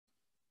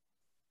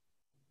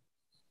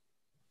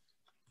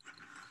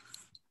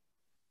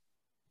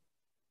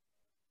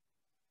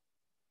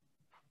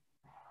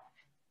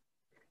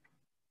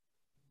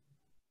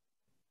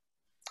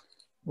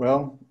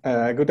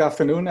Good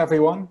afternoon,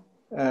 everyone,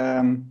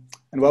 and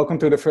welcome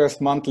to the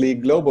first monthly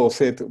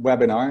Globalcit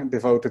webinar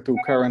devoted to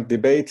current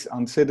debates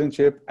on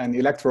citizenship and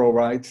electoral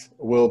rights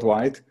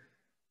worldwide.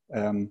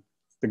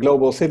 The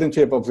Global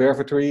Citizenship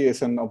Observatory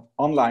is an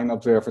online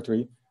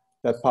observatory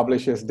that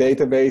publishes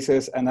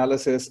databases,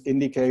 analysis,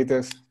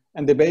 indicators,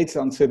 and debates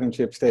on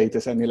citizenship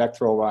status and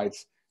electoral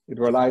rights. It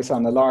relies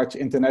on a large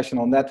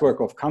international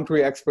network of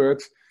country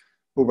experts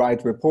who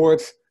write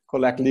reports,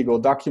 collect legal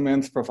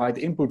documents, provide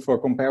input for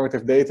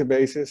comparative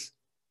databases.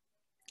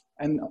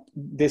 And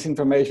this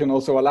information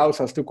also allows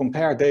us to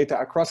compare data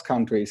across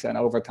countries and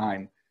over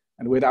time.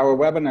 And with our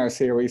webinar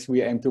series,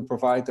 we aim to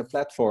provide a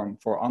platform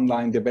for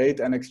online debate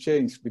and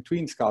exchange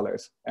between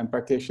scholars and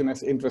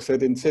practitioners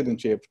interested in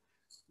citizenship,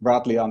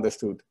 broadly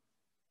understood.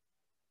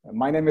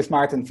 My name is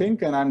Maarten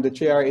Vink, and I'm the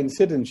chair in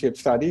Citizenship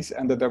Studies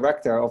and the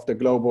director of the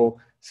Global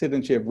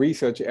Citizenship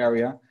Research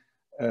Area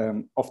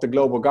of the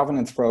Global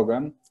Governance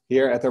Program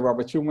here at the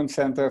Robert Schuman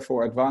Center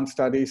for Advanced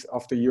Studies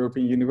of the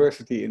European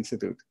University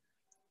Institute.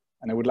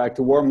 And I would like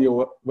to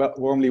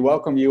warmly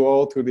welcome you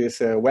all to this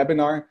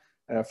webinar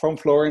from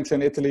Florence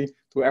in Italy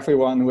to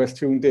everyone who has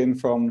tuned in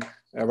from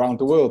around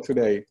the world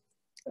today.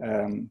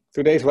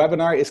 Today's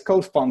webinar is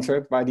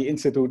co-sponsored by the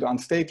Institute on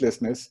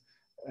Statelessness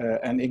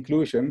and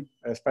Inclusion.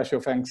 A special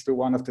thanks to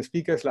one of the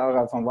speakers,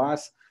 Laura van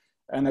Waas,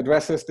 and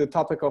addresses the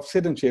topic of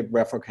citizenship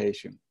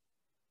revocation.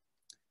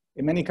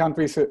 In many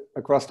countries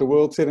across the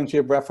world,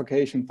 citizenship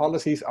revocation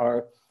policies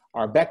are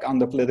back on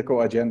the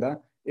political agenda,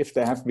 if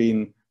they have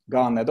been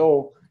gone at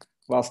all,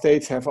 while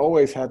states have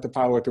always had the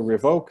power to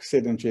revoke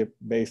citizenship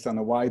based on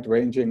a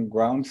wide-ranging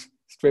grounds.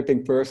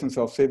 Stripping persons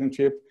of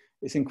citizenship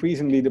is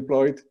increasingly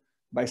deployed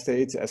by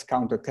states as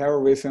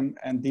counter-terrorism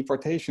and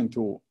deportation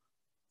tool.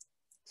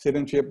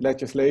 Citizenship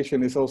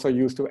legislation is also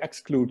used to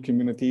exclude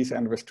communities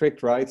and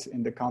restrict rights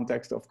in the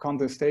context of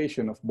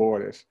contestation of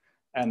borders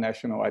and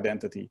national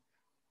identity.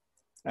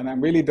 And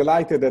I'm really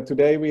delighted that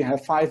today we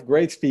have 5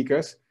 great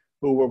speakers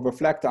who will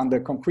reflect on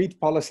the concrete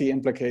policy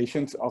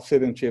implications of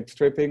citizenship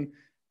stripping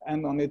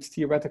and on its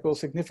theoretical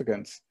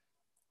significance.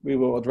 We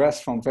will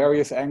address from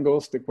various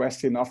angles the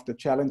question of the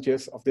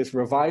challenges of this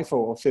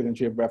revival of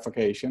citizenship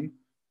revocation.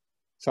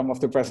 Some of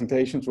the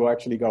presentations will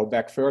actually go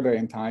back further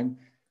in time.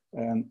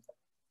 And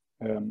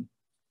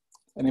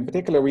in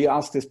particular, we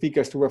asked the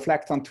speakers to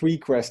reflect on 3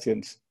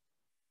 questions.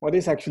 What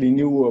is actually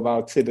new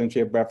about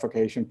citizenship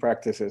revocation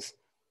practices?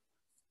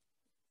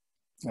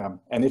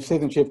 And if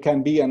citizenship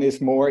can be and is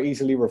more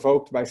easily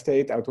revoked by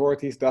state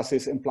authorities, does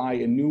this imply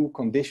a new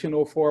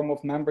conditional form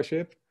of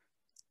membership?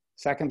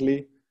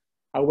 Secondly,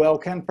 how well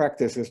can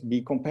practices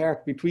be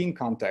compared between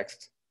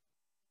contexts?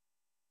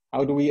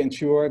 How do we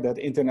ensure that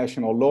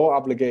international law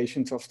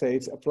obligations of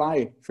states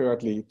apply,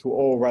 thirdly, to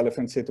all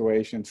relevant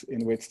situations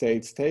in which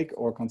states take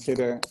or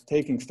consider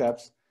taking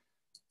steps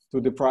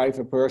to deprive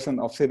a person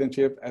of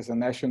citizenship as a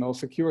national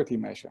security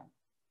measure?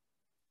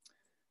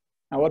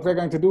 Now, what we're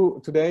going to do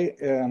today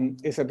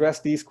is address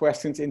these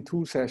questions in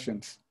 2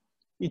 sessions,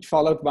 each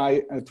followed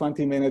by a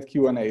 20-minute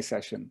Q&A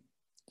session.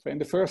 So in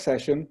the first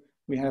session,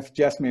 we have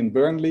Jasmine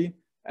Burnley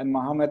and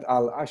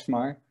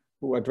M.Alashmar,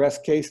 who address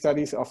case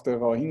studies of the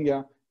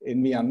Rohingya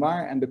in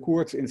Myanmar and the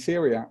Kurds in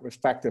Syria,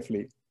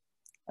 respectively.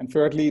 And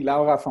thirdly,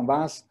 Laura van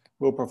Waas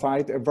will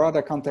provide a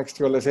broader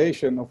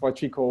contextualization of what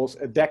she calls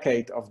a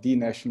decade of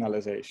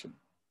denationalization.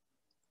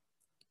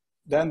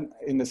 Then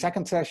in the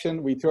second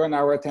session, we turn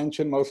our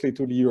attention mostly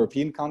to the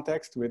European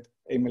context with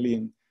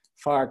Emilien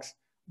Fargues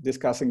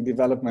discussing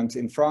developments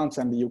in France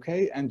and the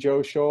UK, and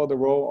Joe Shaw the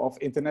role of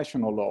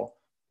international law,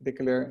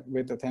 particularly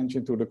with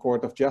attention to the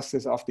Court of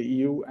Justice of the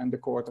EU and the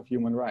Court of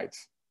Human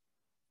Rights.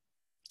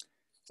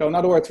 So in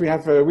other words, we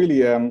have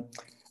really a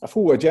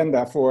full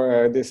agenda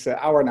for this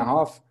hour and a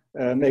half,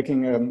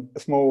 making a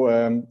small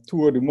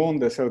tour du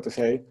monde, so to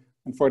say.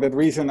 And for that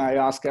reason, I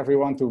ask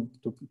everyone to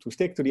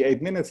stick to the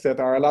 8 minutes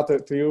that are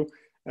allotted to you.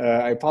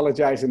 I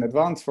apologize in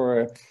advance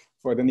for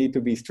the need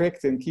to be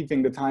strict in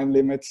keeping the time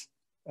limits.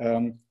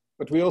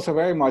 But we also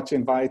very much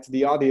invite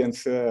the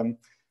audience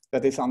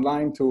that is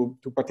online to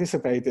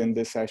participate in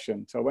this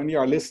session. So when you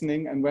are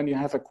listening and when you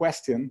have a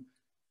question,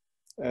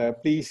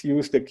 please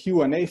use the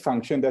Q&A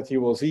function that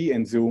you will see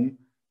in Zoom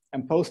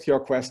and post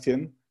your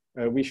question.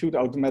 We should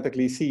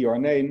automatically see your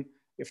name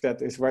if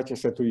that is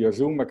registered to your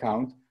Zoom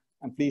account.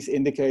 And please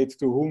indicate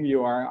to whom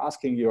you are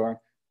asking your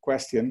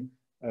question.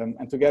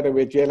 And together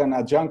with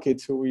Jelena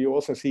Jankic, who you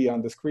also see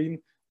on the screen,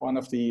 one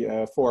of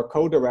the 4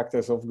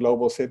 co-directors of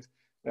Globalcit,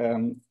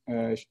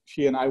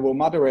 she and I will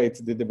moderate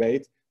the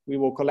debate. We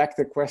will collect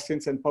the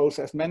questions and pose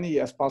as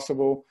many as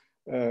possible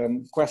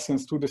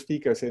questions to the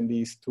speakers in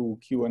these 2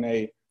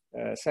 Q&A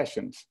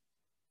sessions.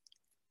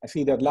 I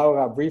see that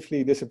Laura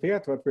briefly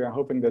disappeared, but we are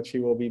hoping that she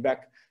will be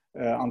back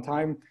on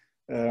time.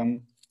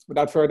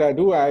 Without further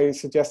ado, I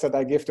suggest that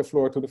I give the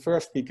floor to the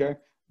first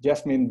speaker,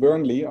 Jasmine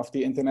Burnley of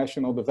the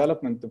International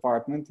Development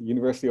Department,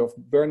 University of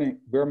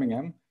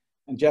Birmingham.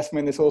 And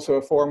Jasmine is also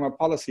a former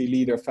policy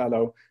leader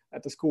fellow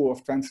at the School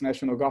of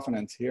Transnational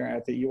Governance here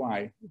at the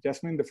UI.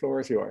 Jasmine, the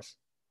floor is yours.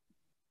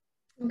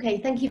 Okay,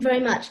 thank you very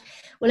much.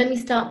 Well, let me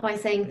start by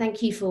saying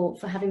thank you for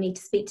having me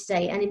to speak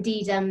today. And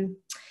indeed,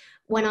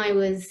 when I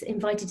was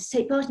invited to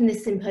take part in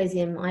this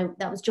symposium,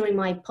 that was during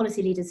my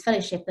Policy Leaders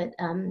Fellowship at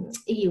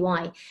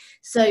EUI.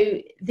 So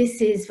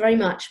this is very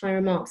much, my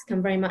remarks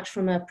come very much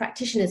from a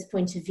practitioner's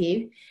point of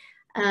view,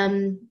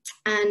 and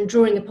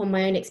drawing upon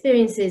my own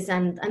experiences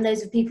and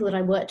those of people that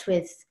I worked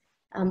with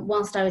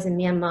whilst I was in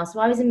Myanmar. So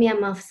I was in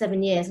Myanmar for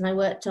 7 years, and I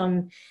worked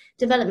on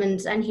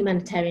development and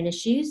humanitarian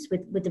issues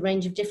with a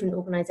range of different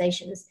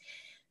organisations.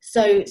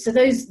 So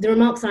the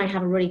remarks I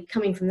have are really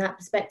coming from that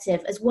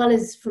perspective, as well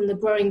as from the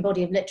growing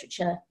body of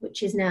literature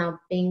which is now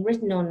being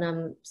written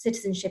on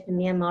citizenship in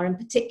Myanmar, and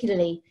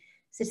particularly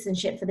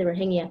citizenship for the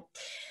Rohingya.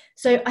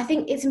 So I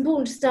think it's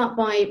important to start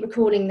by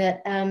recalling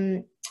that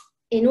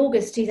in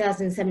August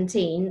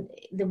 2017,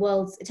 the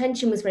world's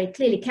attention was very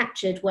clearly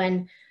captured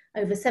when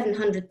over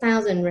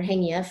 700,000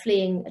 Rohingya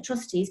fleeing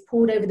atrocities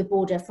poured over the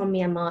border from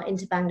Myanmar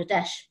into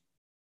Bangladesh.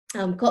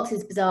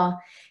 Cox's Bazar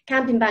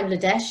camp in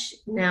Bangladesh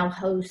now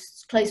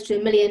hosts close to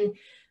 1 million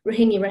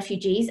Rohingya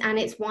refugees, and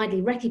it's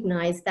widely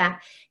recognised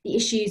that the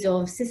issues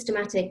of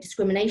systematic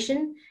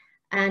discrimination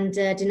and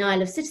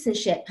denial of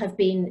citizenship have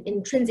been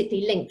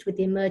intrinsically linked with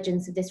the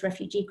emergence of this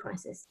refugee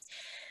crisis.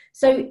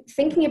 So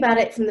thinking about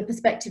it from the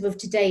perspective of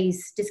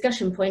today's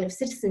discussion point of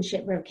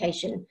citizenship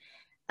revocation,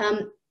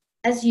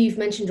 as you've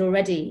mentioned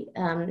already,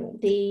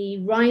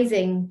 the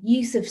rising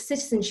use of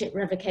citizenship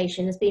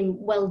revocation has been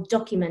well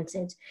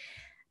documented.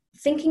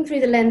 Thinking through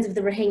the lens of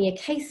the Rohingya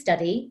case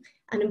study,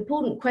 an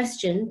important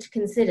question to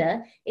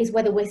consider is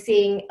whether we're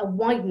seeing a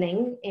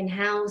widening in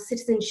how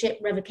citizenship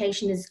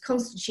revocation is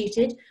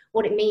constituted,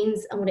 what it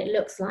means and what it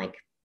looks like.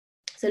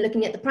 So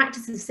looking at the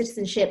practice of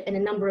citizenship in a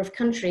number of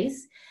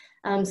countries,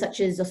 such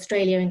as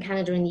Australia and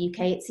Canada and the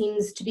UK, it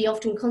seems to be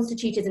often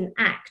constituted an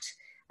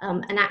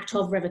act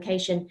of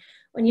revocation.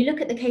 When you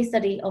look at the case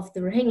study of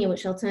the Rohingya,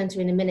 which I'll turn to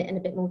in a minute in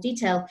a bit more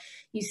detail,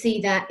 you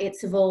see that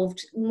it's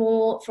evolved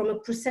more from a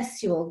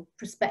processual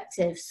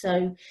perspective.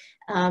 So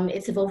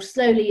it's evolved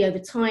slowly over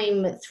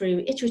time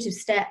through iterative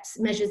steps,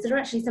 measures that are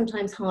actually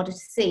sometimes harder to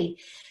see.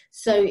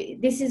 So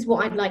this is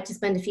what I'd like to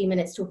spend a few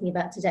minutes talking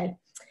about today.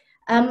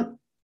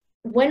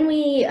 When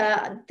we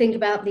think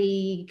about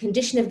the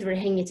condition of the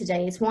Rohingya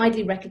today, it's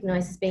widely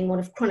recognised as being one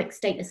of chronic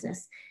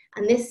statelessness.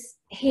 And this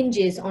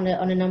hinges on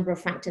a number of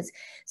factors.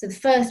 So the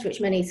first,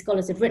 which many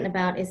scholars have written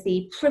about, is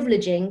the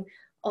privileging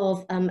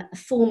of a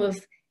form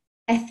of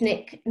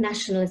ethnic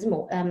nationalism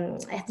or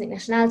ethnic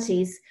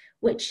nationalities,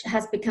 which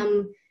has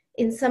become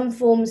in some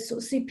forms sort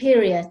of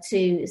superior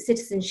to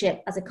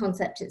citizenship as a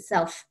concept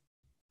itself.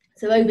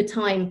 So over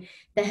time,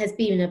 there has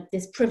been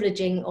this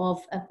privileging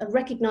of a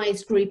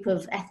recognised group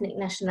of ethnic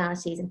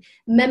nationalities, and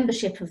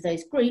membership of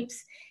those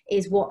groups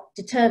is what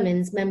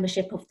determines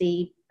membership of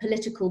the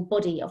political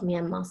body of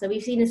Myanmar. So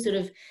we've seen a sort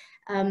of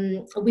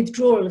a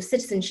withdrawal of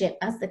citizenship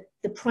as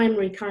the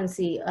primary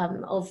currency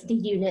of the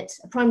unit,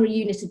 a primary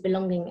unit of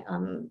belonging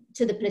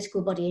to the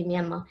political body in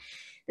Myanmar.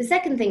 The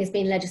second thing has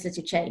been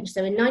legislative change.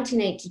 So in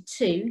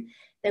 1982,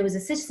 there was a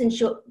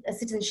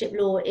citizenship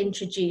law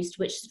introduced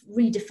which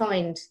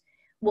redefined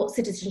what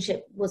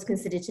citizenship was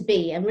considered to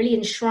be and really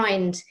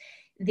enshrined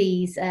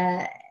these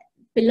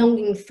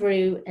belonging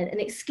through an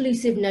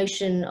exclusive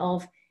notion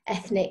of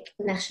ethnic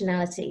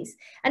nationalities.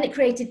 And it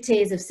created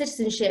tiers of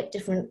citizenship,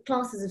 different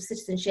classes of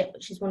citizenship,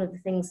 which is one of the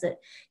things that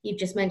you've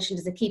just mentioned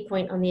as a key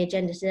point on the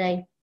agenda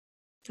today.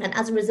 And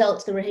as a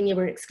result, the Rohingya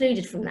were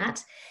excluded from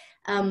that.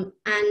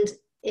 And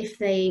if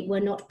they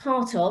were not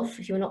part of,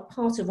 if you were not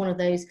part of one of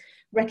those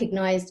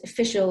recognised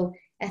official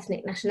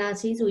ethnic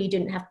nationalities, or you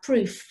didn't have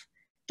proof,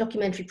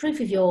 documentary proof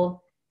of your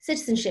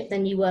citizenship,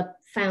 then you were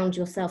found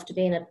yourself to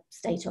be in a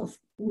state of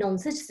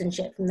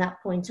non-citizenship from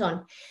that point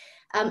on.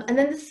 And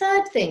then the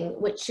third thing,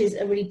 which is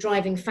a really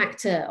driving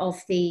factor of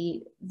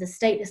the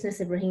statelessness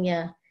of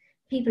Rohingya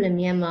people in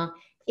Myanmar,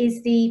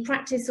 is the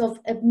practice of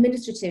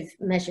administrative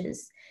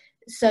measures.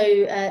 So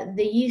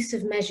the use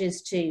of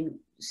measures to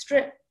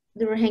strip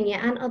the Rohingya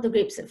and other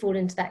groups that fall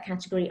into that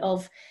category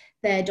of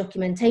their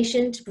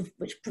documentation,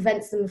 which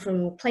prevents them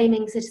from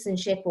claiming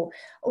citizenship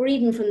or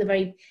even from the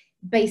very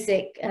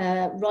basic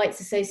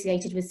rights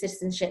associated with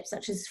citizenship,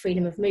 such as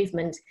freedom of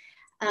movement.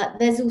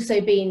 There's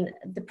also been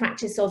the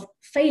practice of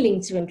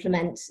failing to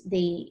implement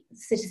the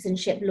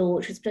citizenship law,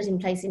 which was put in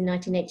place in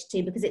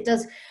 1982, because it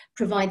does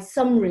provide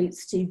some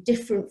routes to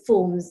different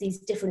forms, these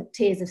different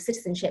tiers of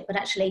citizenship, but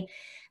actually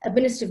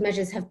administrative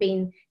measures have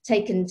been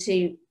taken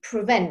to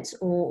prevent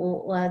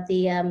or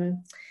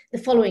the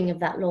following of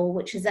that law,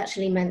 which has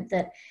actually meant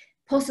that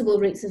possible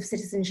routes of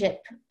citizenship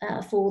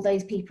for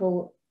those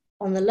people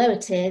on the lower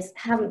tiers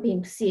haven't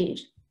been pursued.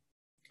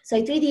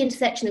 So through the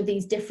intersection of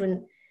these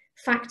different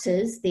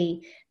factors,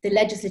 the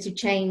legislative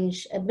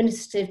change,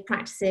 administrative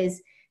practices,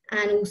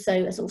 and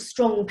also a sort of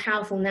strong,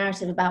 powerful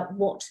narrative about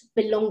what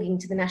belonging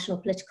to the national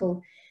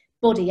political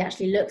body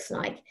actually looks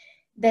like,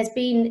 there's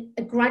been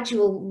a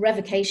gradual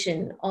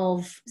revocation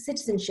of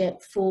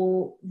citizenship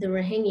for the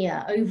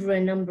Rohingya over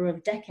a number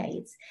of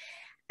decades.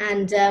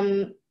 And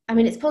I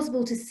mean, it's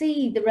possible to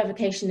see the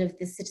revocation of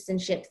this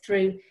citizenship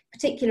through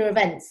particular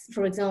events.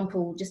 For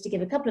example, just to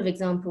give a couple of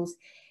examples,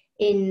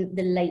 in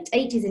the late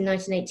 80s, in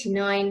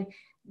 1989,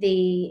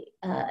 the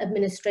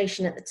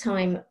administration at the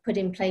time put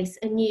in place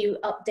a new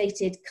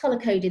updated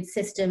colour-coded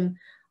system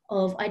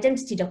of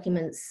identity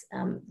documents.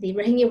 The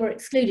Rohingya were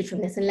excluded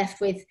from this and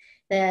left with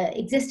their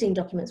existing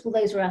documents. Well,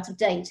 those were out of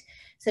date.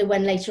 So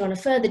when later on a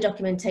further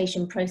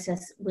documentation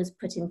process was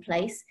put in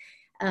place,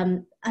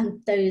 and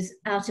those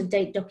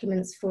out-of-date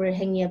documents for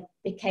Rohingya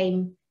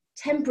became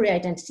temporary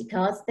identity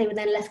cards, they were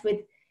then left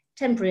with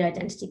temporary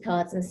identity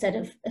cards instead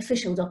of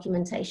official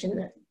documentation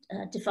that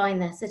define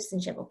their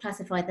citizenship or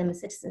classified them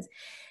as citizens.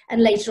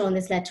 And later on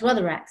this led to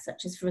other acts,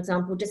 such as, for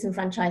example,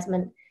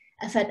 disenfranchisement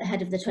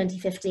ahead of the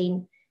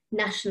 2015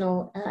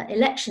 national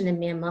election in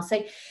Myanmar.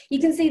 So you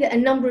can see that a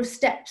number of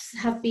steps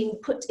have been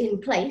put in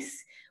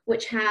place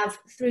which have,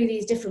 through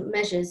these different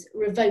measures,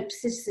 revoked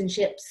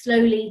citizenship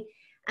slowly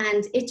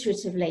and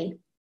iteratively,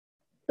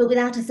 but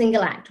without a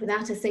single act,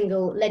 without a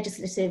single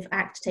legislative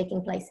act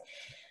taking place.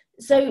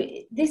 So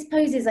this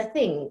poses, I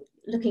think,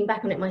 looking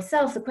back on it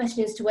myself, the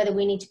question as to whether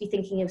we need to be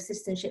thinking of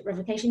citizenship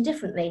revocation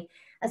differently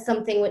as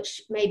something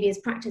which maybe is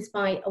practiced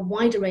by a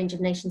wider range of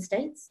nation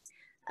states,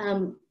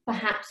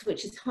 perhaps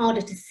which is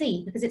harder to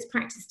see because it's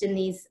practiced in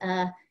these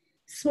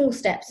small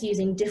steps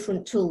using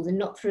different tools and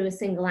not through a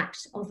single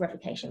act of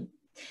revocation.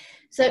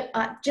 So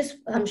I'm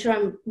not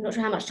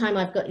sure how much time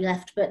I've got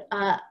left, but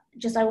I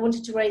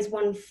wanted to raise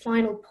one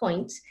final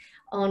point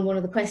on one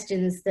of the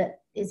questions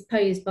that is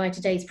posed by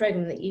today's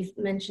programme that you've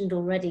mentioned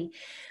already,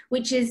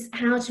 which is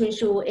how to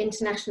ensure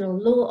international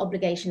law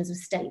obligations of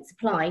states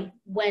apply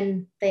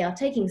when they are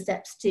taking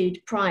steps to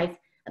deprive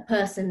a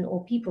person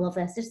or people of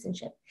their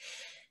citizenship.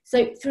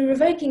 So through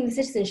revoking the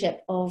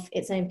citizenship of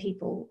its own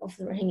people, of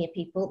the Rohingya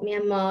people,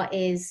 Myanmar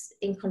is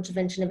in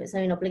contravention of its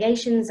own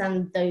obligations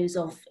and those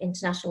of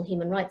international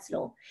human rights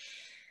law.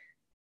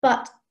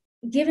 But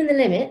given the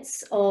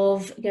limits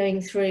of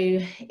going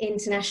through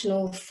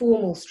international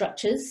formal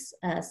structures,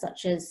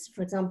 such as,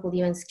 for example, the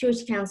UN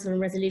Security Council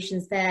and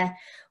resolutions there,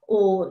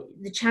 or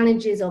the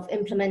challenges of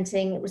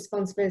implementing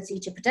responsibility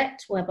to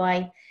protect,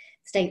 whereby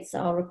states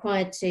are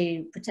required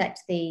to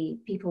protect the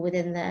people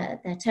within their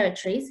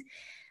territories,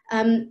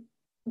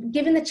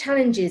 given the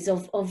challenges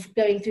of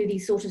going through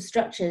these sort of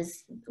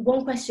structures,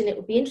 one question it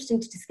would be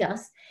interesting to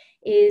discuss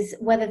is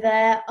whether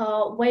there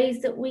are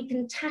ways that we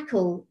can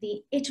tackle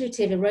the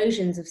iterative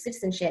erosions of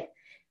citizenship,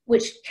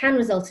 which can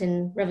result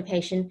in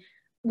revocation,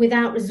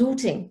 without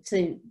resorting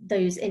to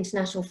those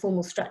international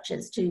formal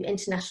structures, to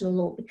international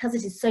law, because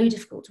it is so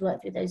difficult to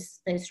work through those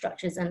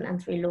structures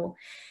and through law.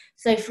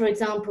 So, for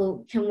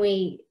example, can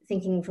we,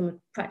 thinking from a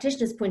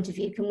practitioner's point of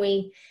view, can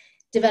we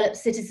develop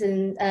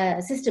systems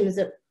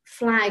that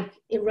flag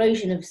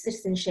erosion of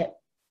citizenship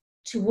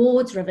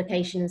towards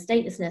revocation and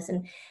statelessness?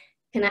 And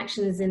can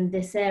actions in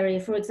this area,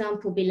 for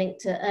example, be linked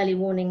to early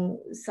warning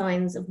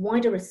signs of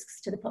wider risks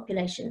to the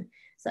population,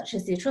 such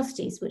as the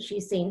atrocities which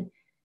you've seen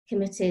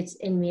committed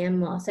in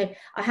Myanmar? So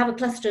I have a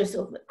cluster of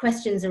sort of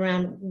questions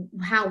around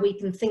how we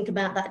can think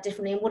about that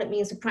differently and what it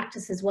means for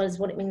practice as well as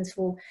what it means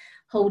for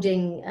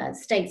holding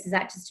states as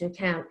actors to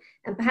account.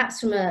 And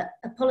perhaps from a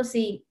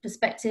policy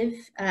perspective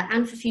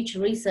and for future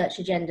research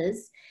agendas,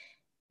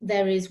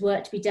 there is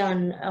work to be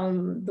done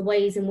on the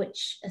ways in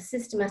which a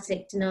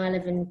systematic denial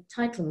of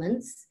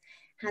entitlements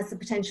has the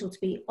potential to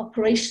be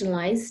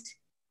operationalized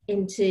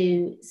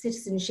into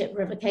citizenship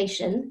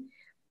revocation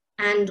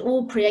and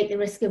all create the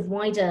risk of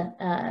wider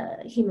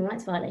human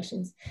rights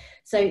violations.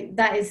 So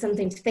that is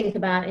something to think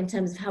about in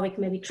terms of how we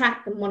can maybe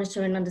track and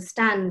monitor and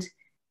understand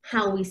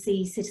how we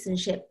see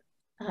citizenship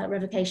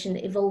revocation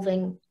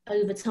evolving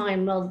over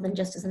time rather than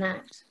just as an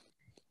act.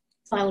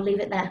 So I will leave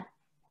it there.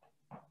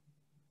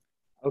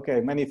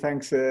 Okay, many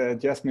thanks,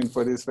 Jasmine,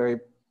 for this very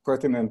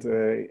pertinent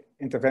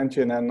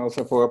intervention and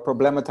also for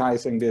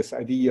problematizing this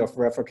idea of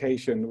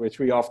revocation, which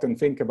we often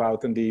think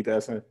about indeed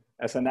as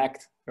an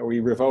act that we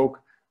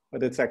revoke,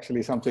 but it's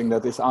actually something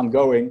that is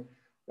ongoing.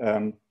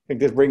 I think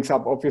this brings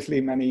up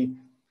obviously many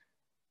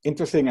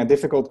interesting and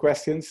difficult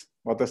questions.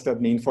 What does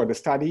that mean for the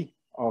study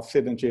of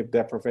citizenship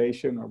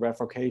deprivation or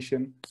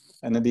revocation?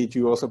 And indeed,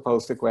 you also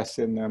posed the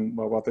question,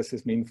 well, what does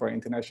this mean for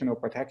international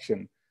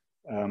protection?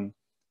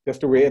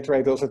 Just to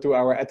reiterate also to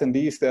our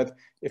attendees that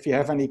if you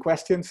have any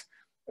questions,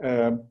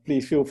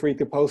 please feel free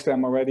to post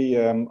them already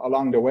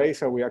along the way.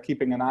 So we are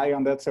keeping an eye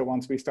on that. So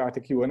once we start the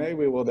Q&A,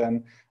 we will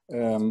then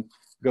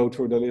go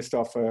through the list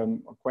of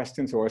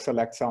questions or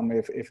select some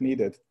if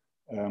needed.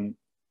 I'm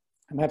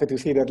happy to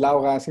see that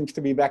Laura seems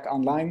to be back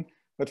online.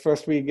 But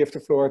first we give the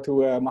floor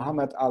to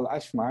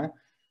M.Alashmar,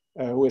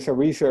 who is a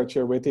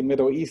researcher with the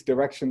Middle East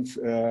Directions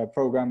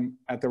program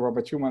at the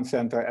Robert Schuman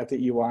Center at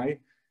the EY.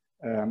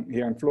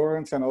 Here in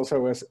Florence, and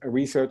also as a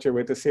researcher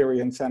with the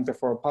Syrian Center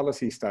for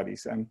Policy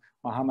Studies. And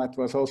Mohammed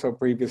was also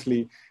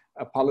previously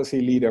a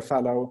policy leader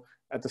fellow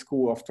at the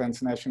School of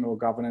Transnational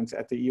Governance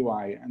at the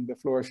EY. And the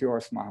floor is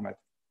yours, Mohammed.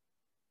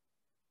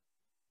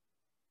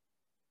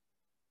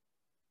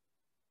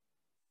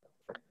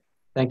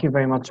 Thank you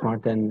very much,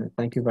 Maarten.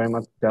 Thank you very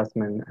much,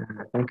 Jasmine.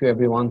 Thank you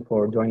everyone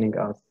for joining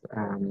us.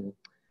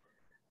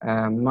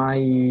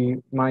 My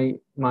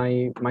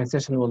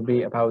session will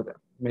be about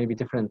maybe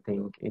different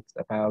thing. It's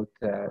about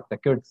the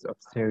Kurds of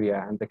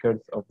Syria and the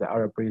Kurds of the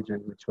Arab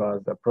region, which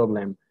was a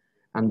problem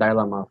and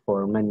dilemma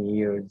for many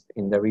years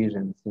in the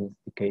region since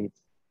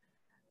decades.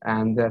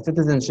 And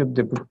citizenship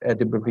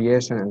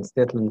deprivation and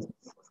statelessness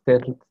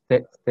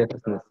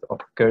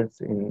of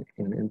Kurds in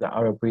the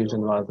Arab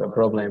region was a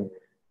problem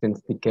since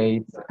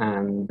decades,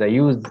 and the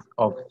use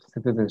of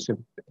citizenship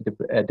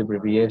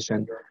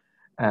deprivation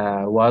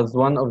was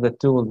one of the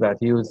tools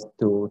that used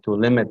to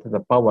limit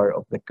the power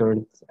of the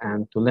Kurds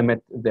and to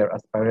limit their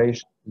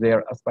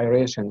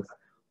aspirations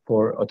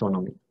for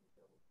autonomy.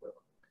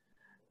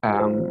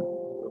 Um,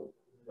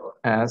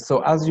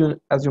 so as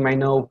you may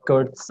know,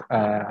 Kurds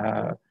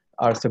are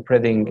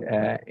spreading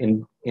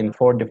in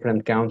 4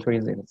 different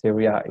countries in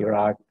Syria,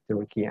 Iraq,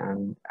 Turkey,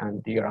 and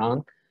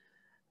Iran,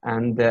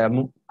 and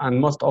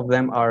most of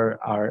them are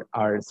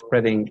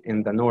spreading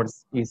in the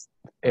northeast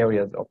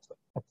areas of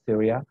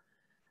Syria.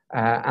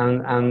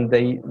 And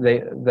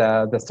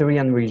the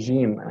Syrian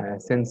regime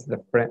since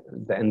the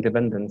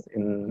independence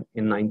in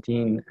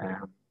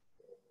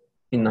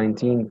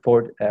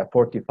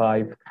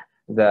 1945,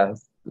 the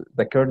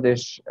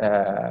Kurdish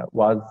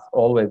was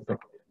always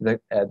the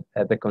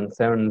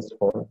concerns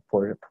for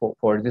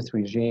this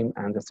regime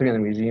and the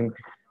Syrian regime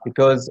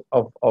because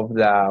of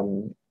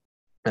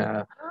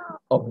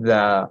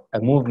the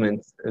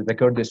movements, the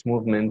Kurdish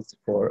movements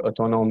for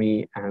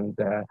autonomy and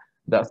the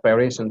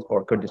aspirations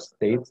for Kurdish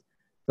states.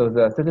 So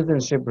the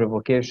citizenship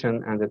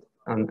revocation and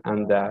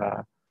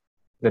the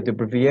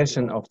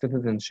deprivation of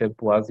citizenship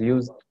was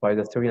used by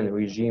the Syrian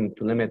regime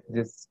to limit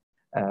this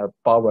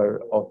power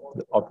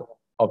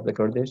of the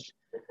Kurdish,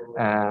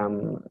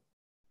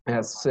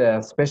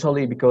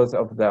 especially because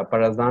of the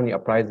Barzani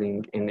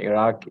uprising in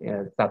Iraq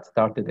that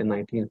started in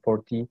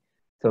 1940.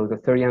 So the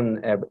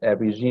Syrian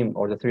regime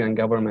or the Syrian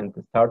government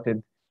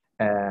started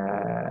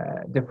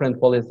different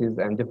policies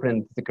and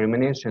different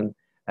discrimination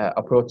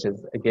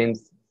approaches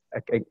against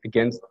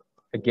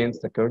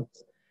the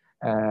Kurds,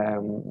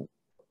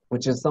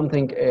 which is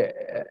something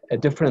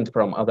different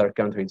from other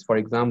countries. For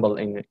example,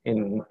 in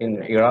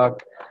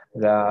Iraq,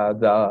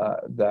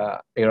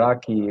 the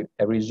Iraqi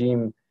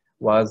regime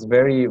was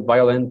very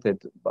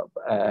violented.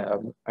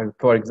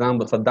 For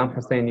example, Saddam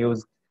Hussein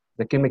used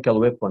the chemical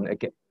weapon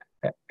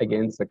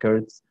against the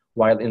Kurds,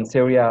 while in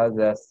Syria,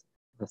 the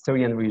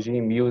Syrian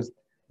regime used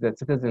the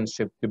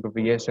citizenship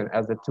deprivation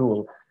as a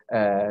tool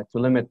to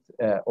limit,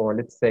 or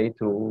let's say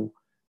to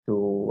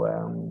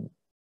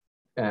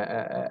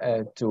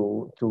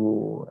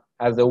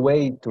as a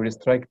way to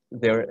restrict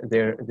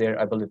their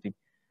ability.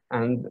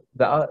 And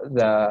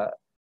the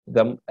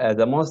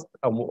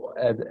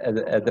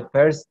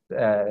first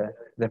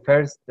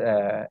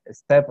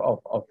step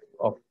of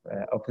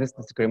this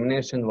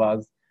discrimination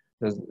was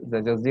the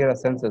Jazeera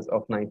census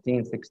of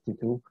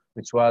 1962,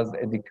 which was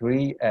a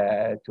decree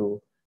to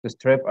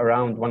strip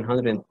around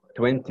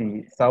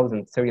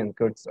 120,000 Syrian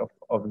Kurds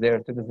of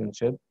their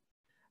citizenship.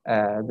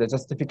 The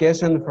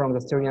justification from the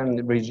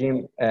Syrian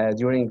regime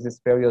during this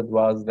period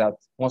was that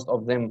most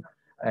of them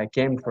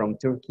came from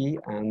Turkey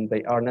and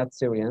they are not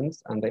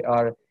Syrians and they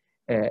are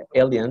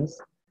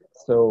aliens.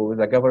 So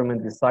the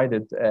government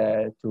decided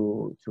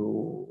to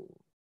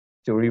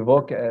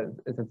revoke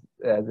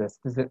the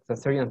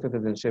Syrian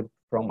citizenship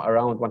from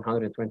around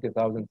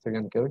 120,000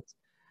 Syrian Kurds,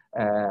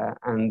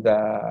 and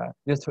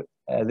this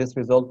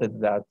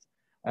resulted that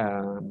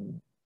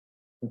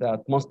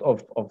most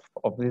of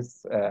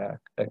these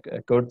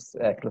Kurds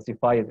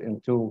classified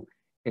in two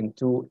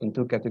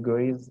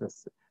categories: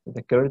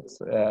 the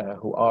Kurds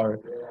who are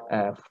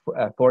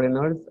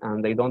foreigners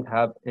and they don't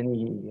have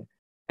any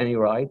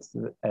rights.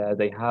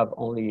 They have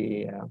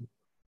only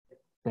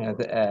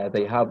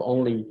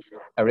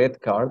a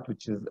red card,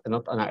 which is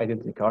not an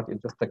identity card.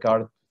 It's just a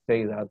card to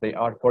say that they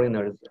are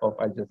foreigners of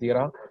Al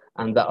Jazeera,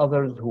 and the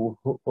others who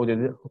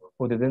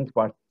didn't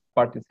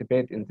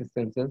participate in this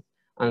census,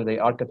 and they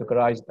are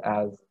categorized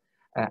as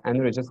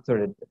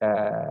unregistered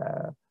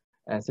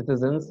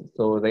citizens,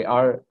 so they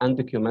are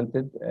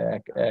undocumented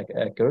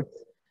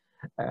Kurds.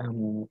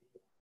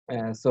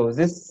 So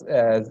this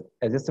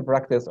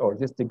practice or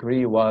this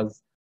decree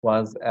was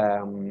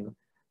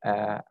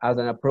as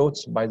an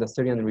approach by the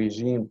Syrian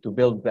regime to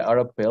build the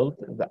Arab Belt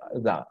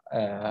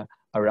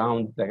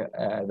around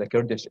the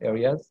Kurdish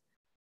areas,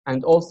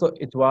 and also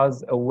it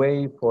was a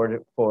way for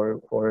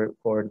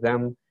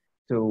them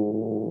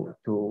to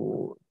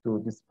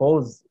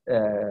dispose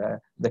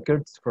the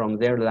Kurds from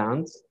their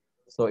lands.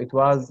 So it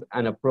was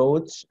an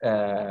approach,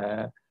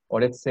 or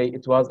let's say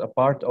it was a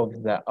part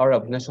of the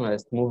Arab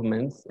nationalist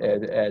movements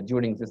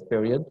during this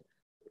period.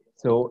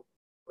 So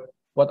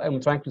what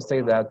I'm trying to say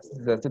that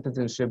the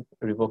citizenship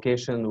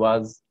revocation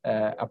was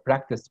a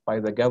practice by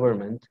the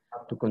government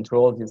to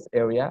control this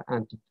area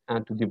and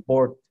to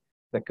deport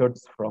the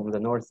Kurds from the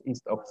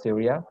northeast of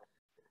Syria.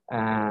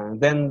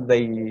 Then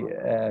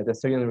the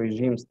Syrian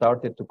regime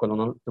started to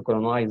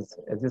colonize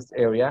this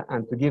area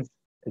and to give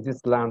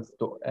these lands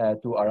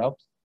to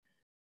Arabs.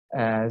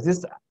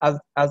 This, as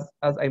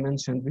I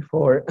mentioned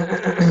before,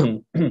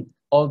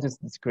 all this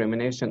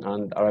discrimination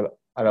and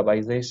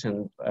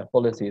Arabization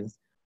policies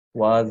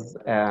was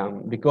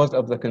because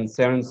of the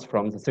concerns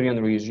from the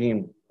Syrian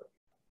regime,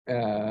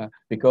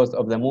 because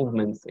of the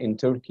movements in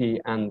Turkey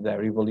and the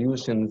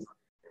revolutions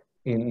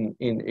in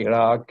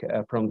Iraq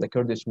from the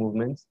Kurdish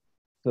movements.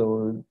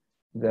 So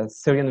the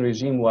Syrian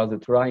regime was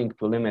trying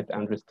to limit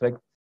and restrict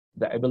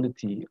the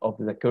ability of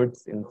the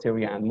Kurds in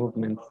Syria and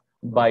movements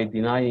by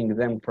denying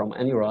them from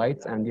any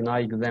rights and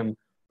denying them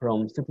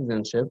from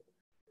citizenship.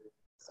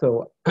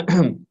 So,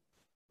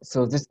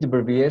 so this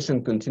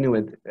deprivation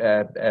continued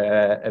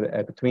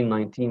between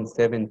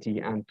 1970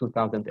 and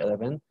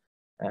 2011.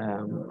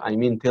 I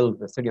mean, till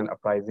the Syrian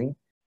uprising.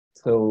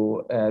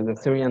 So the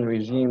Syrian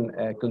regime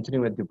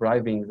continued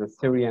depriving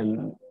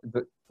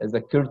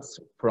the Kurds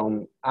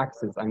from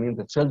access. I mean,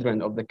 the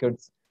children of the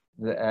Kurds,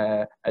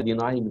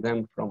 denying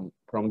them from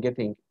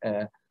getting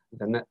the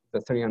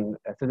Syrian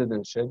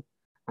citizenship,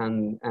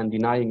 and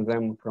denying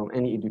them from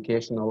any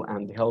educational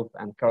and health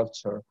and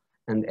culture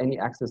and any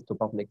access to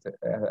public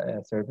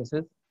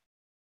services.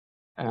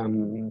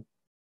 Then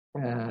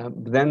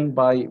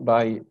by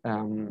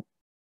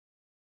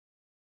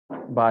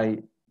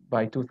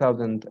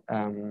 2000,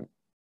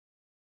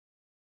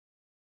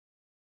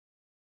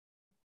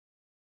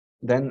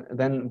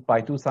 then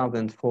by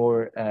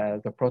 2004,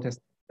 the protest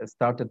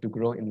started to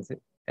grow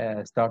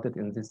started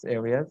in these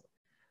areas.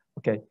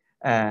 Okay,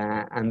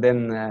 and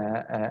then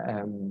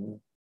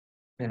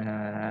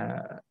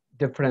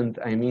different.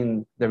 I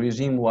mean, the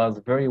regime was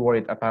very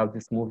worried about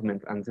this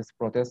movement and this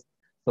protest.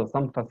 So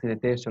some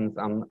facilitations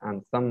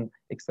and some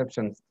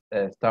exceptions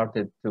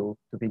started to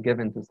be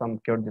given to some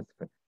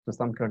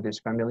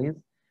Kurdish families.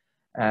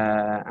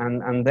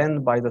 And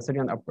then by the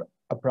Syrian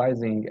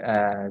uprising,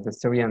 the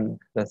Syrian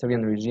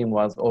regime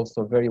was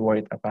also very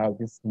worried about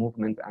this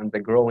movement and the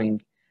growing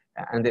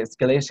and the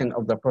escalation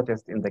of the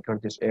protest in the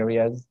Kurdish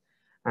areas,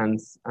 and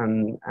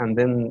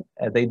then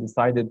they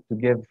decided to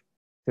give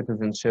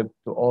citizenship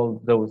to all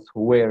those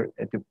who were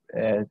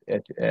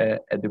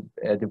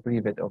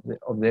deprived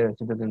of their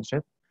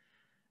citizenship.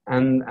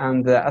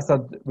 And the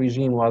Assad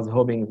regime was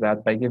hoping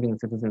that by giving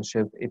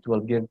citizenship, it will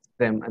give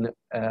them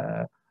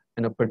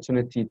an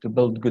opportunity to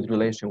build good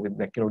relation with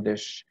the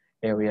Kurdish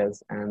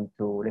areas and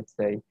to, let's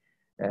say,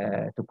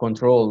 to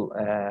control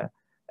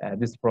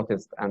this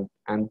protest and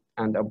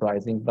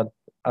uprising. But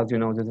as you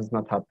know, this has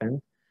not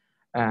happened.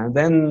 And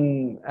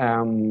then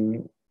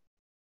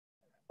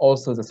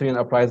also the Syrian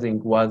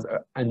uprising was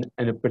an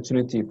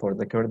opportunity for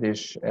the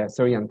Kurdish,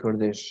 Syrian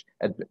Kurdish,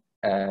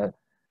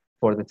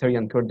 for the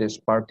Syrian Kurdish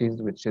parties,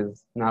 which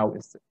is now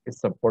is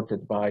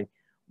supported by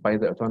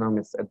the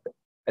autonomous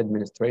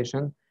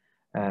administration,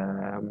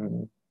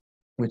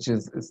 which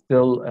is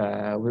still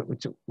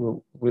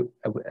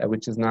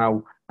which is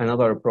now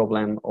another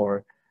problem,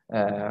 or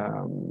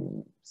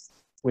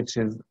which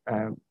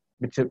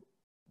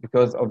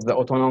because of the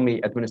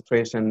autonomy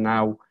administration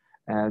now,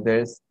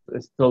 there's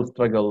still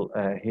struggle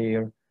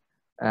here.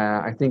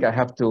 I think I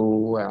have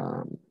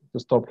to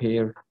stop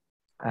here.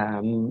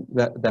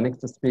 The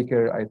next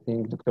speaker, I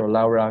think Dr.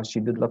 Laura, she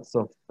did lots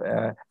of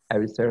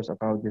research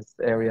about this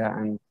area,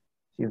 and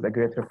she's a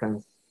great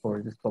reference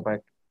for this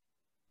topic.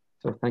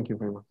 So thank you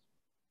very much.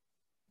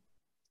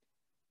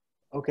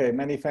 Okay,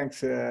 many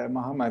thanks,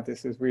 Mohammed.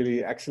 This is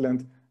really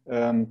excellent.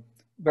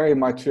 Very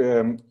much,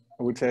 I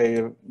would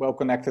say, well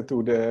connected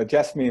to the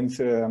Jasmine's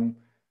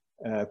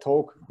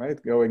talk,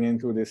 right? Going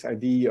into this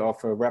idea of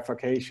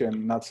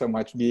revocation, not so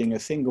much being a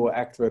single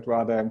act, but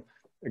rather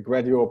a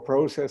gradual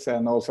process,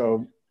 and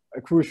also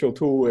a crucial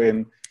tool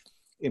in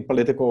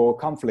political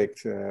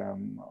conflict,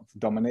 of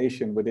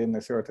domination within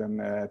a certain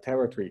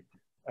territory.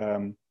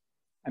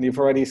 And you've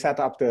already set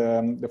up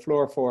the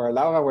floor for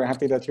Laura. We're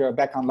happy that you're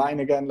back online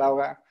again,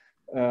 Laura.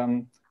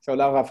 So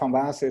Laura van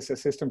Waas is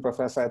assistant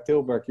professor at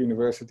Tilburg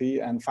University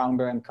and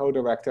founder and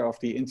co-director of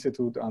the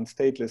Institute on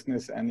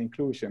Statelessness and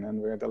Inclusion. And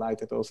we're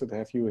delighted also to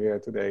have you here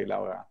today,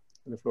 Laura.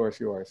 The floor is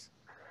yours.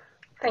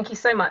 Thank you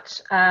so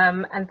much.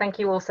 And thank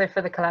you also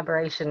for the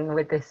collaboration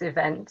with this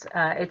event.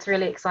 It's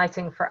really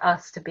exciting for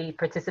us to be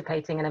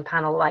participating in a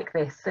panel like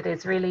this that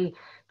is really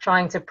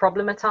trying to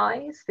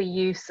problematize the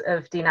use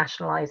of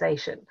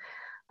denationalization.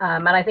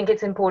 And I think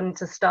it's important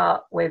to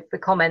start with the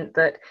comment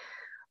that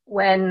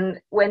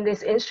when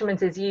this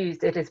instrument is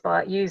used, it is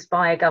used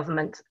by a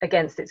government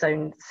against its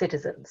own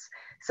citizens.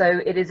 So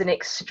it is an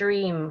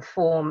extreme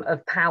form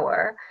of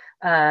power,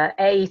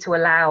 A, to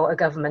allow a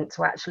government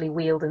to actually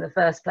wield in the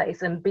first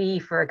place, and B,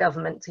 for a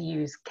government to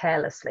use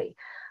carelessly.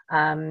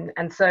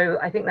 And so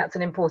I think that's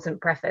an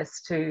important preface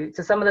to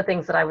some of the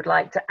things that I would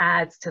like to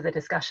add to the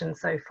discussion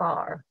so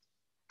far.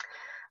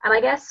 And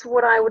I guess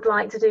what I would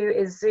like to do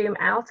is zoom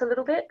out a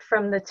little bit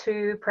from the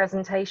two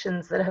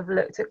presentations that have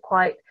looked at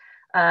quite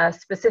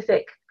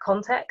specific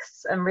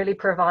contexts and really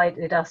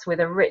provided us with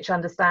a rich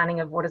understanding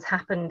of what has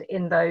happened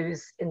in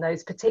those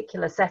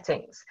particular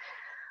settings.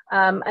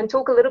 And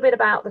talk a little bit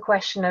about the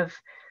question of,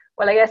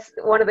 Well, I guess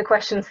one of the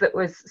questions that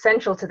was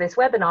central to this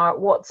webinar,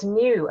 what's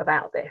new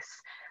about this?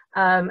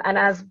 And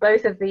as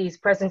both of these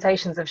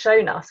presentations have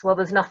shown us, well,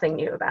 there's nothing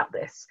new about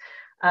this.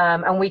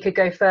 And we could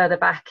go further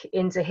back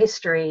into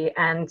history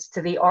and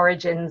to the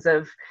origins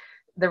of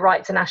the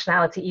right to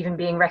nationality even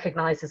being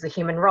recognized as a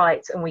human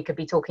right. And we could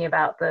be talking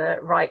about the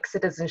Reich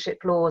citizenship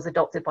laws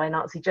adopted by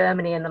Nazi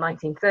Germany in the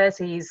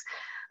 1930s,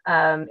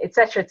 et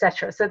cetera, et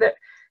cetera. So that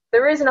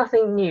there is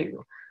nothing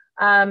new.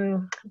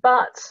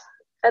 But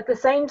at the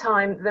same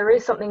time, there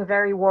is something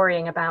very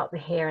worrying about the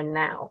here and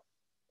now.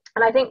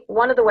 And I think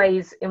one of the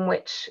ways in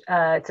which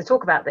to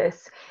talk about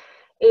this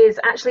is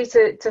actually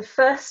to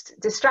first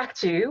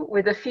distract you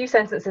with a few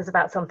sentences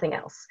about something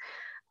else.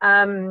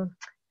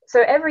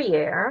 So every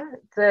year,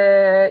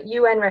 the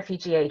UN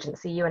Refugee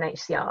Agency,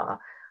 UNHCR,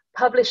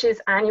 publishes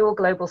annual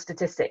global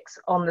statistics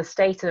on the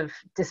state of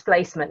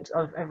displacement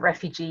of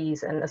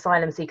refugees and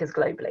asylum seekers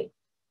globally.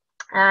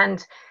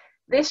 And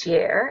this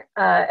year,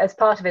 as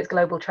part of its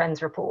Global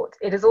Trends report,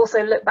 it has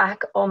also looked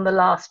back on the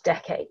last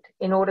decade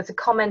in order to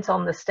comment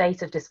on the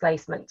state of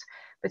displacement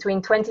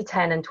between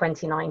 2010 and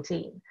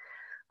 2019.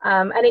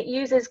 And it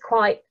uses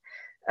quite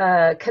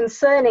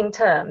concerning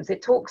terms.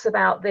 It talks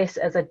about this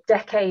as a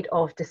decade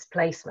of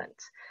displacement.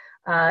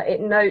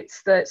 It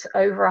notes that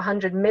over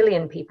 100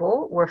 million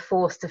people were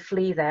forced to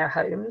flee their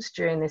homes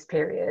during this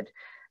period,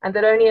 and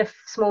that only a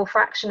small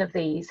fraction of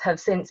these have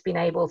since been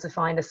able to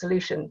find a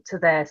solution to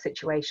their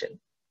situation.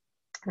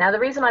 Now, the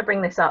reason I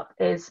bring this up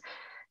is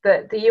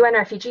that the UN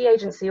Refugee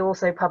Agency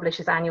also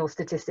publishes annual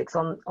statistics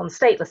on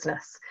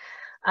statelessness.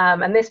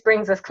 And this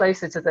brings us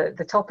closer to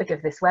the topic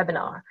of this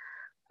webinar.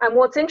 And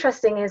what's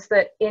interesting is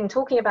that in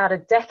talking about a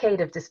decade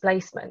of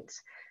displacement,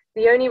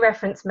 the only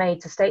reference made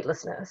to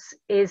statelessness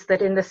is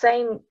that in the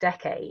same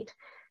decade,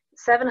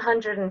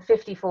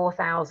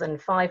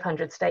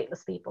 754,500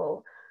 stateless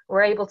people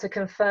were able to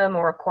confirm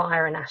or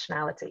acquire a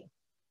nationality.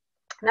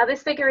 Now,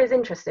 this figure is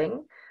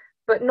interesting,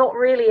 but not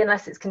really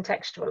unless it's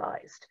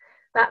contextualized.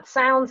 That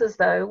sounds as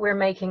though we're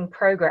making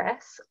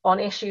progress on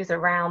issues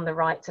around the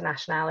right to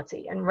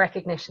nationality and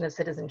recognition of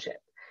citizenship.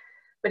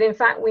 But in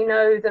fact, we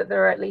know that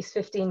there are at least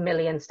 15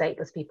 million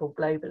stateless people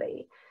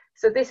globally.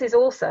 So this is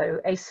also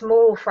a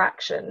small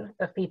fraction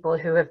of people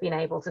who have been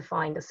able to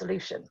find a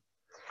solution.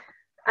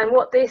 And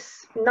what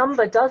this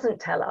number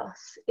doesn't tell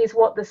us is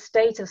what the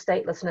state of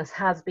statelessness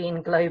has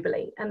been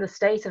globally and the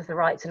state of the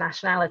right to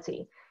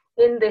nationality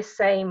in this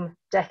same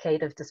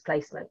decade of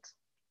displacement.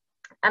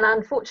 And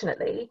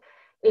unfortunately,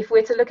 if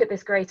we're to look at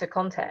this greater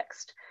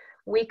context,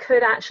 we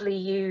could actually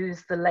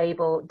use the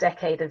label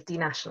decade of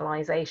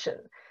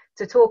denationalization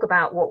to talk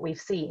about what we've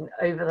seen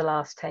over the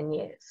last 10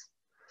 years.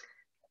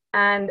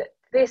 And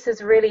this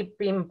has really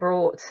been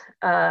brought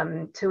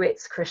to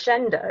its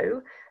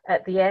crescendo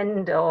at the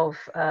end of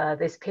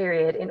this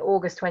period in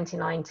August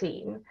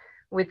 2019,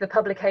 with the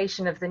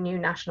publication of the new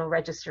National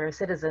Register of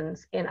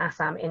Citizens in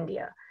Assam,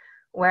 India,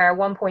 where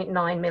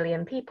 1.9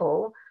 million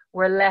people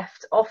were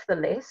left off the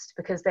list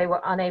because they were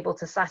unable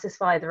to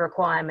satisfy the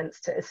requirements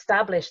to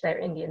establish their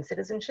Indian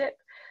citizenship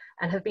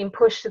and have been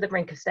pushed to the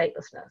brink of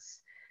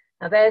statelessness.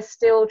 Now, they're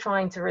still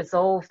trying to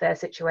resolve their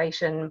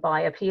situation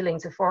by appealing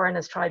to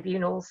foreigners'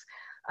 tribunals,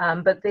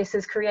 but this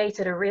has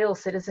created a real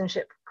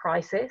citizenship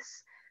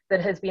crisis that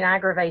has been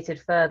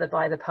aggravated further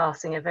by the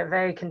passing of a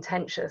very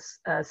contentious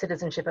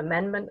Citizenship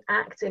Amendment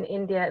Act in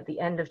India at the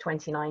end of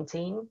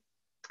 2019,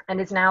 and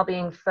is now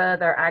being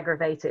further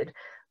aggravated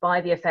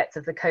by the effects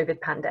of the COVID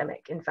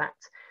pandemic, in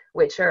fact,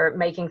 which are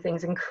making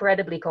things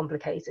incredibly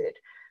complicated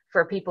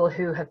for people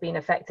who have been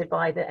affected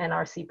by the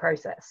NRC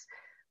process,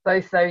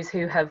 both those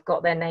who have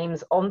got their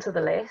names onto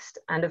the list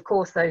and of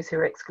course those who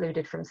are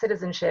excluded from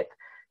citizenship,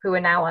 who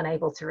are now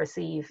unable to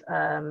receive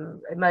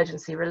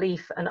emergency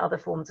relief and other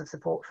forms of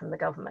support from the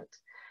government.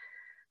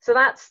 So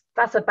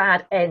that's a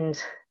bad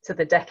end to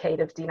the decade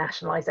of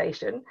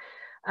denationalization.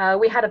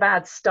 We had a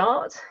bad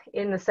start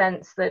in the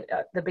sense that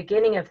at the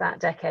beginning of that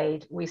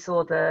decade, we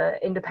saw the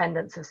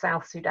independence of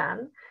South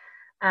Sudan,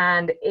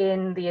 and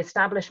in the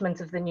establishment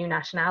of the new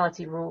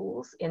nationality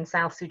rules in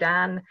South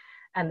Sudan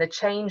and the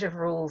change of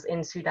rules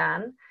in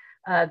Sudan,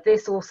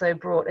 this also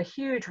brought a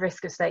huge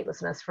risk of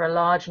statelessness for a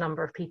large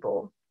number of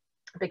people,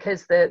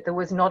 because there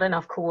was not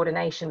enough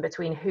coordination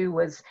between who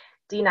was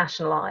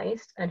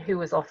denationalized and who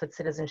was offered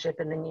citizenship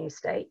in the new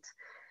state.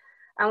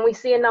 And we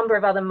see a number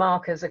of other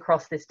markers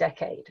across this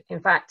decade. In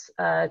fact,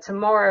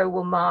 tomorrow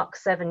will mark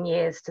 7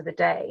 years to the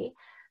day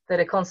that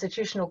a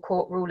constitutional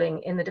court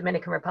ruling in the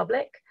Dominican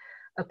Republic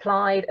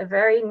applied a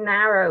very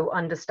narrow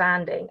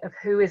understanding of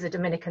who is a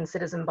Dominican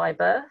citizen by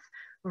birth,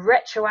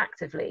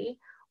 retroactively,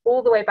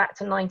 all the way back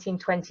to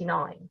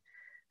 1929.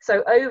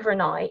 So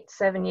overnight,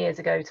 7 years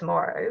ago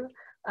tomorrow,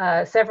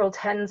 several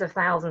tens of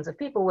thousands of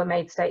people were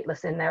made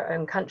stateless in their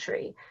own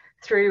country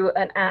through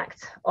an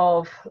act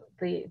of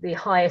the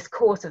highest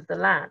court of the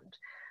land.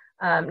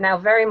 Now,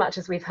 very much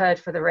as we've heard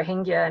for the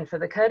Rohingya and for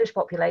the Kurdish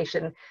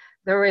population,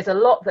 there is a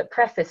lot that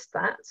prefaced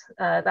that.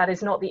 That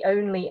is not the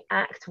only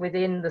act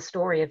within the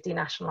story of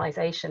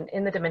denationalization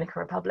in the Dominican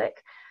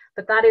Republic,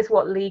 but that is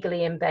what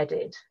legally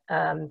embedded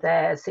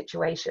their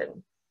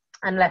situation.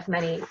 and left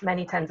many,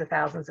 many tens of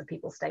thousands of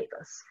people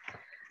stateless.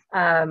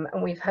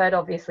 And we've heard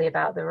obviously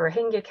about the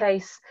Rohingya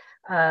case.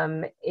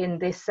 In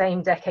this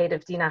same decade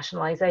of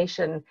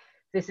denationalization,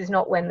 this is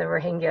not when the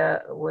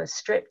Rohingya were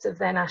stripped of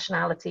their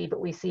nationality, but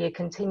we see a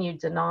continued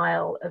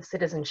denial of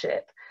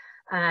citizenship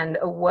and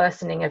a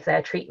worsening of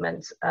their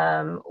treatment,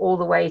 all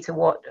the way to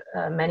what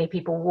many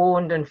people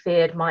warned and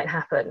feared might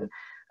happen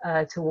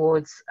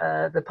towards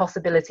the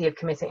possibility of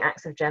committing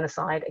acts of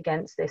genocide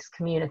against this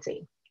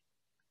community.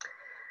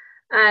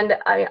 And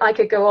I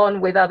could go on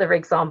with other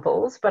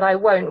examples, but I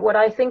won't. What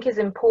I think is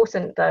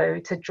important, though,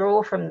 to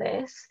draw from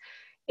this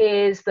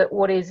is that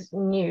what is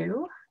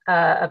new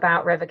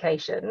about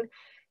revocation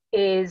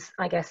is,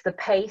 I guess, the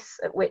pace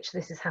at which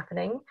this is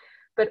happening,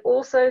 but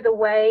also the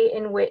way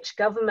in which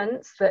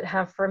governments that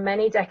have for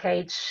many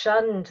decades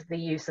shunned the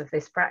use of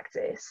this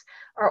practice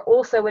are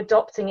also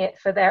adopting it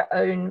for their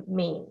own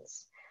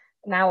means.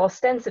 Now,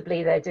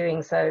 ostensibly, they're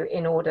doing so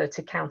in order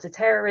to counter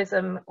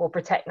terrorism or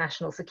protect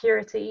national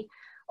security.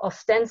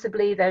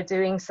 Ostensibly, they're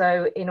doing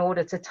so in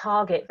order to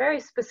target very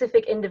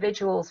specific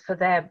individuals for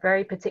their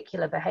very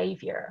particular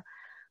behavior.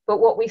 But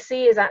what we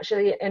see is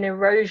actually an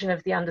erosion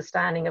of the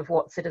understanding of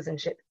what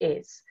citizenship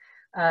is.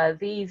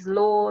 These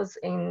laws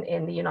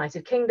in the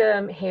United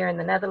Kingdom, here in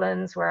the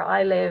Netherlands, where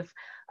I live,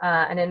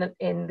 and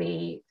in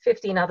the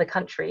 15 other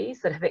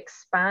countries that have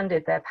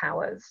expanded their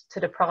powers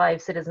to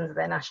deprive citizens of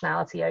their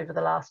nationality over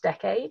the last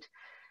decade,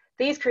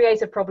 these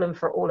create a problem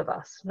for all of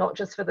us, not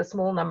just for the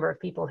small number of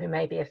people who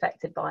may be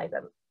affected by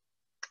them.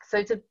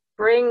 So to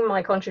bring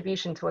my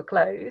contribution to a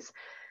close,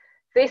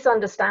 this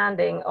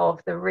understanding of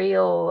the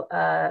real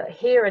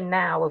here and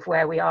now of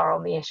where we are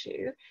on the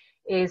issue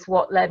is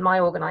what led my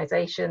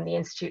organization, the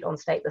Institute on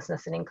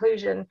Statelessness and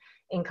Inclusion,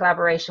 in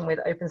collaboration with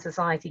Open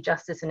Society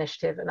Justice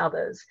Initiative and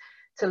others,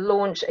 to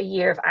launch a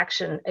year of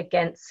action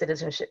against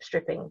citizenship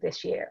stripping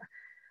this year.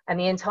 And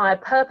the entire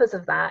purpose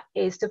of that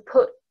is to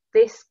put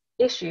this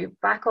issue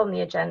back on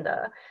the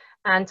agenda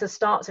and to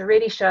start to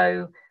really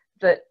show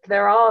that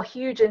there are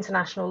huge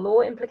international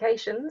law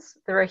implications,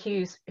 there are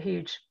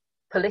huge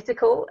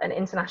political and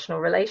international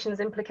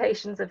relations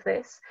implications of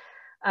this,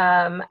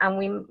 and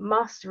we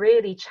must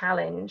really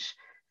challenge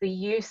the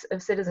use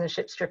of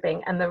citizenship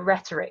stripping and the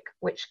rhetoric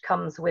which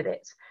comes with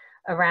it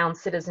around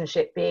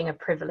citizenship being a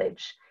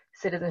privilege,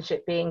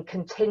 citizenship being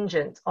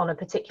contingent on a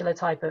particular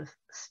type of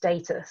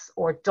status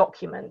or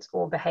document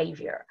or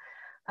behavior.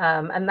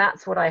 And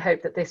that's what I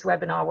hope that this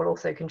webinar will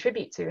also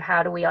contribute to.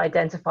 How do we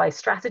identify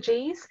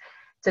strategies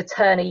to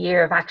turn a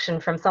year of action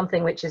from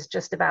something which is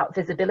just about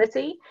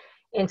visibility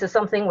into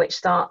something which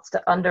starts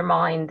to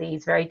undermine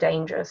these very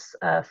dangerous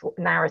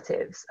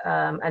narratives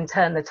and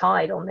turn the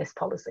tide on this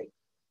policy.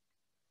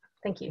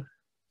 Thank you.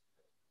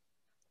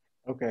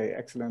 Okay,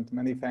 excellent.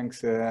 Many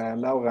thanks,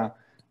 Laura.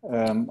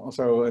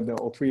 Also,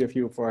 all three of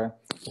you for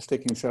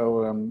sticking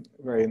so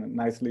very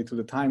nicely to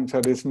the time.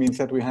 So this means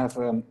that we have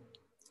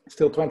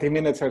still 20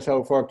 minutes or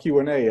so for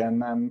Q&A,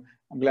 and I'm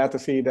glad to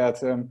see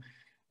that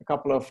a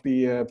couple of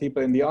the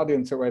people in the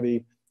audience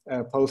already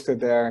posted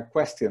their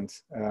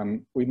questions.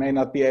 We may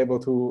not be able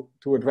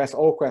to address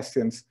all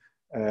questions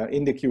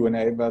in the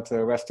Q&A, but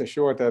rest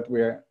assured that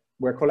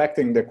we're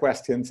collecting the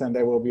questions, and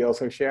they will be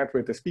also shared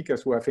with the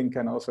speakers, who I think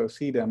can also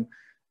see them.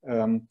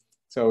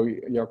 So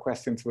your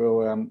questions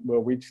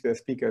will reach the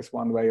speakers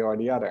one way or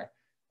the other.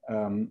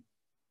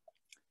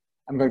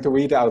 I'm going to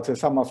read out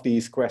some of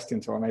these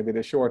questions, or maybe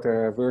the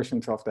shorter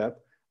versions of that.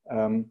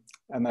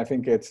 And I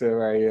think it's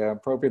very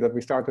appropriate that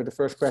we start with the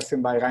first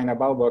question by Rainer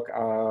Baubock,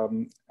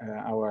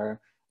 our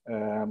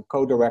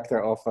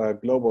co-director of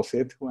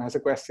Globalcit, who has a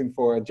question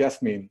for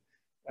Jasmine.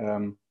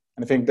 And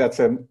I think that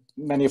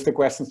many of the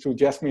questions to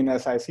Jasmine,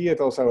 as I see it,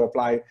 also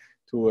apply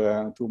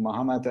to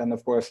Mohammed, and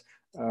of course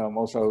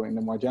also in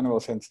a more general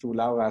sense to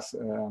Laura's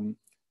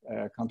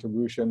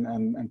contribution.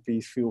 And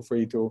please feel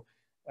free to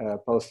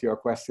post your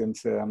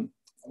questions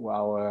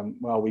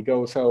while we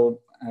go. So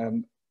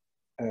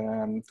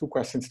two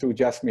questions to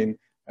Jasmine,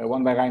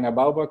 one by Rainer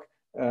Baubock.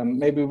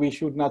 Maybe we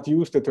should not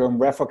use the term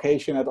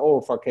revocation at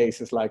all for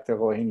cases like the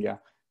Rohingya,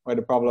 where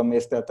the problem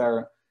is that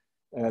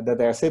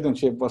their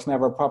citizenship was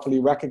never properly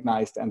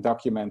recognized and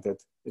documented.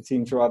 It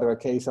seems rather a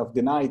case of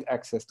denied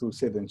access to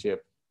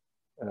citizenship.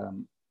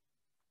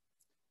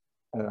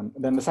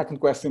 Then the second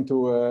question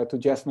to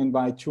Jasmine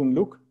by Chun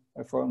Luk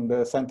from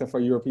the Center for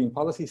European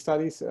Policy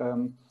Studies.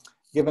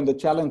 Given the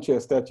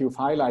challenges that you've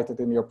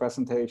highlighted in your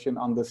presentation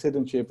on the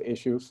citizenship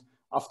issues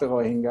of the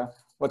Rohingya,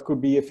 what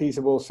could be a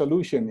feasible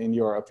solution, in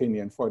your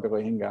opinion, for the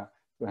Rohingya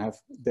to have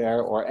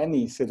their or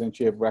any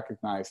citizenship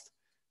recognized?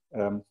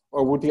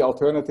 Or would the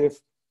alternative,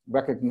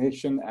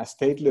 recognition as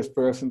stateless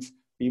persons,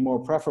 be more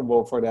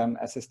preferable for them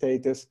as a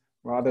status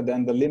rather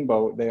than the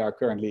limbo they are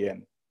currently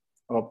in?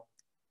 Well,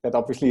 that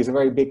obviously is a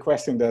very big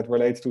question that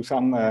relates to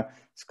some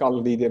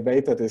scholarly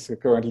debate that is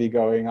currently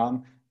going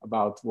on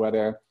about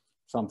whether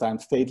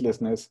sometimes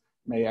statelessness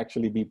may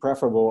actually be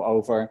preferable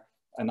over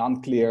an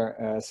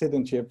unclear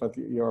citizenship. But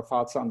your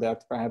thoughts on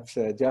that, perhaps,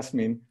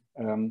 Jasmine.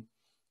 And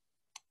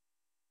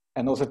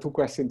also two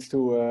questions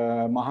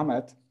to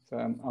Mohammed.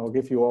 So I'll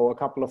give you all a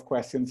couple of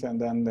questions and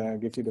then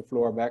give you the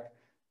floor back.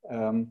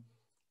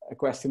 A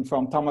question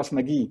from Thomas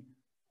McGee.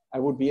 I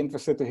would be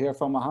interested to hear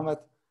from Mohammed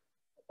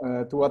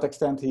to what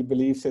extent he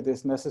believes it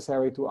is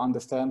necessary to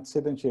understand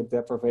citizenship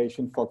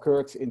deprivation for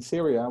Kurds in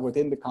Syria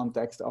within the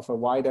context of a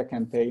wider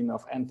campaign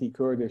of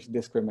anti-Kurdish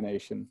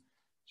discrimination.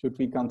 Should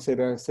we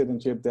consider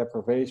citizenship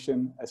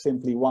deprivation as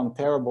simply one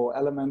terrible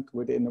element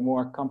within a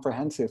more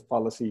comprehensive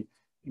policy,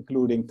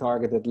 including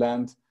targeted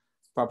land,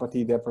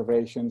 property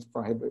deprivations,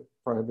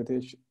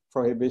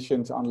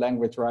 prohibitions on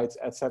language rights,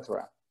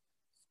 etc.?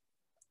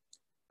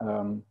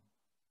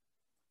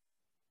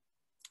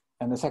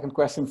 And the second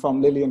question from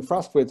Lillian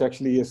Frost, which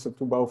actually is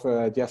to both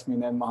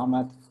Jasmine and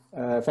Mohammed.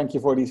 Thank you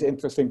for these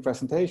interesting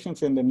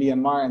presentations. In the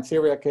Myanmar and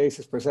Syria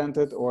cases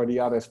presented or the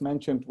others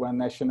mentioned when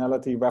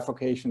nationality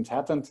revocations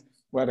happened,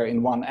 whether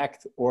in one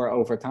act or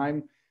over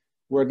time,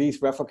 were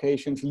these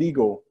revocations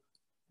legal?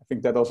 I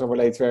think that also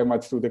relates very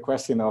much to the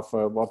question of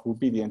what would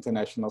be the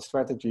international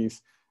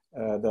strategies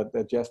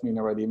that Jasmine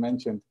already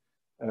mentioned.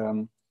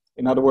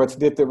 In other words,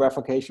 did the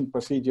revocation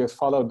procedures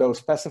follow those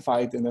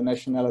specified in the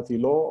nationality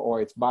law or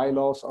its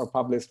bylaws or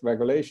published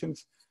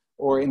regulations,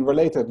 or in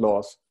related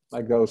laws,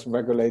 like those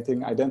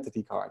regulating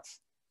identity cards?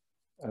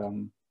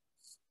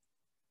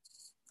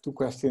 Two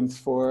questions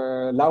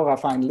for Laura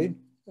finally,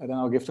 and then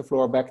I'll give the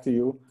floor back to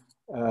you.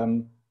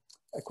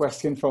 A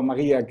question from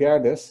Maria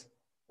Gerdes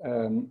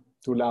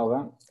to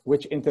Laura.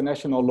 Which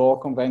international law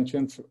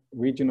conventions,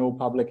 regional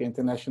public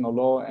international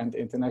law and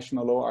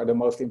international law are the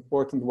most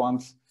important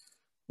ones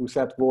who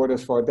set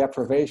borders for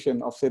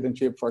deprivation of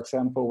citizenship, for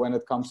example, when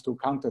it comes to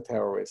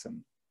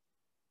counterterrorism?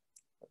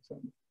 That's a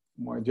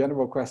more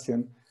general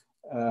question.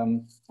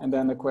 And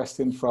then a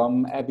question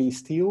from Abby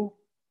Steele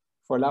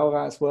for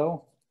Laura as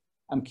well.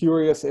 I'm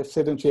curious if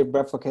citizenship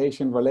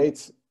revocation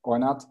relates or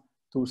not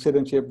to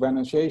citizenship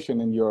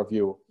renunciation in your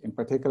view. In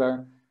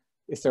particular,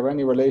 is there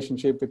any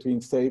relationship between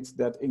states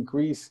that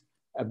increase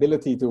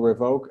ability to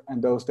revoke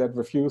and those that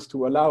refuse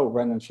to allow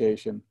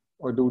renunciation?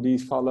 Or do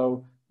these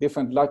follow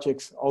different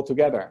logics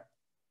altogether?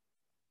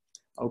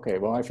 Okay,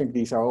 well, I think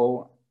these are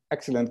all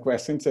excellent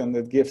questions, and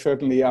it gives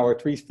certainly our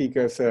three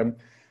speakers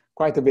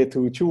quite a bit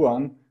to chew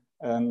on.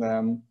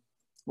 And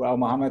while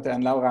Mohammed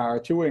and Laura are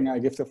chewing, I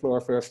give the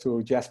floor first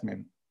to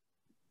Jasmine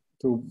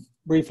to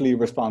briefly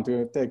respond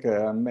to it. Take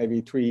maybe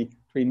three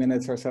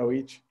minutes or so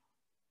each.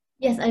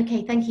 Yes,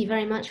 okay, thank you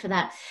very much for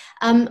that.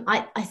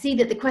 I see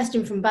that the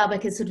question from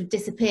Babak has sort of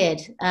disappeared,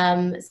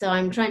 so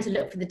I'm trying to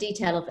look for the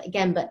detail of it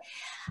again. But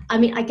I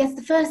mean, I guess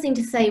the first thing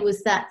to say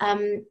was that I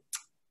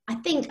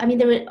mean,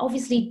 there are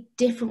obviously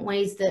different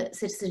ways that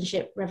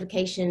citizenship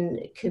revocation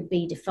could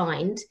be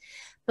defined,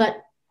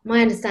 but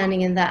my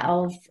understanding and that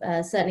of,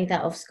 certainly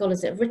that of scholars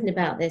that have written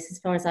about this, as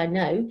far as I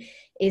know,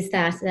 is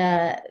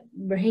that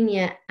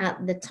Rohingya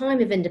at the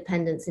time of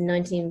independence in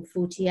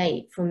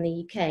 1948 from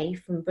the UK,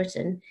 from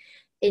Britain,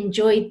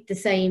 enjoyed the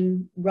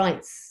same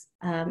rights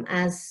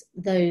as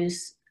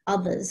those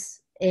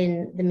others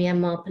in the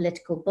Myanmar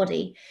political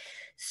body.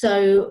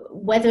 So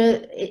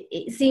whether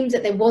it seems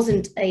that there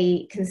wasn't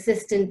a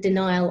consistent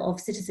denial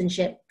of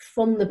citizenship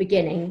from the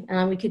beginning,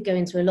 and we could go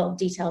into a lot of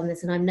detail on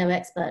this, and I'm no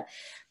expert,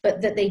 but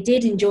that they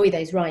did enjoy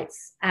those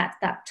rights at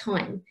that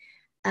time.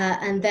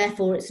 And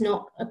therefore it's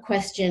not a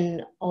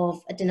question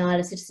of a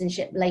denial of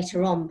citizenship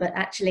later on, but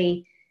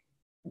actually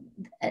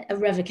a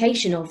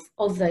revocation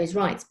of those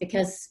rights,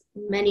 because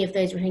many of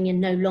those Rohingya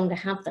no longer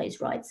have those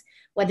rights,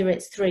 whether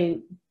it's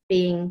through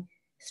being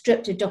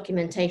stripped of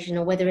documentation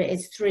or whether it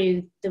is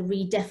through the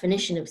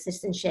redefinition of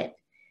citizenship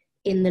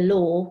in the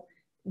law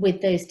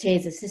with those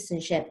tiers of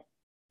citizenship,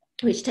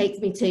 which takes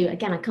me to,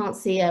 again, I can't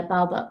see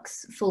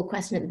Babak's full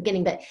question at the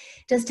beginning, but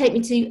it does take me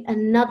to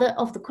another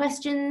of the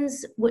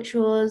questions, which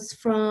was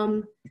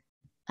from,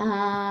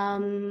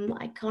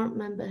 I can't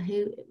remember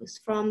who it was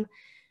from,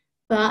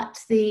 but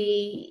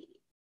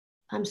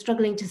I'm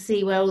struggling to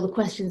see where all the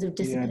questions have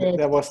disappeared. Yeah,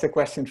 that was the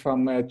question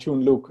from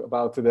Chun Luke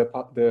about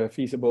the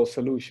feasible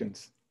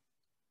solutions.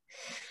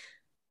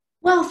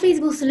 Well,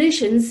 feasible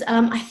solutions,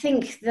 I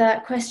think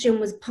that question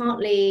was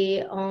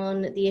partly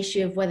on the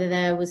issue of whether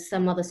there was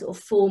some other sort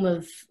of form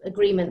of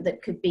agreement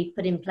that could be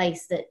put in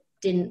place that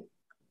didn't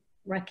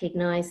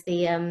recognise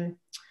the,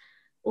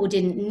 or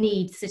didn't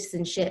need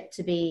citizenship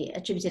to be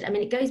attributed. I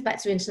mean, it goes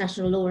back to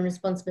international law and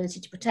responsibility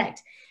to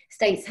protect.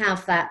 States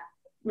have that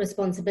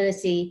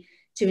responsibility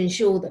to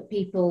ensure that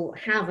people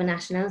have a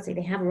nationality,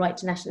 they have a right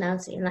to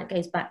nationality, and that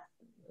goes back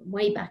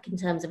way back in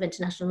terms of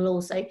international law.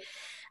 So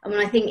I mean,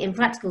 I think in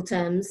practical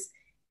terms,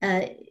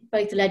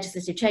 both the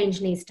legislative change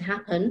needs to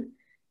happen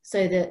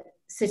so that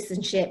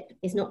citizenship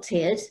is not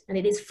tiered and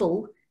it is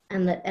full,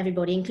 and that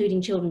everybody,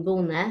 including children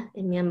born there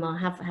in Myanmar,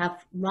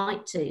 have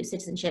right to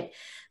citizenship.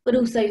 But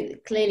also,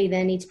 clearly,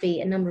 there need to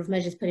be a number of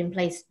measures put in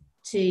place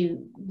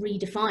to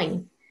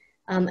redefine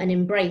and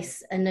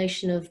embrace a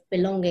notion of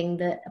belonging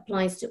that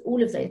applies to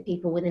all of those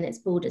people within its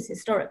borders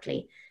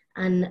historically,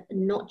 and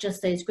not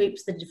just those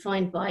groups that are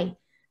defined by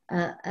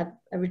a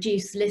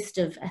reduced list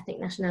of ethnic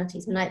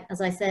nationalities. And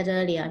as I said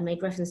earlier, I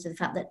made reference to the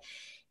fact that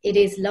it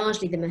is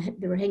largely the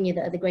Rohingya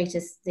that are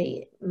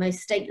the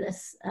most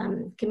stateless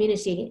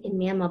community in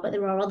Myanmar, but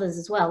there are others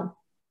as well,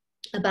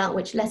 about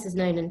which less is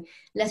known and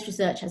less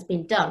research has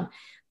been done.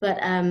 But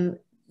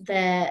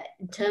there,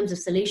 in terms of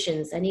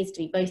solutions, there needs to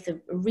be both a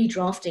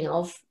redrafting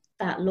of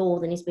that law,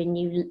 there needs to be a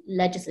new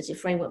legislative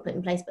framework put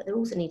in place, but there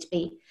also need to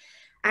be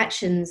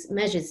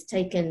measures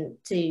taken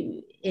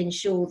to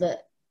ensure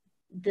that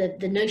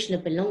the notion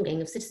of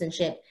belonging, of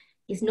citizenship,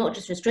 is not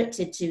just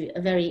restricted to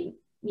a very,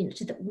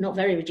 not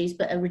very reduced,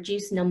 but a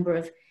reduced number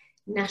of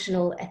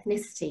national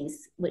ethnicities,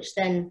 which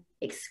then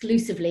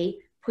exclusively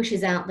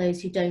pushes out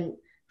those who don't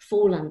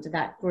fall under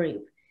that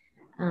group.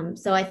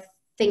 So I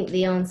think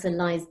the answer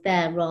lies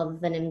there, rather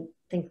than in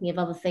thinking of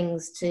other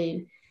things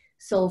to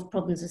solve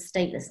problems of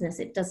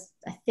statelessness. It does,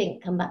 I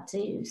think, come back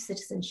to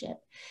citizenship.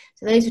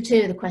 So those are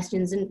two of the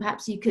questions, and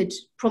perhaps you could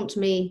prompt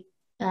me.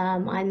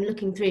 I'm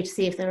looking through to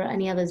see if there are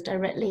any others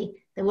directly.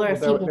 There were a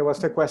few. There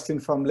was a question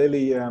from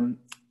Lily,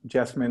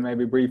 Jasmine,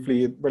 maybe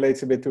briefly. It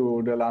relates a bit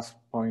to the last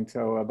point,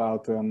 so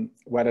about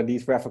whether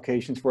these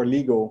revocations were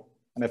legal.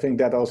 And I think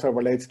that also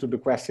relates to the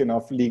question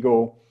of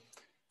legal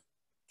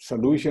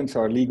solutions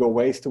or legal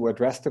ways to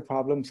address the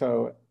problem.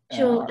 So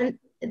sure,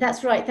 and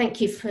that's right.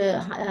 Thank you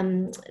for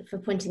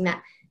pointing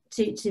that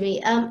to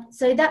me.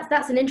 So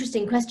that's an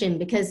interesting question,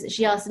 because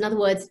she asked, in other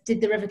words,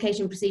 did the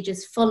revocation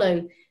procedures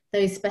follow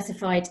those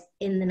specified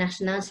in the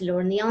nationality law?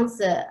 And the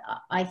answer,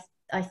 I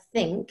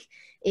think,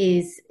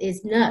 is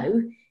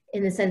no,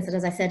 in the sense that,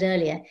 as I said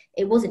earlier,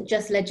 it wasn't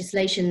just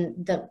legislation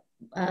that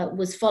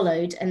was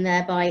followed and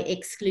thereby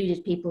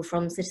excluded people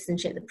from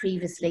citizenship that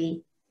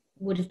previously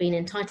would have been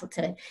entitled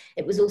to it.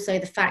 It was also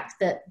the fact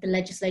that the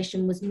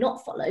legislation was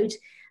not followed,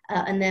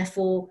 and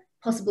therefore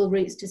possible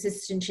routes to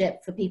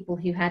citizenship for people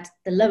who had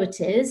the lower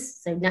tiers,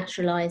 so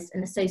naturalised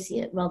and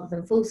associate rather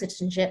than full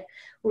citizenship,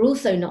 were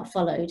also not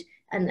followed.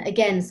 And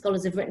again,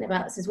 scholars have written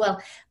about this as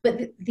well.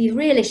 But the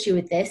real issue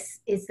with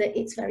this is that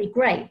it's very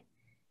grey,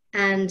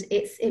 and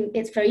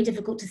it's very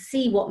difficult to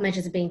see what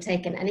measures are being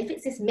taken. And if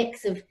it's this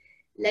mix of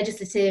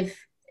legislative,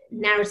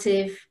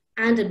 narrative,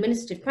 and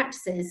administrative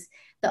practices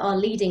that are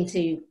leading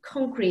to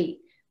concrete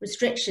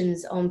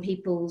restrictions on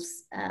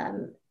people's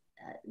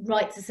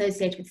rights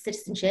associated with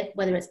citizenship,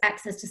 whether it's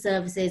access to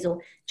services or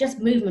just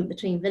movement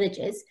between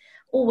villages,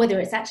 or whether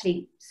it's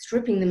actually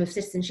stripping them of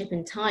citizenship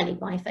entirely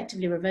by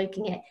effectively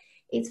revoking it,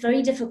 it's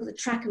very difficult to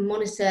track and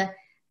monitor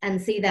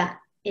and see that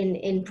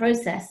in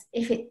process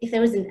if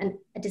there isn't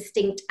a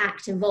distinct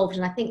act involved.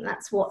 And I think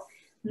that's what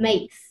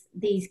makes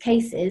these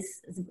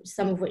cases,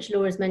 some of which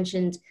Laura's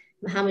mentioned,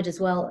 Mohammed as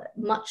well,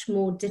 much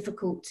more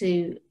difficult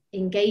to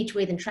engage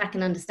with and track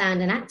and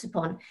understand and act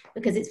upon,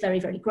 because it's very,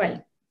 very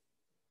grey.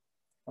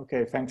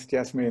 Okay, thanks,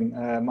 Jasmine.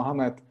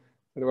 Mohammed,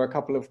 there were a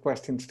couple of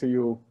questions to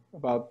you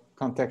about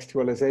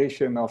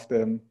contextualization of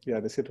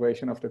the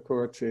situation of the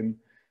Kurds in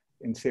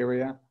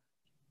Syria.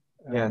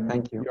 Yeah,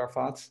 thank you. Your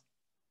thoughts?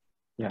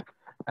 Yeah.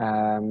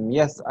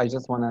 Yes, I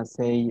just want to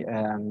say,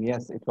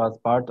 yes, it was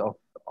part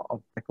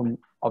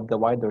of the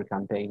wider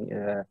campaign.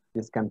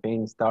 This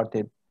campaign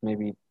started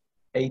maybe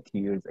 80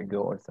 years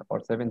ago or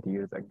 70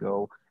 years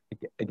ago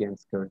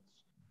against Kurds.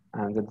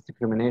 And the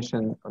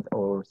discrimination,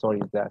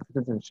 the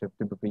citizenship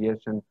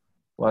deprivation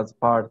was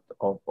part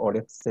of, or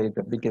let's say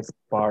the biggest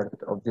part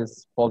of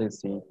this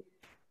policy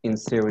in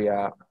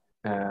Syria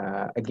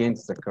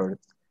against the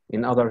Kurds.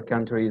 In other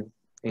countries,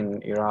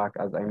 in Iraq,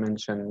 as I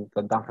mentioned,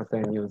 Saddam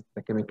Hussein used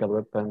the chemical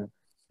weapon.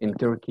 In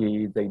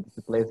Turkey, they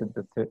displaced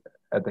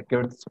the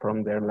Kurds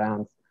from their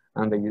lands,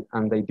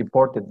 and they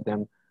deported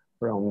them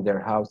from their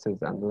houses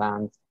and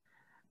lands.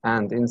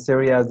 And in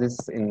Syria,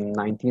 this in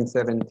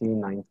 1970,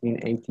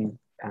 1980,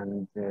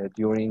 and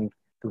during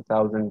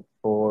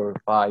 2004,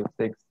 5,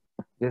 6,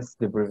 this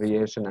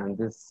deprivation and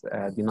this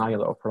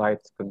denial of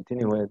rights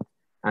continued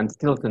and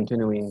still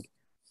continuing.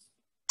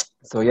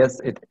 So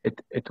yes,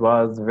 it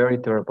was very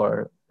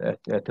terrible,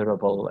 a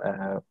terrible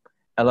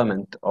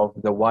element of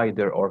the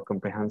wider or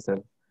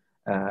comprehensive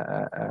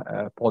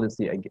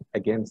policy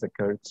against the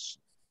Kurds,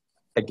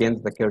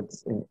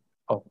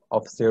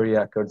 of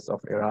Syria, Kurds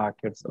of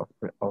Iraq, Kurds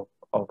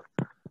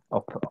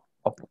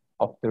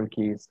of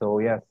Turkey. So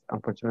yes,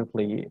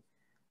 unfortunately,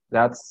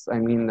 that's, I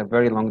mean, a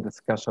very long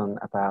discussion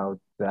about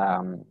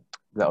the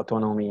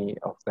autonomy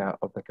of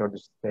the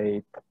Kurdish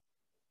state.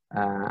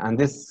 And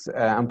this,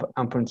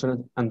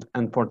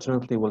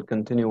 unfortunately, will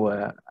continue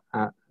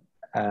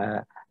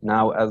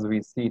now, as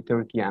we see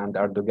Turkey and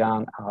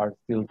Erdogan are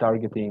still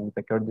targeting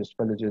the Kurdish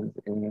villages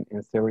in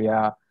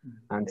Syria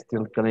and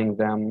still killing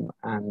them.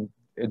 And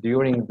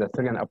during the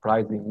Syrian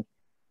uprising,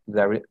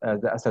 the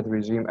Assad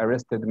regime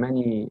arrested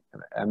many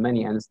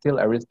and still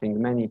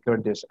arresting many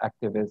Kurdish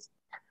activists,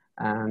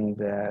 and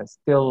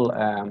still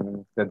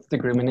the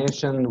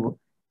discrimination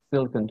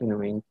still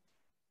continuing.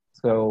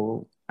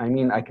 So I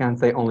mean, I can't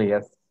say only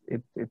yes.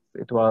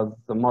 It was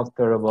the most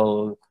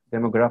terrible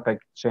demographic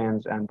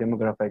change and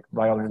demographic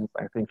violence,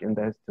 I think, in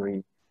the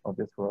history of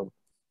this world.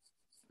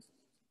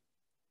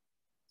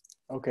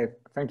 Okay,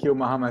 thank you,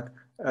 Mohammed.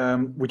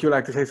 Would you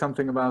like to say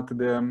something about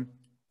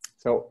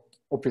so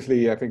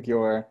obviously, I think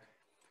your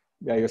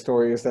yeah, your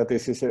story is that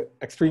this is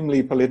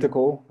extremely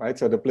political, right?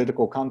 So the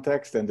political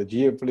context and the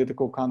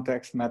geopolitical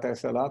context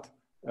matters a lot.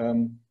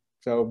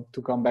 So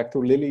to come back to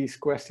Lilian's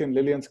question,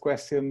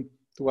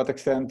 to what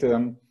extent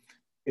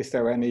is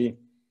there any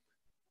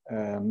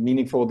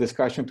meaningful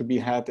discussion to be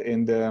had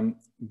in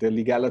the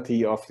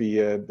legality of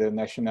the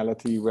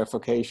nationality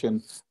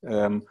revocation,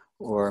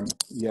 or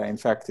yeah, in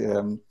fact,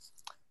 in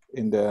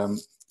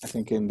the, I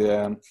think in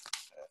the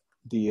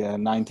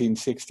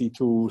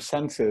 1962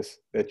 census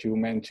that you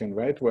mentioned,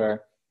 right,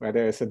 where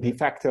there is a de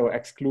facto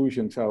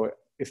exclusion. So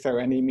is there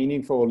any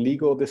meaningful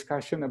legal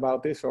discussion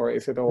about this, or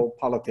is it all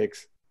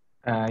politics?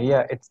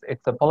 Yeah, it's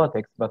a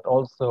politics, but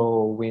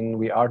also when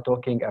we are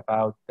talking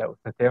about the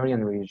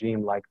authoritarian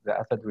regime like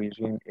the Assad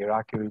regime,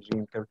 Iraqi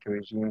regime, Turkey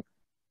regime,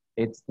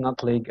 it's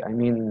not like, I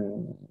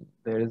mean,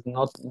 there is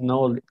no,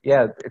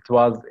 yeah, it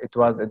was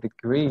a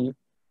decree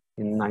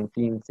in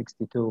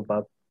 1962,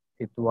 but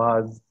it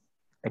was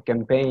a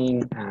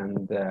campaign,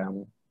 and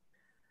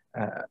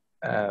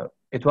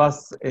it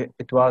was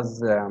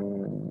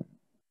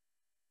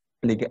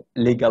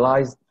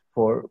legalized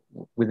for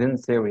within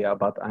Syria,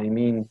 but I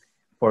mean,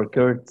 for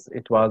Kurds,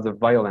 it was a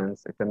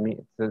violence. It's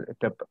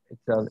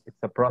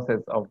a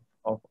process of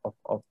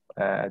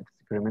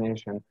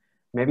discrimination.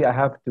 Maybe I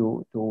have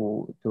to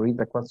read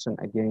the question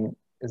again.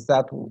 Is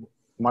that,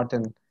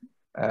 Maarten,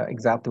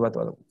 exactly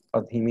what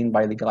he mean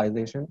by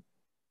legalization?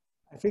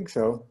 I think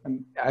so.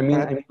 I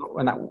mean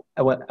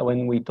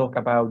when we talk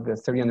about the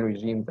Syrian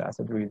regime, the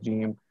Assad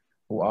regime,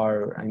 who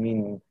are, I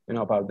mean, you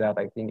know about that.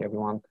 I think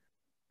everyone.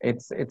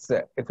 It's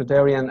a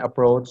authoritarian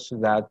approach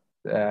that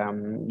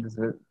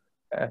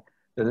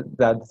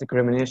that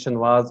discrimination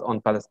was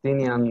on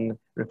Palestinian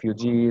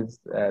refugees.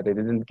 They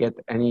didn't get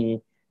any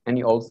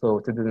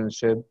also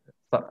citizenship.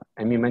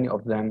 I mean, many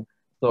of them.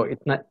 So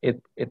it's not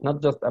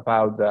just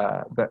about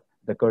the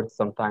Kurds.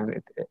 Sometimes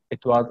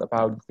it was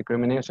about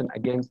discrimination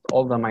against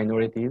all the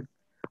minorities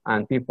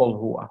and people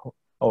who,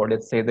 or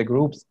let's say the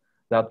groups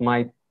that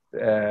might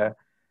that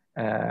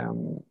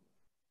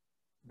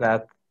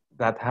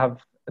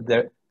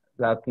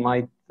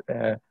might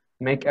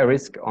make a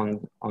risk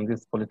on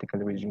this political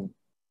regime.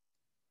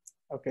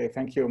 Okay,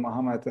 thank you,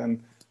 Mohammed,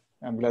 and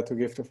I'm glad to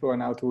give the floor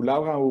now to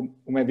Laura, who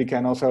maybe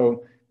can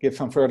also give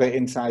some further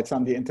insights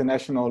on the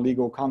international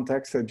legal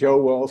context. Joe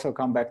will also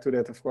come back to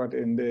that, of course,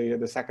 in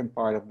the second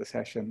part of the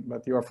session.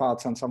 But your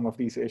thoughts on some of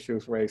these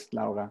issues raised,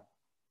 Laura?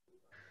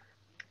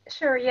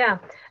 Sure, yeah.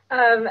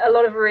 A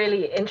lot of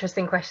really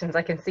interesting questions.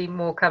 I can see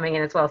more coming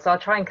in as well. So I'll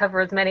try and cover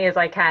as many as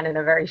I can in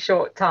a very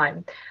short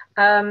time.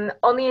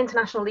 On the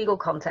international legal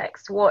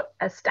context, what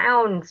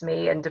astounds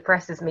me and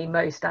depresses me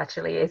most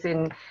actually is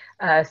in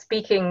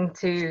speaking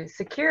to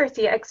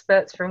security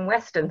experts from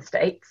Western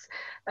states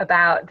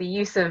about the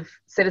use of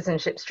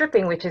citizenship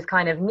stripping, which is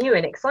kind of new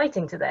and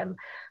exciting to them.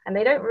 And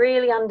they don't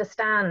really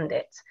understand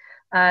it.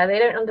 They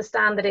don't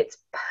understand that it's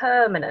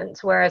permanent,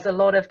 whereas a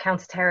lot of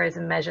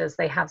counterterrorism measures,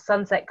 they have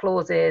sunset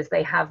clauses,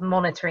 they have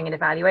monitoring and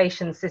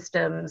evaluation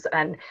systems,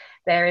 and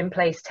they're in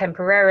place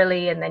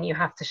temporarily, and then you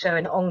have to show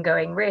an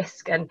ongoing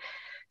risk. And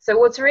so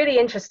what's really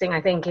interesting,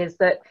 I think, is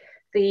that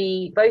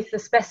both the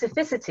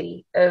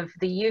specificity of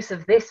the use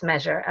of this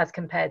measure as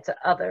compared to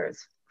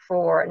others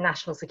for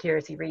national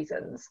security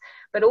reasons,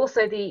 but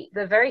also the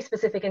very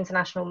specific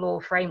international law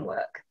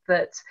framework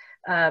that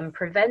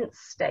prevents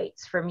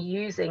states from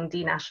using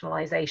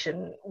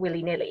denationalization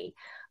willy-nilly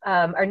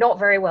are not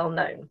very well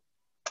known.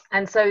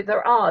 And so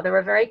there are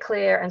very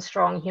clear and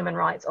strong human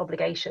rights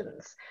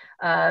obligations,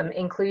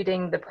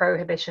 including the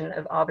prohibition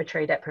of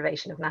arbitrary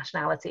deprivation of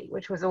nationality,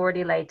 which was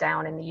already laid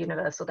down in the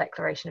Universal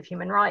Declaration of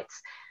Human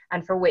Rights,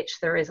 and for which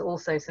there is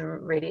also some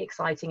really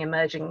exciting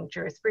emerging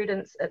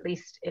jurisprudence, at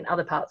least in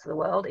other parts of the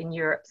world. In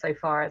Europe so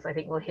far, as I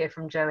think we'll hear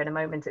from Joe in a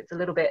moment, it's a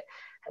little bit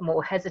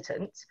more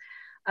hesitant.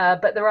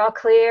 But there are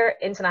clear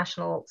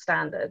international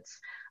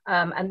standards.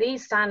 And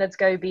these standards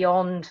go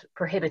beyond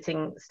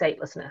prohibiting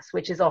statelessness,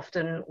 which is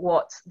often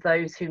what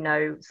those who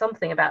know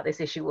something about this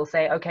issue will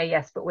say, okay,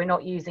 yes, but we're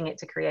not using it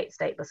to create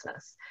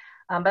statelessness.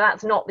 But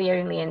that's not the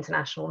only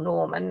international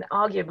norm, and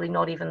arguably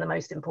not even the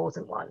most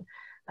important one,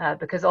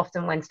 because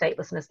often when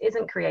statelessness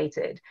isn't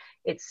created,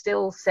 it's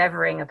still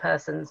severing a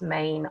person's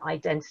main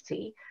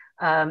identity,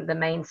 the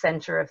main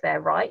center of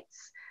their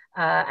rights,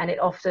 and it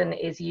often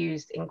is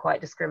used in quite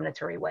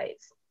discriminatory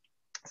ways.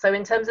 So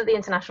in terms of the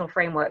international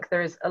framework,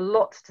 there is a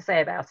lot to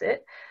say about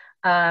it.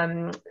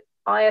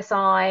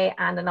 ISI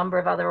and a number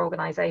of other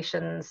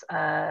organizations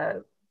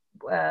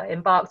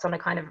embarked on a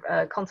kind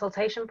of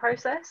consultation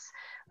process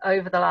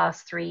over the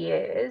last 3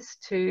 years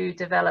to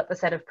develop a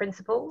set of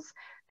principles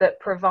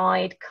that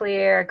provide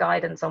clear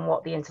guidance on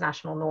what the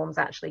international norms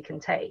actually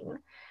contain.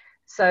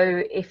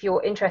 So if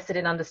you're interested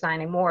in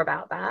understanding more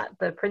about that,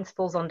 the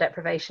Principles on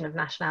Deprivation of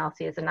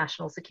Nationality as a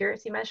National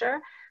Security Measure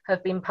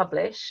have been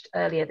published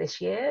earlier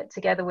this year,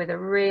 together with a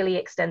really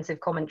extensive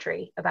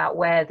commentary about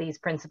where these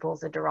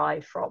principles are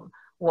derived from,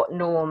 what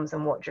norms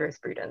and what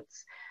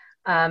jurisprudence.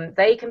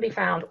 They can be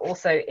found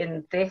also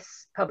in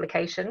this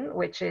publication,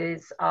 which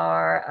is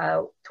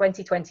our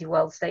 2020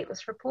 World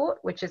Stateless Report,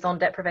 which is on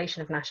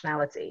deprivation of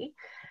nationality.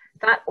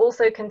 That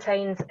also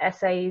contains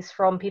essays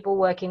from people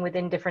working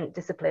within different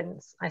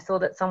disciplines. I saw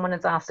that someone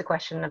has asked a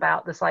question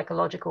about the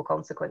psychological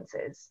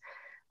consequences.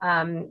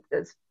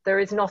 There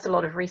is not a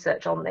lot of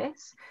research on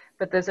this,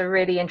 but there's a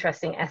really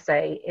interesting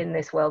essay in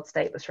this World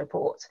Stateless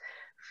report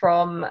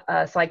from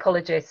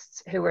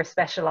psychologists who are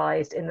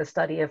specialized in the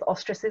study of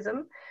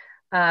ostracism.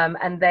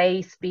 And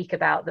they speak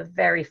about the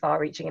very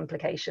far-reaching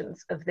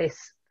implications of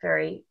this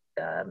very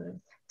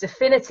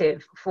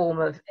definitive form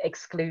of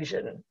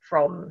exclusion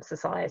from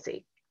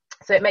society.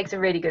 So it makes a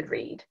really good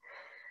read.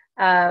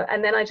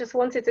 And then I just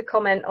wanted to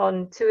comment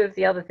on two of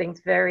the other things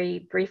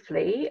very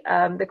briefly.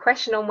 The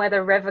question on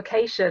whether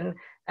revocation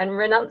and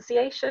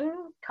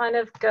renunciation kind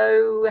of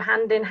go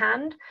hand in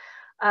hand.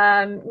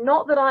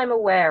 Not that I'm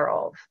aware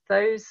of.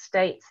 Those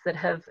states that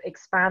have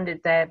expanded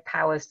their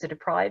powers to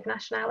deprive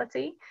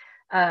nationality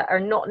are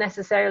not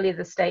necessarily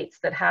the states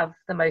that have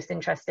the most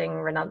interesting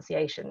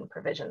renunciation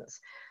provisions.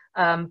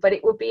 But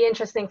it would be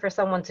interesting for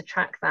someone to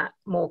track that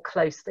more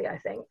closely, I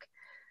think.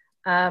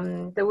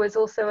 There was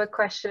also a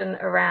question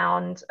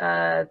around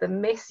the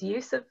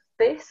misuse of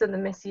this and the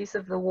misuse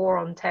of the war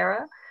on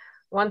terror.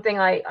 One thing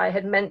I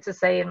had meant to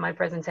say in my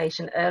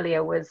presentation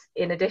earlier was,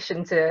 in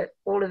addition to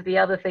all of the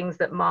other things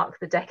that mark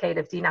the decade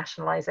of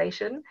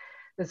denationalization,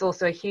 there's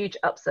also a huge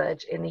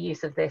upsurge in the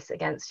use of this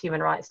against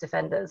human rights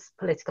defenders,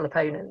 political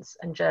opponents,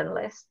 and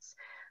journalists,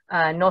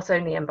 not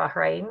only in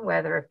Bahrain,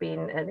 where there have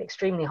been an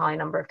extremely high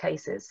number of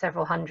cases,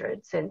 several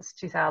hundred since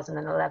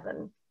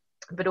 2011,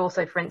 but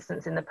also, for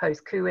instance, in the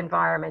post-coup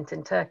environment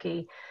in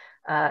Turkey,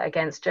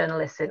 against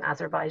journalists in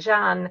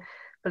Azerbaijan,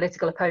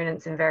 political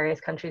opponents in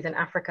various countries in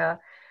Africa.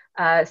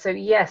 So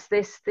yes,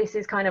 this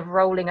is kind of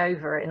rolling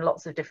over in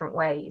lots of different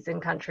ways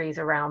in countries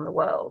around the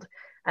world.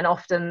 And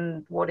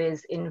often what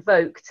is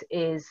invoked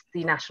is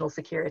the national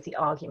security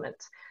argument,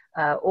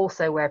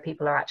 also where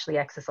people are actually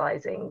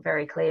exercising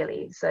very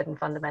clearly certain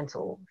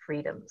fundamental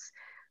freedoms.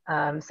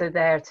 So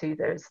there too,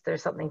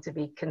 there's something to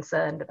be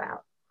concerned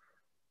about.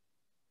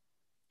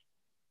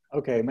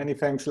 Okay, many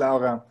thanks,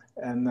 Laura,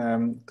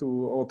 and to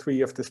all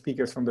three of the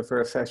speakers from the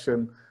first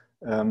session.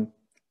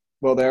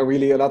 Well, there are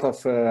really a lot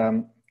of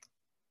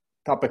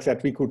topics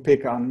that we could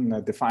pick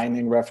on,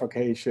 defining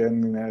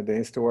revocation, the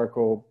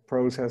historical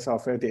process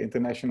of it, the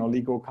international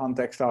legal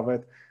context of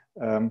it.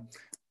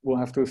 We'll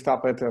have to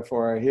stop it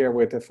for here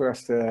with the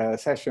first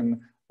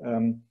session.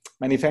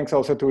 Many thanks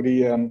also to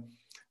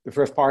the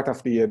first part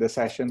of the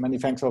session. Many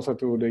thanks also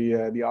to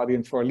the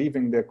audience for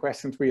leaving the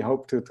questions. We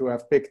hope to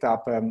have picked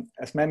up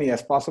as many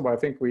as possible. I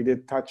think we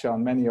did touch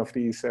on many of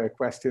these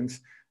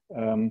questions.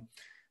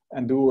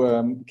 And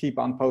do keep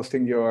on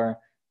posting your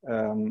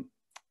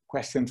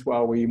questions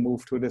while we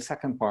move to the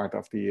second part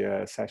of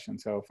the session.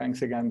 So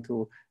thanks again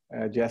to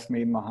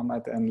Jasmine,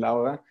 Mohammed, and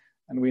Laura.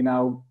 And we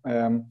now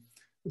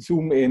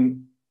zoom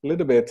in a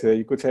little bit,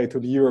 you could say, to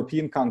the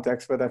European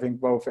context, but I think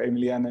both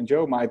Emilien and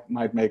Joe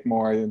might make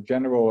more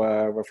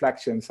general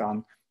reflections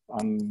on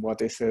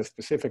what is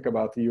specific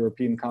about the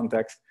European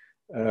context.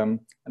 And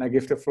I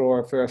give the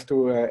floor first to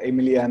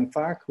Emilien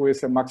Fargues, who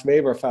is a Max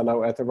Weber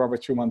Fellow at the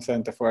Robert Schuman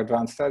Center for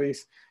Advanced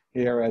Studies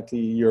here at the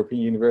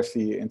European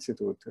University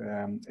Institute.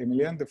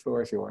 Emilien, the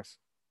floor is yours.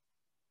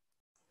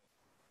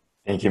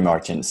 Thank you,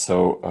 Maarten.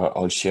 So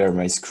I'll share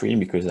my screen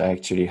because I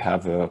actually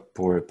have a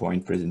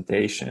PowerPoint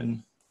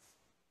presentation.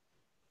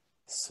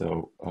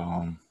 So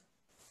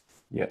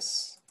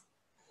yes.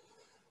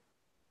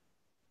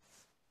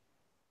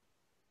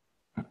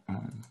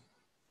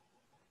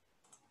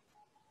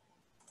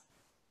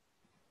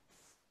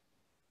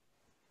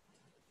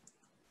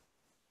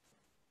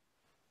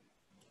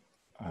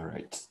 All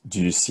right.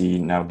 Do you see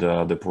now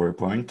the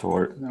PowerPoint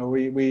or? No,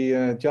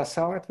 we just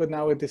saw it, but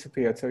now it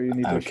disappeared. So you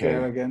need to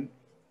share again.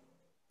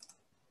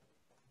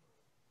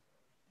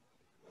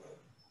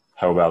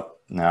 How about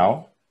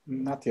now?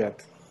 Not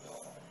yet.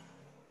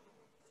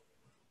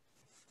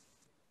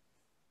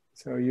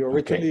 So you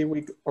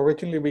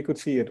originally we could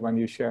see it when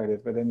you shared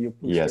it, but then you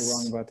pushed the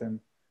wrong button.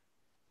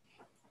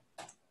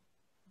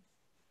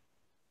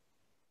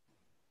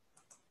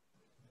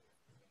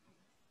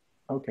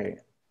 Okay.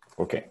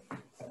 Okay.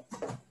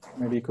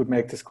 Maybe you could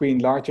make the screen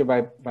larger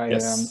by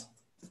yes.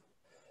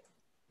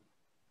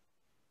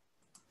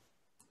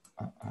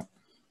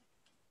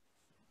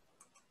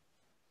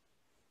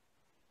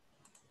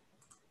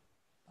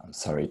 I'm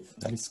sorry,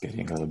 that is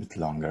getting a little bit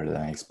longer than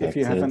I expected. If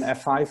you have an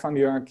F5 on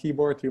your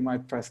keyboard, you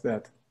might press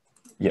that.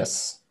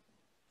 Yes.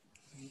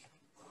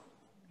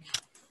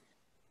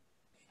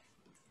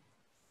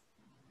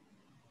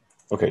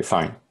 Okay,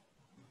 fine.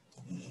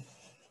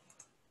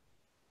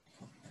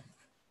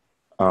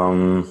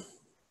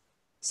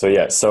 So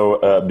yeah,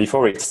 so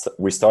before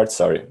we start,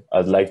 sorry,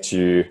 I'd like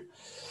to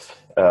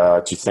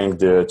thank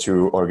the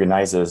two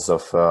organizers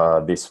of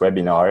this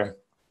webinar,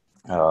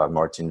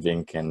 Maarten,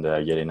 Vink, and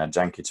Jelena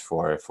Jankic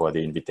for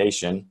the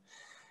invitation.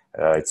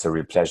 It's a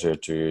real pleasure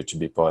to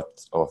be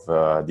part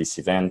of this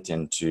event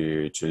and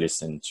to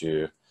listen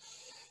to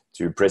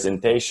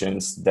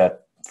presentations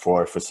that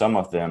for some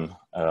of them,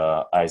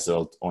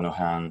 Isolt,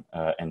 Onohan,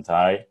 and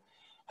I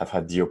have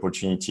had the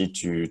opportunity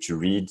to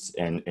read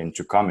and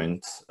to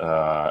comment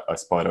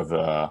as part of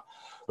a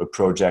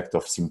project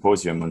of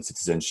symposium on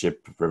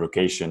citizenship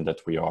revocation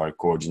that we are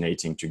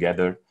coordinating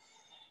together,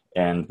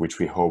 and which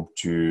we hope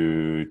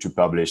to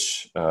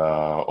publish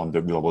on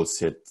the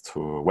Globalcit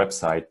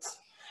website,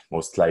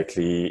 most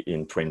likely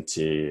in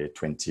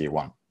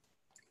 2021.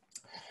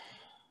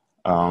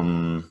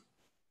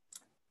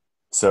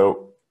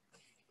 So,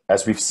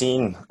 as we've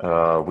seen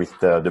with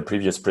the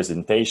previous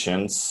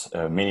presentations,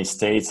 many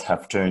states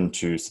have turned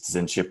to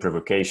citizenship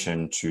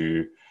revocation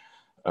to,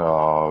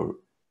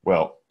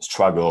 well,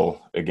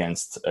 struggle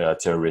against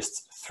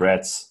terrorist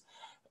threats,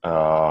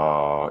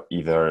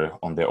 either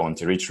on their own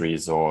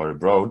territories or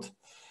abroad.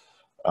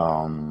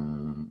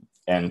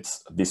 And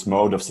this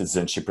mode of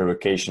citizenship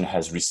revocation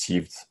has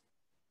received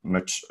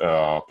much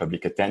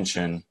public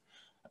attention,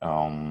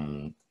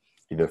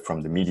 either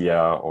from the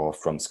media or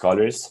from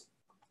scholars.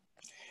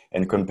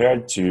 And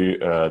compared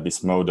to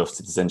this mode of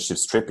citizenship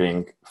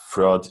stripping,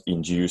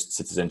 fraud-induced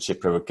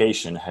citizenship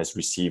revocation has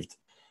received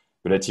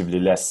relatively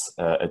less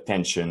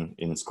attention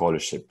in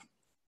scholarship.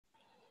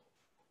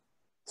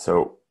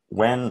 So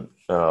when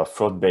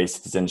fraud-based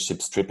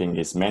citizenship stripping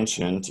is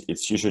mentioned,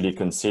 it's usually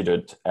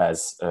considered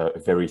as a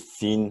very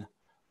thin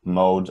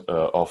mode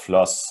of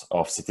loss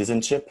of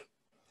citizenship.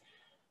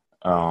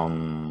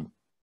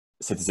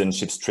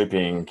 Citizenship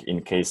stripping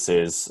in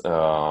cases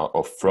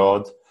of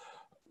fraud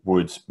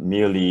would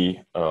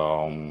merely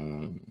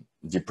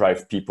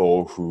deprive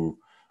people who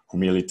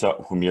merely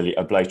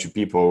apply to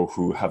people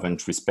who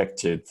haven't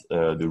respected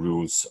the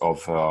rules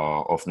of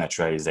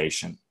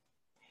naturalization.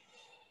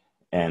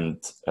 And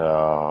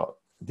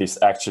this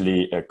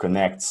actually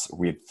connects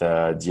with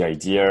the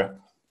idea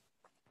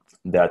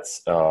that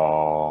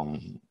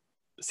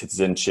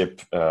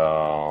citizenship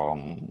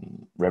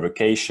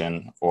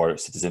revocation or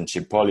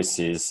citizenship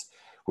policies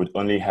would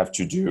only have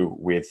to do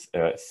with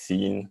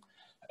thin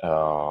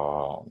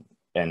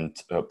and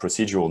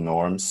procedural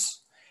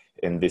norms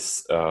in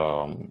this,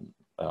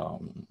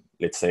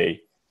 let's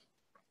say,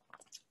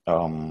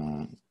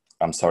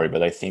 I'm sorry,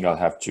 but I think I'll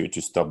have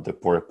to stop the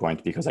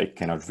PowerPoint because I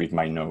cannot read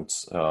my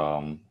notes.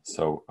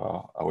 So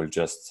I will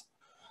just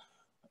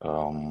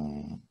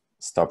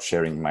stop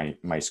sharing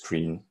my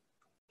screen.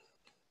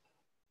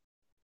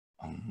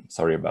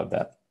 Sorry about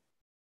that.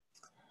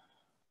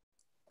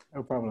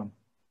 No problem.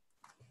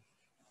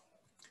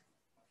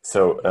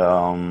 So,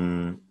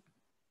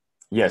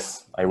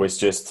 yes, I was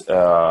just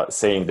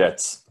saying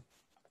that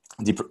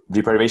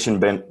deprivation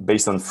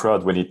based on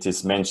fraud, when it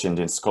is mentioned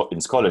in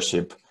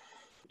scholarship,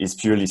 is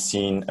purely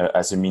seen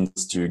as a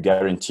means to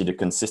guarantee the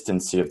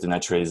consistency of the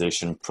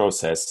naturalization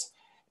process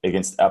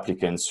against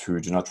applicants who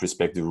do not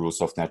respect the rules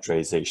of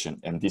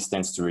naturalization. And this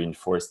tends to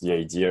reinforce the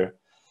idea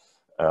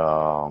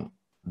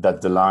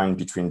that the line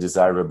between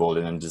desirable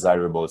and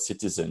undesirable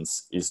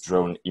citizens is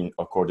drawn in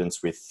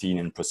accordance with thin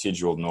and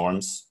procedural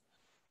norms,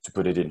 to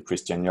put it in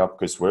Christian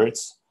Jobke's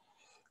words,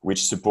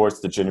 which supports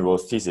the general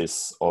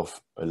thesis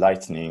of a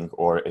lightening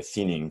or a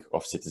thinning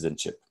of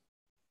citizenship.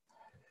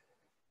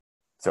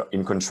 So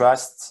in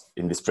contrast,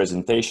 in this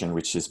presentation,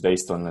 which is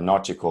based on an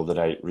article that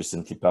I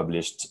recently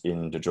published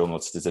in the journal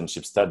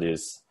Citizenship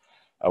Studies,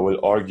 I will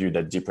argue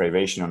that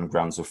deprivation on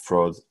grounds of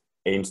fraud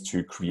aims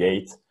to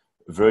create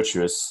a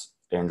virtuous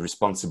and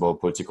responsible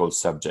political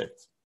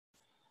subject.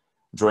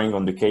 Drawing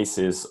on the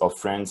cases of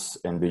France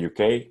and the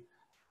UK,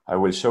 I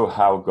will show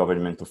how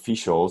government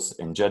officials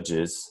and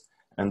judges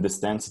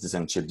understand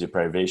citizenship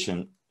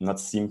deprivation not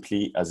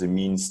simply as a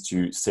means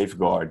to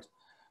safeguard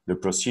the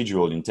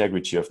procedural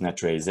integrity of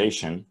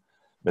naturalization,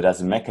 but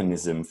as a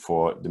mechanism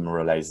for the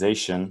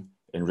moralization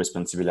and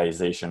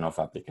responsibilization of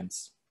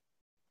applicants.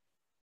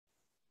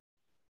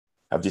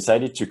 I've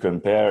decided to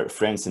compare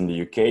France and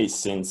the UK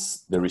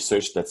since the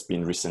research that's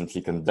been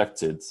recently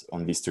conducted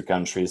on these two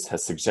countries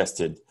has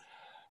suggested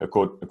a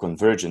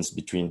convergence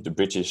between the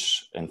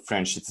British and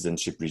French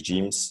citizenship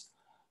regimes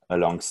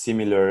along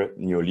similar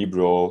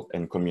neoliberal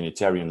and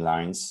communitarian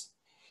lines,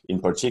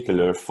 in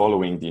particular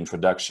following the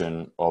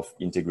introduction of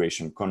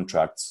integration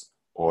contracts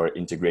or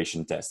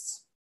integration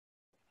tests.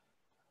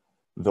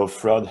 Though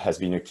fraud has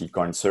been a key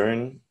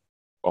concern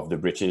of the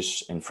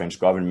British and French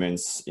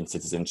governments in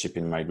citizenship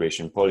and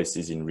migration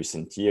policies in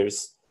recent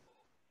years,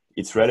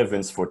 its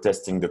relevance for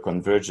testing the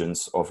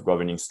convergence of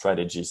governing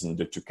strategies in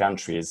the two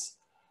countries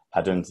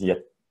had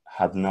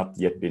not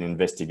yet been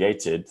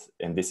investigated,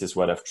 and this is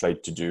what I've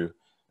tried to do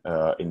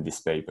in this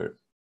paper.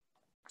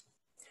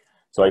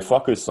 So I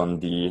focus on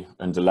the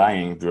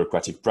underlying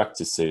bureaucratic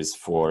practices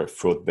for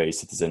fraud-based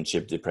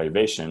citizenship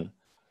deprivation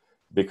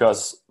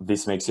because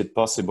this makes it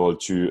possible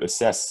to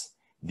assess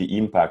the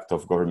impact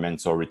of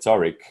governmental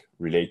rhetoric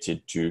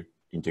related to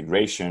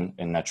integration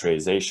and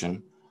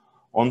naturalization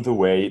on the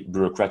way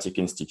bureaucratic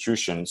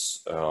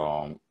institutions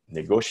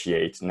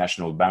negotiate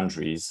national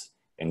boundaries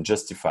and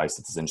justify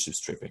citizenship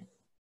stripping.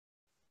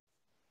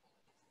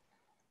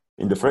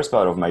 In the first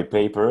part of my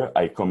paper,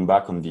 I come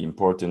back on the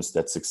importance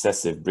that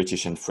successive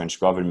British and French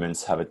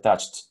governments have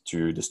attached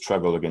to the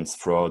struggle against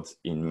fraud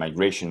in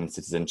migration and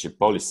citizenship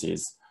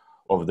policies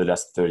over the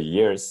last 30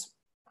 years,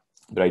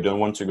 but I don't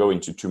want to go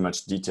into too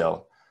much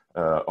detail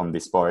on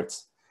this part.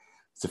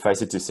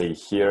 Suffice it to say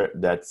here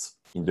that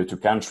in the two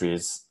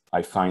countries,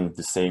 I find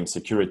the same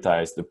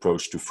securitized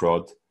approach to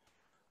fraud,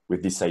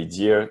 with this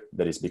idea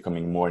that is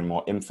becoming more and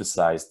more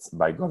emphasized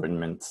by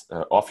government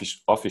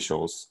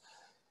officials,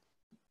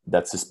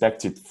 that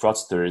suspected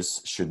fraudsters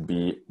should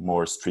be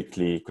more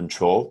strictly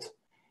controlled,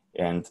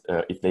 and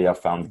if they are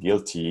found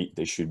guilty,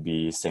 they should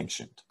be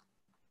sanctioned.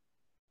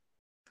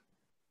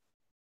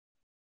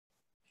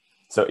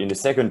 So in the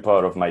second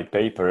part of my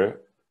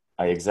paper,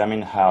 I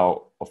examine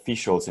how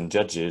officials and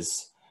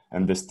judges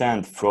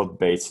understand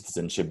fraud-based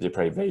citizenship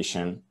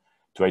deprivation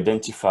to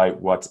identify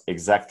what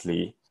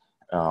exactly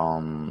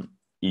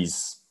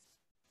is,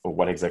 or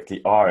what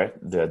exactly are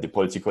the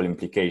political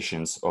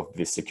implications of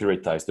this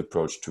securitized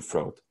approach to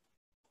fraud.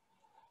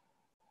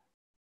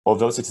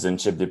 Although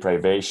citizenship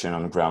deprivation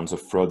on grounds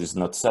of fraud is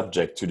not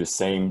subject to the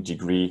same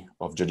degree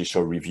of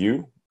judicial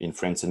review in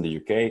France and the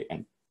UK,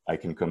 and I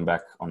can come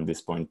back on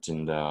this point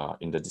in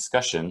the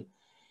discussion,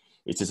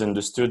 it is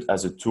understood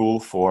as a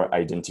tool for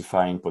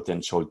identifying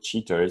potential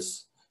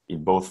cheaters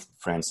in both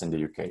France and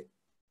the UK.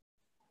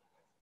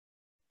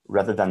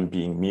 Rather than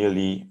being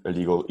merely a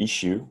legal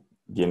issue,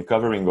 the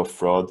uncovering of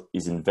fraud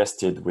is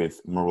invested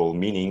with moral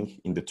meaning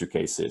in the two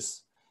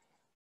cases.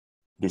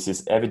 This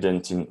is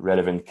evident in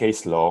relevant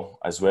case law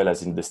as well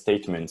as in the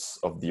statements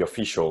of the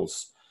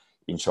officials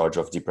in charge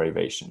of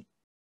deprivation.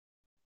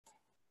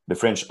 The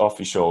French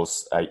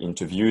officials I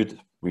interviewed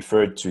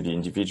referred to the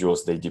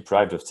individuals they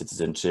deprived of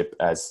citizenship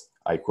as,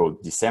 I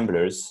quote,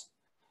 dissemblers,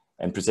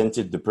 and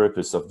presented the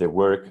purpose of their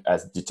work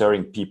as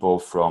deterring people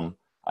from,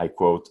 I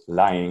quote,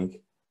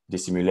 lying,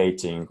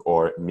 dissimulating,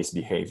 or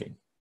misbehaving.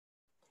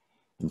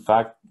 In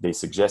fact, they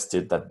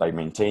suggested that by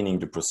maintaining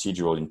the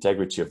procedural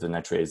integrity of the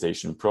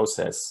naturalization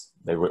process,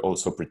 they were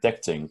also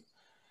protecting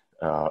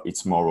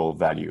its moral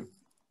value.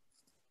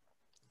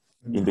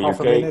 In the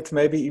Half UK, a minute,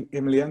 maybe,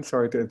 Emilien,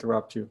 sorry to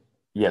interrupt you.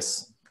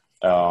 Yes.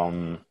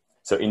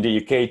 So in the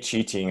UK,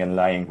 cheating and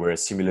lying were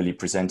similarly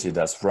presented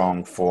as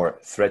wrong for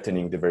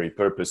threatening the very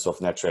purpose of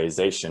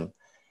naturalization,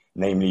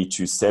 namely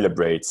to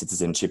celebrate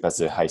citizenship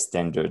as a high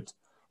standard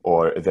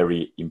or a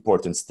very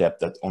important step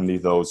that only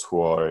those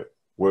who are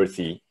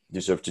worthy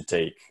deserve to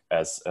take,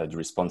 as the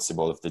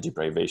responsible of the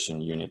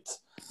deprivation unit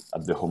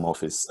at the Home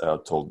Office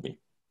told me.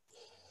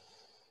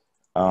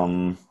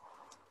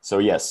 So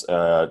yes,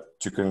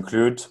 to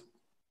conclude,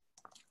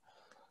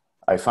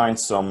 I find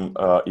some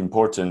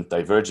important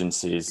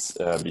divergences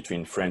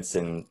between France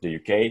and the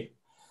UK.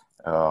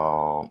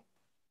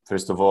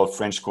 First of all,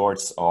 French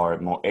courts are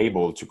more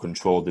able to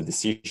control the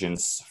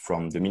decisions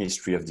from the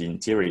Ministry of the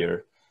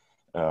Interior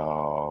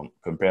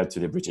compared to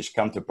the British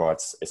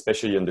counterparts,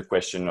 especially on the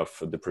question of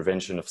the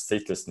prevention of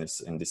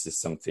statelessness, and this is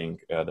something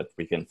that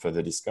we can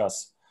further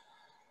discuss.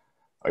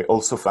 I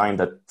also find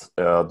that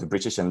the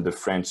British and the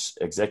French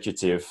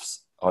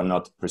executives are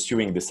not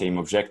pursuing the same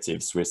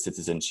objectives with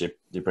citizenship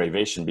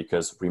deprivation,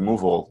 because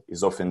removal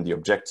is often the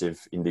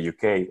objective in the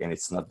UK and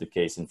it's not the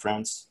case in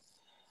France.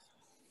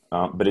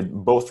 But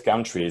in both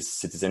countries,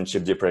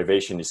 citizenship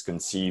deprivation is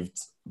conceived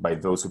by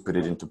those who put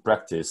it into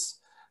practice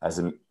as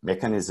a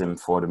mechanism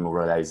for the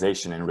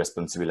moralization and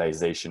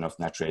responsibilization of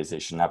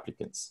naturalization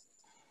applicants.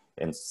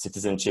 And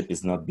citizenship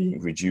is not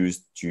being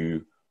reduced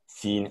to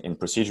thin and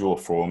procedural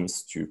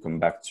forms, to come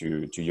back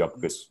to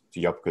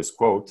Jopke's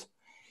quote.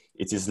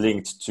 It is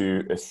linked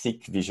to a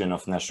thick vision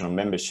of national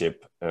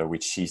membership,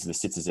 which sees the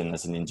citizen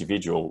as an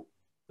individual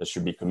that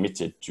should be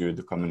committed to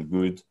the common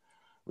good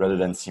rather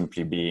than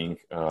simply being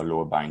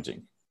law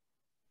binding.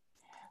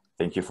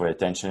 Thank you for your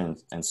attention,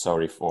 and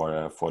sorry for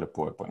the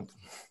PowerPoint.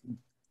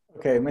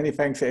 Okay, many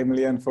thanks,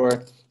 Emilien,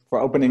 for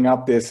opening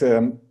up this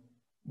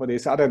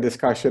other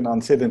discussion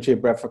on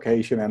citizenship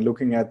revocation and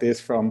looking at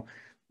this from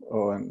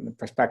a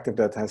perspective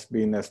that has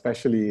been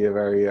especially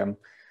very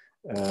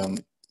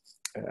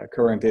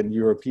current in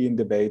European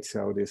debate.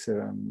 So this,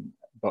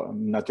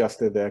 not just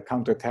the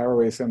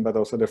counter-terrorism, but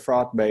also the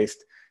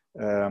fraud-based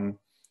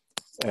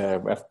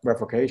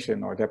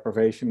revocation or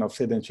deprivation of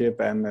citizenship,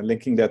 and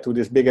linking that to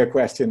this bigger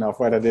question of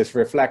whether this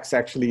reflects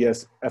actually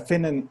as a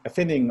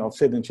thinning of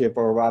citizenship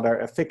or rather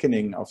a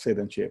thickening of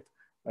citizenship.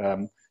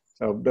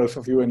 So those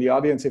of you in the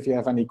audience, if you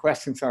have any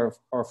questions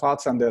or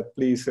thoughts on that,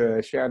 please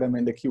share them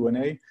in the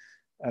Q&A.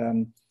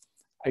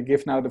 I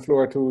give now the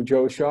floor to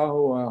Joe Shaw,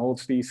 who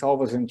holds the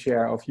Salveson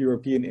Chair of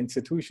European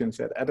Institutions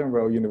at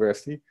Edinburgh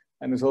University,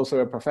 and is also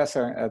a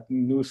professor at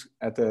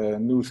the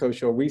New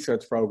Social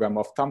Research Program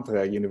of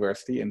Tampere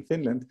University in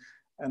Finland.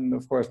 And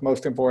of course,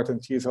 most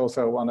important, she is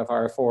also one of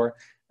our 4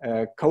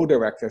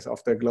 co-directors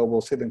of the Global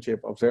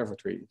Citizenship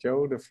Observatory.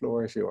 Joe, the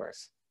floor is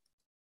yours.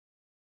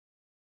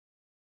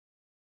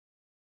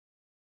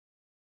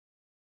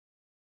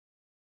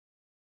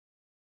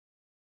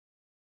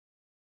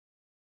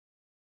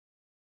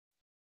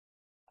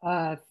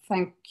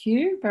 Thank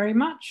you very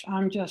much.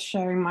 I'm just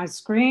sharing my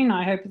screen.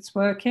 I hope it's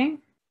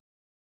working.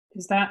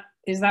 Is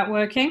that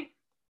working?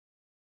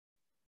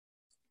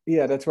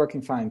 Yeah, that's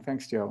working fine.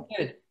 Thanks, Joe.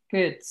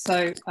 Good.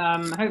 So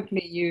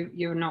hopefully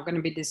you're not going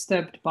to be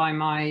disturbed by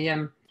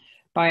my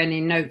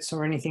any notes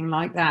or anything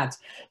like that.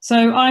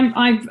 So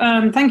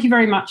thank you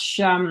very much,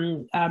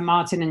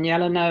 Maarten and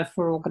Jelena,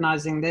 for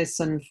organising this,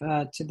 and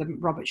to the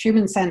Robert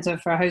Schuman Centre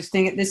for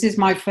hosting it. This is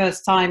my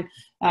first time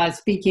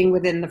speaking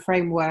within the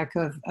framework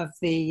of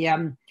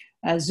the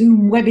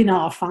Zoom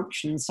webinar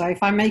function. So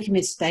if I make a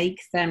mistake,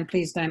 then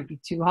please don't be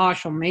too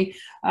harsh on me.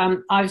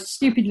 I've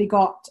stupidly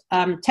got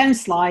 10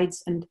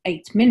 slides and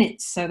 8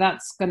 minutes, so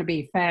that's going to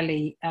be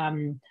fairly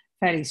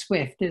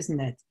swift, isn't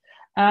it?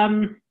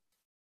 I've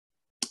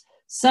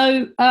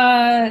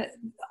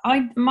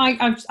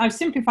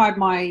simplified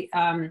my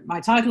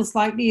my title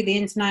slightly: The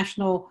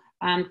International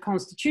and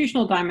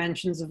Constitutional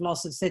Dimensions of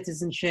Loss of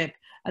Citizenship,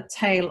 a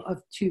Tale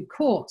of Two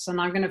Courts. And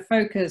I'm going to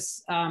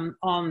focus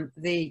on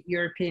the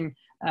European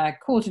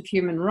Court of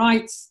Human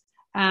Rights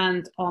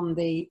and on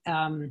the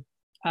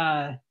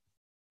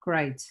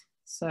great.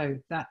 So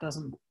that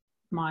doesn't,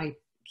 my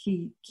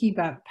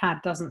keyboard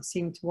pad doesn't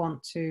seem to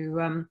want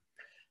to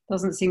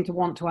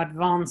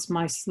advance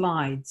my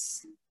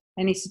slides.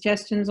 Any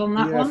suggestions on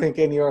that one? I think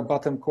in your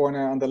bottom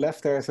corner on the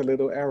left there's a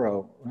little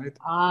arrow, right?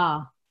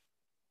 Ah.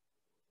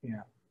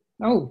 Yeah.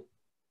 Oh.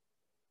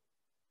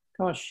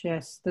 Gosh,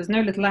 yes. There's no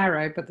little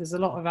arrow, but there's a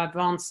lot of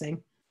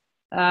advancing.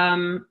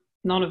 None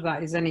of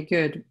that is any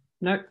good.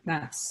 Nope,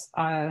 that's,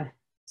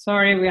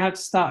 sorry, we have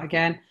to start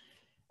again.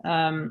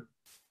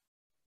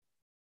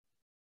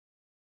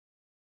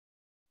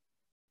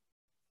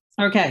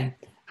 Okay,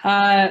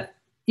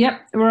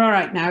 yep, we're all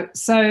right now.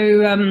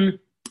 So,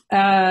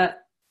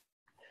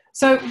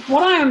 so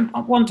what I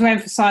want to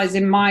emphasize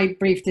in my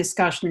brief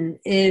discussion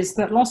is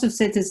that loss of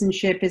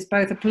citizenship is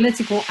both a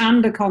political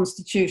and a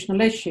constitutional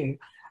issue.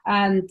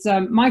 And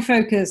my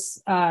focus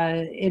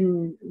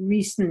in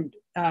recent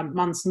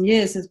months and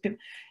years has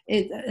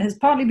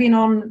partly been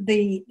on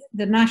the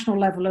national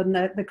level and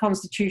the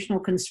constitutional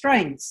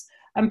constraints.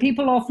 And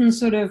people often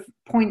sort of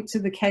point to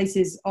the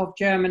cases of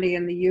Germany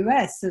and the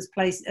US as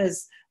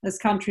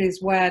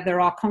countries where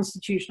there are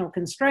constitutional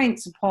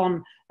constraints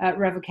upon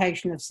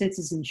revocation of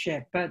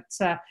citizenship. But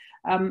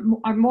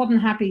I'm more than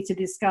happy to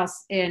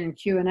discuss in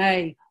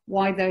Q&A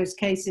why those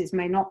cases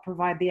may not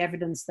provide the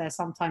evidence they're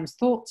sometimes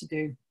thought to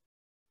do.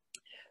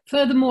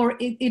 Furthermore,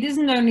 it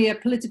isn't only a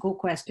political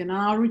question, and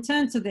I'll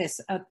return to this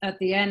at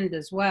the end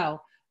as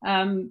well,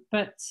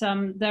 but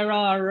there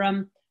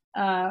are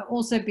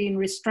also been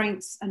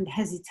restraints and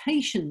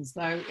hesitations,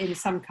 though, in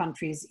some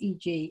countries,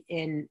 e.g.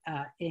 in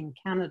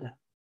Canada.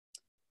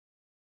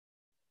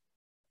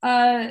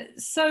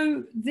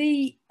 So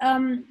the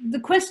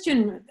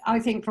question,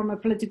 I think, from a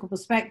political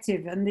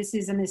perspective, and this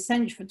is an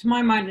essential, to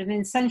my mind, an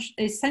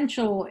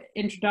essential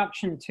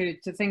introduction to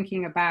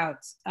thinking about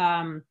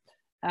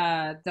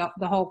the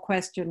whole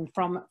question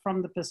from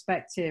the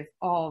perspective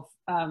of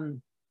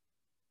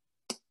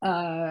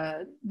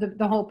the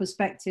whole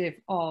perspective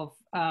of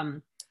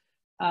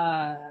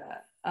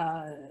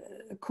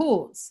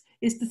courts,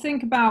 is to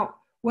think about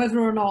whether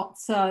or not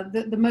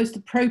the most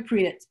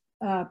appropriate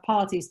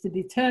parties to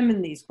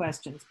determine these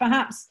questions,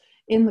 perhaps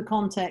in the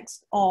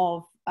context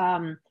of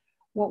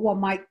what one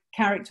might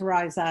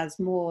characterize as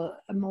more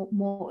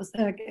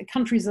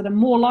countries that are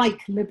more like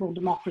liberal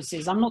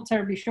democracies. I'm not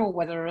terribly sure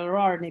whether there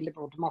are any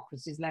liberal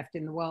democracies left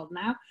in the world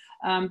now,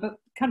 but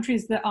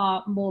countries that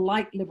are more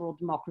like liberal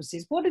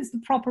democracies. What is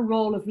the proper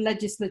role of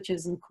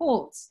legislatures and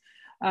courts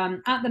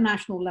at the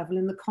national level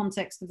in the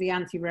context of the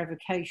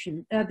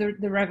anti-revocation, the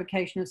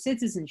revocation of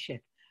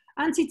citizenship?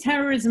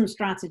 Anti-terrorism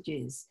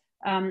strategies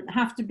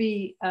have to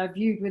be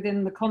viewed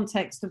within the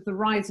context of the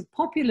rise of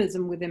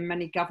populism within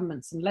many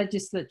governments and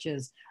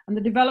legislatures, and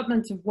the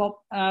development of what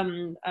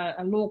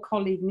a law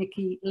colleague,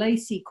 Nikki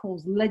Lacey,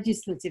 calls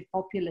legislative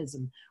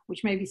populism,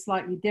 which may be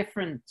slightly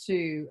different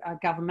to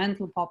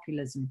governmental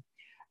populism,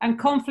 and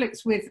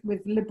conflicts with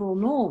liberal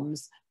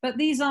norms. But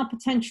these are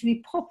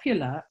potentially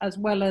popular, as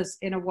well as,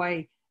 in a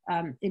way,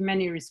 in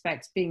many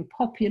respects, being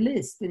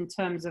populist in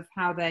terms of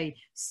how they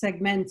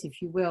segment,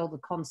 if you will, the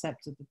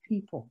concept of the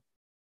people.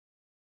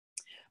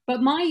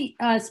 But my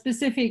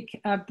specific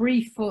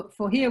brief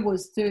for here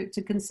was to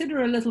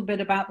consider a little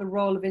bit about the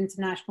role of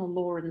international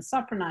law and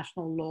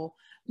supranational law,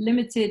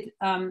 limited,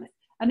 and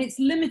it's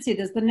limited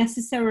as the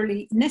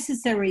necessary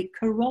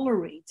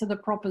corollary to the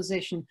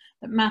proposition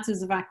that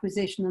matters of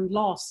acquisition and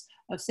loss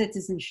of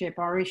citizenship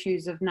are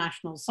issues of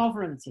national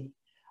sovereignty.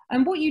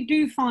 And what you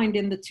do find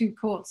in the two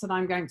courts that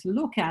I'm going to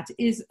look at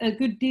is a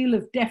good deal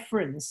of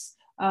deference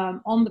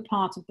on the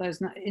part of those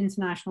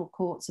international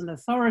courts and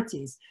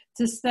authorities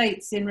to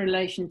states in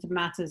relation to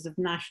matters of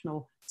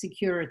national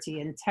security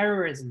and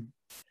terrorism.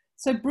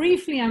 So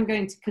briefly, I'm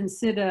going to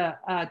consider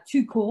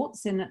two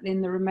courts in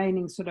the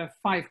remaining sort of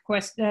 5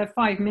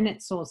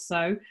 minutes or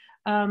so,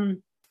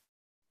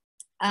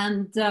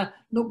 and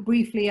look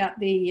briefly at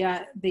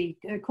the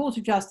Court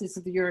of Justice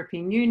of the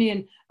European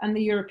Union and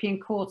the European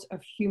Court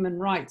of Human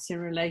Rights in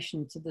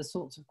relation to the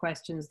sorts of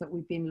questions that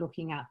we've been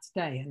looking at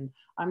today. And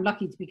I'm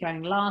lucky to be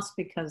going last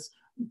because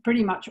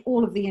pretty much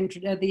all of the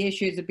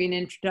issues have been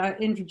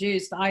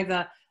introduced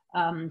either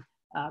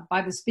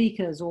by the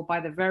speakers or by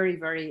the very,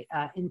 very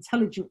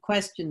intelligent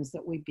questions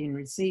that we've been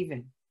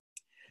receiving.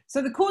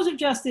 So the Court of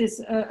Justice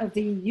of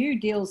the EU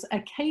deals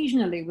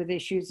occasionally with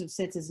issues of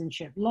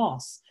citizenship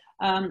loss.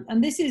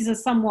 And this is a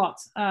somewhat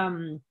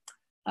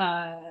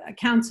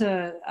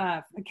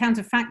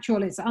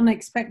counterfactual. It's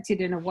unexpected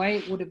in a way.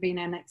 It would have been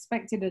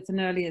unexpected at an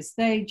earlier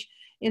stage,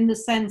 in the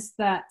sense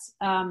that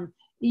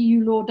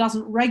EU law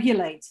doesn't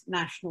regulate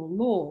national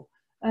law,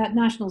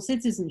 national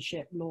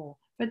citizenship law.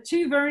 But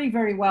two very,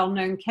 very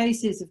well-known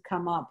cases have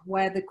come up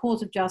where the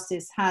Court of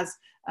Justice has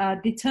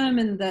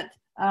determined that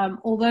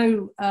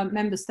although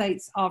member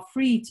states are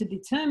free to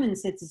determine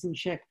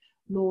citizenship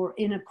law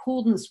in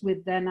accordance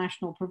with their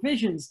national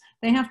provisions,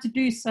 they have to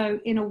do so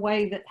in a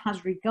way that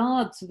has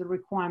regard to the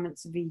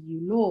requirements of EU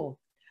law.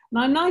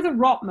 Now, neither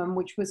Rotman,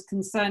 which was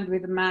concerned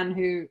with a man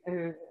who,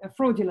 a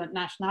fraudulent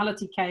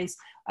nationality case,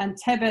 and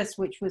Tebes,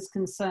 which was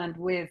concerned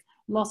with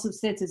loss of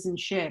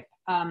citizenship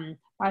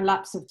by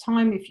lapse of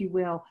time, if you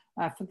will,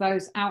 for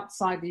those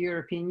outside the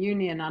European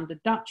Union under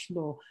Dutch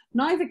law.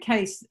 Neither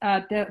case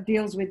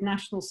deals with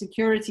national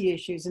security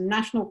issues, and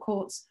national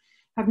courts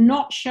have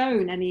not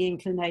shown any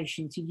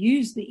inclination to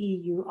use the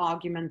EU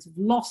argument of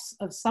loss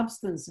of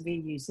substance of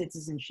EU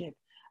citizenship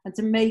and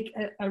to make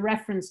a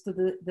reference to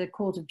the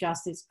Court of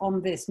Justice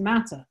on this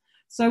matter.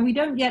 So we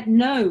don't yet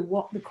know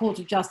what the Court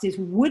of Justice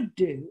would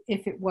do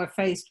if it were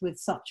faced with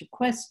such a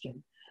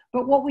question.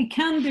 But what we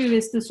can do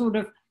is to sort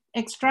of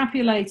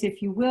extrapolate,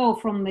 if you will,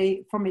 from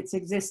its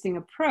existing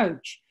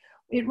approach.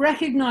 It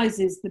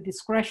recognizes the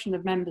discretion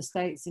of member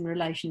states in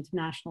relation to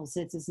national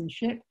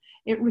citizenship.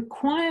 It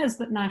requires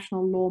that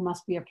national law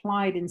must be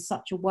applied in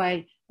such a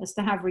way as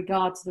to have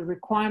regard to the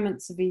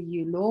requirements of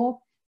EU law,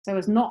 so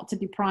as not to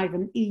deprive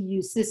an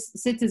EU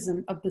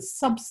citizen of the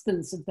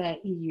substance of their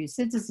EU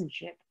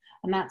citizenship.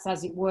 And that's,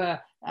 as it were,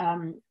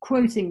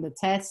 quoting the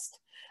test.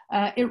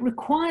 It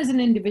requires an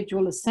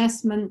individual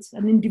assessment,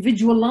 an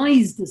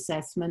individualized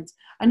assessment,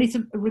 and it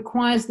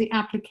requires the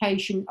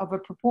application of a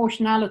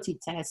proportionality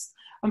test.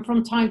 And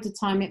from time to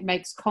time, it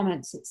makes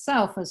comments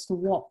itself as to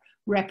what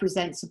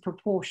represents a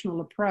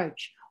proportional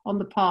approach on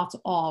the part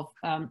of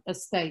a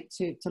state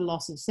to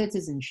loss of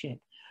citizenship.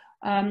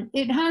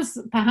 It has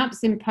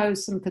perhaps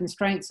imposed some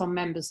constraints on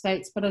member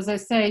states, but as I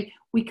say,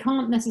 we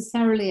can't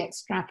necessarily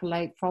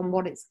extrapolate from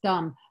what it's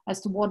done as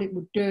to what it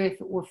would do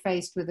if it were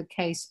faced with a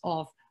case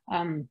of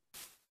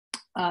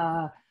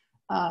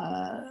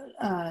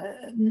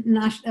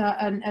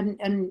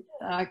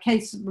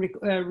case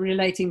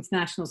relating to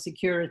national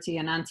security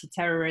and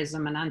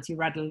anti-terrorism and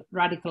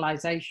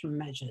anti-radicalization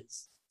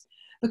measures.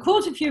 The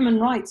Court of Human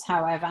Rights,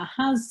 however,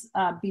 has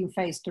been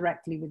faced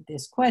directly with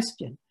this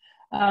question.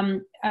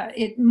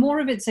 More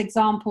of its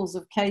examples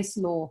of case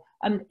law,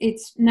 and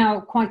it's now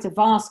quite a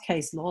vast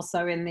case law,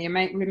 so in the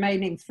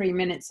remaining 3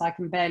 minutes I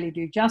can barely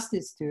do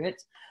justice to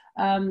it.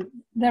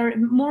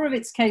 More of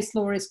its case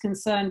law is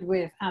concerned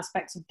with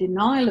aspects of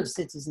denial of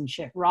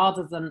citizenship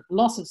rather than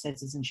loss of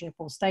citizenship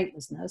or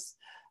statelessness.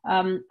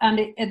 And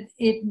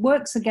it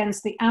works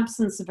against the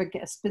absence of a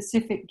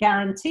specific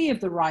guarantee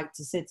of the right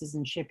to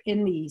citizenship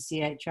in the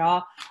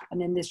ECHR.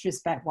 And in this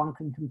respect, one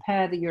can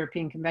compare the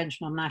European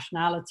Convention on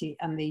Nationality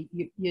and the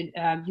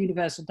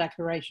Universal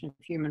Declaration of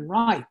Human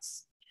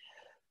Rights.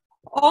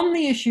 On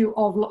the issue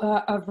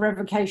of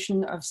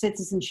revocation of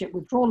citizenship,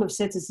 withdrawal of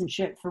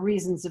citizenship for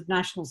reasons of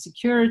national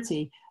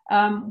security,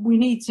 we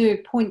need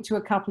to point to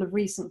a couple of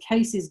recent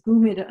cases,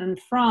 Goumid and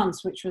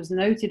France, which was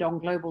noted on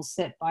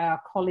Globalcit by our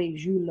colleague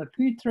Jules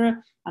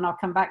Leputre, and I'll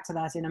come back to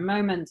that in a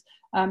moment.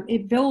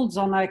 It builds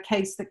on a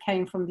case that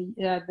came from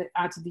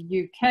out of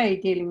the UK,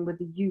 dealing with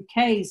the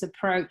UK's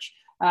approach,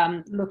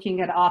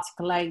 looking at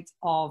Article 8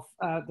 of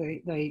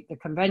the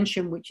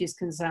Convention, which is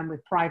concerned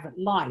with private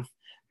life.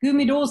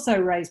 Goumid also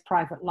raised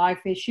private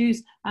life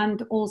issues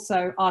and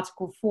also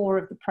Article 4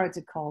 of the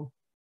Protocol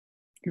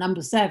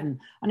number 7.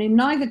 And in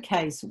neither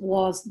case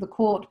was the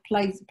court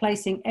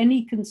placing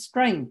any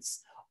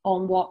constraints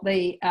on what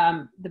the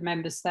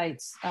member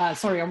states,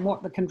 on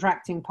what the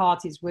contracting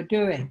parties were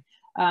doing.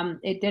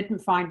 It didn't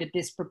find a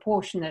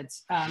disproportionate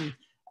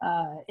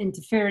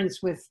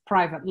interference with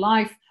private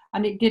life,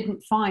 and it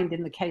didn't find,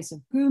 in the case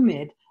of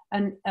Goumid,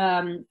 and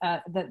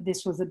that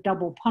this was a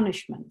double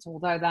punishment,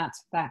 although that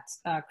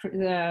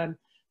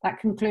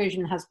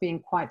conclusion has been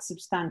quite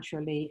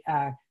substantially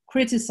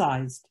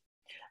criticised.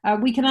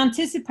 We can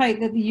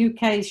anticipate that the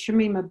UK's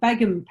Shamima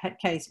Begum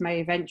case may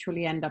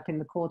eventually end up in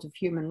the Court of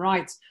Human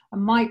Rights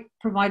and might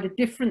provide a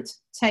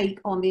different take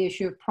on the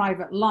issue of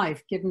private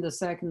life, given the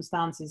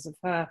circumstances of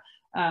her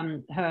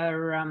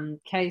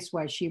case,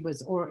 where she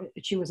was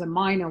a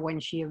minor when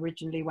she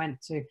originally went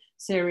to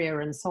Syria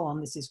and so on.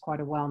 This is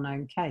quite a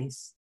well-known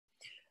case.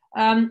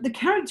 The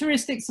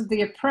characteristics of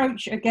the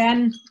approach,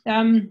 again,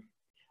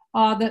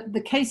 are that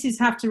the cases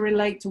have to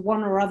relate to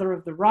one or other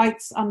of the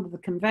rights under the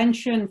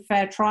convention.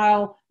 Fair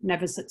trial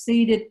never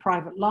succeeded,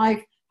 private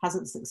life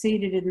hasn't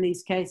succeeded in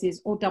these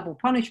cases, or double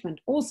punishment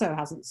also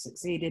hasn't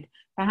succeeded,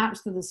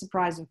 perhaps to the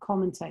surprise of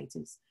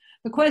commentators.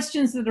 The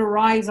questions that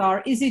arise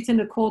are, is it in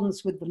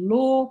accordance with the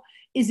law?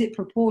 Is it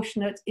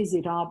proportionate? Is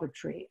it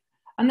arbitrary?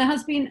 And there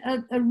has been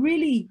a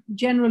really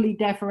generally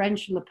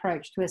deferential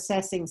approach to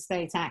assessing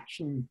state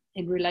action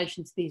in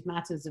relation to these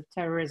matters of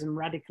terrorism,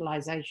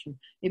 radicalization,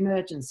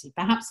 emergency,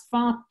 perhaps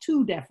far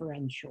too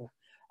deferential.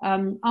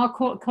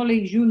 Our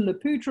colleague Jules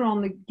Lepoutre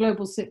on the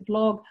Globalcit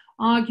blog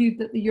argued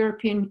that the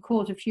European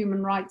Court of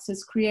Human Rights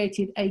has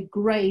created a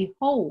grey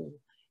hole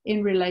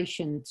in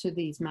relation to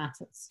these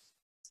matters.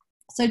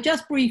 So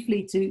just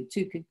briefly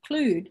to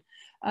conclude,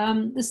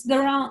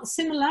 there are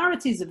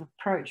similarities of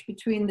approach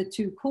between the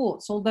two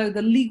courts, although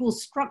the legal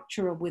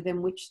structure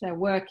within which they're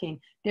working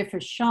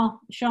differs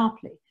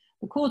sharply.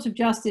 The Court of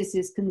Justice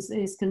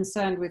is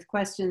concerned with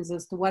questions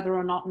as to whether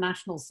or not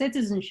national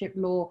citizenship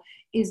law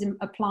is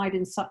applied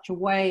in such a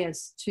way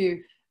as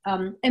to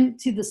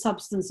empty the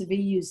substance of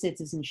EU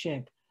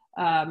citizenship,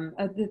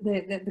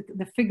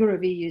 the figure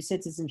of EU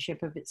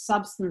citizenship of its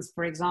substance,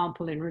 for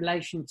example, in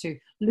relation to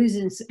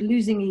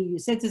losing EU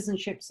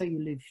citizenship, so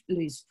you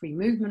lose free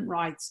movement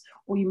rights,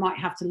 or you might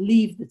have to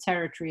leave the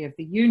territory of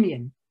the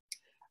Union.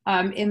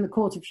 In the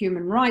Court of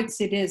Human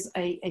Rights, it is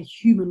a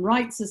human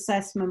rights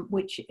assessment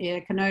which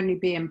can only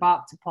be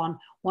embarked upon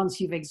once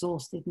you've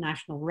exhausted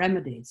national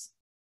remedies.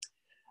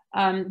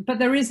 But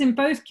there is in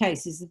both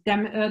cases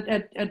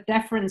a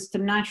deference to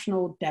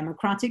national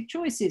democratic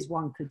choices,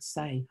 one could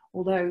say,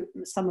 although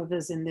some of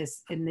us in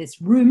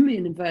this room,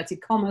 in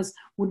inverted commas,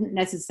 wouldn't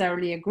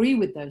necessarily agree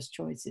with those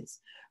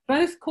choices.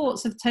 Both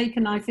courts have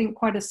taken, I think,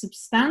 quite a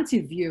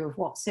substantive view of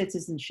what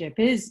citizenship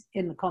is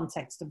in the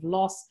context of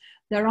loss.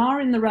 There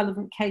are, in the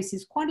relevant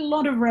cases, quite a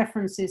lot of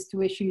references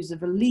to issues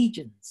of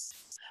allegiance.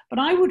 But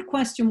I would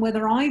question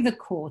whether either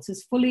court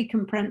has fully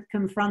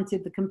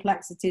confronted the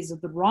complexities of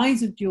the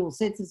rise of dual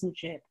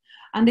citizenship,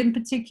 and in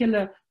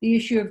particular, the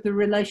issue of the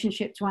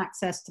relationship to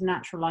access to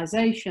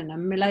naturalization.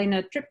 And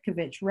Milena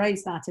Tripkovic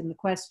raised that in the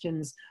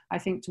questions, I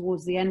think,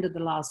 towards the end of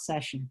the last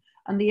session,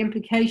 and the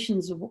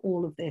implications of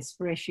all of this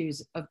for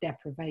issues of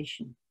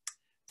deprivation.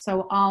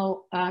 So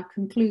I'll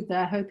conclude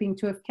there, hoping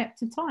to have kept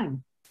to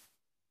time.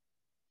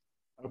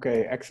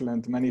 Okay,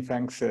 excellent. Many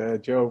thanks,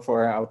 Joe,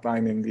 for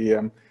outlining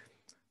the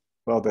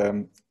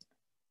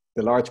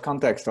large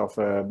context of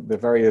the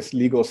various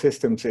legal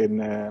systems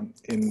in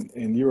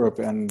Europe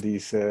and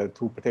these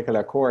two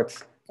particular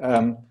courts.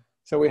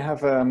 So we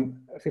have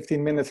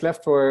 15 minutes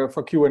left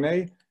for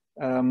Q&A.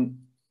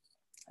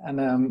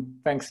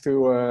 Thanks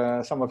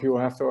to some of you who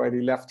have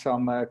already left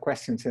some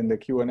questions in the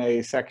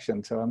Q&A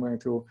section. So I'm going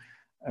to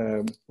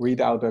read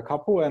out a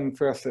couple, and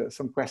first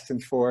some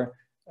questions for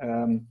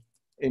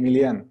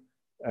Emilien.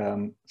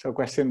 So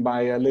question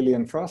by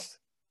Lillian Frost.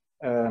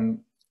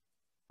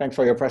 Thanks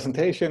for your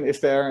presentation. Is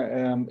there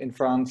in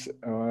France,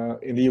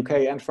 in the UK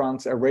and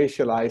France, a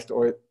racialized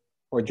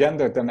or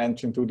gender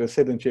dimension to the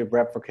citizenship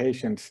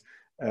revocations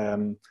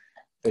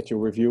that you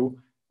review,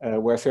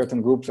 where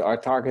certain groups are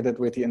targeted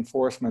with the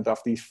enforcement of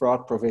these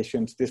fraud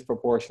provisions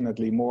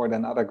disproportionately more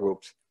than other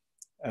groups?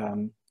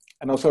 And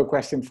also a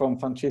question from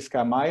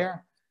Francisca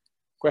Meyer.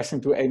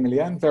 Question to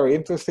Emilien, very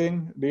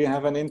interesting. Do you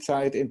have an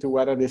insight into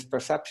whether this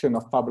perception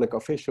of public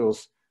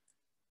officials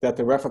that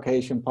the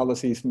revocation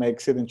policies make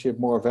citizenship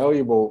more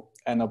valuable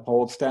and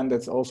uphold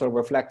standards also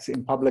reflects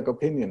in public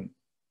opinion?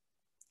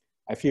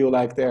 I feel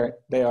like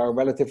they are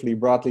relatively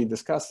broadly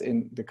discussed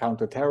in the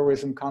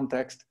counterterrorism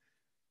context.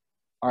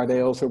 Are they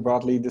also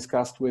broadly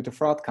discussed with the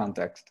fraud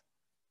context?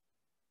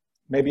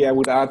 Maybe I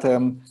would add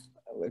a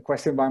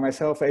question by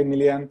myself,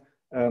 Emilien.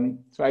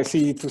 So I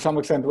see to some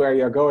extent where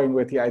you're going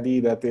with the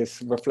idea that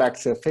this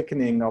reflects a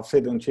thickening of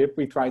citizenship.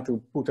 We try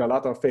to put a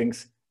lot of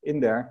things in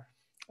there.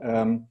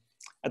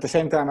 At the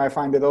same time, I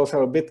find it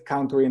also a bit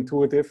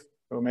counterintuitive.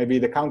 Or maybe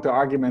the counter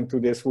argument to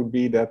this would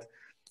be that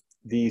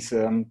these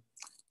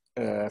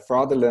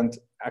fraudulent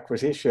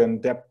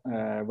acquisition,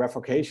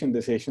 revocation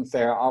decisions,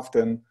 they are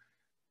often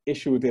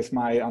issued, is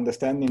my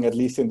understanding, at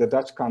least in the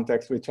Dutch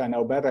context, which I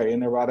know better,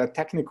 in a rather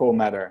technical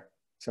manner.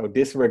 So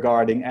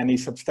disregarding any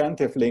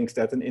substantive links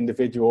that an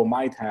individual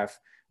might have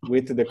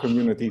with the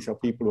communities of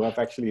people who have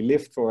actually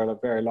lived for a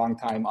very long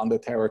time on the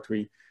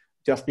territory,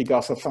 just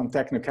because of some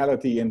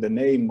technicality in the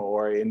name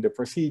or in the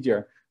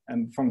procedure.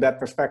 And from that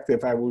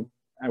perspective, I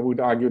would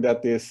argue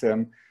that this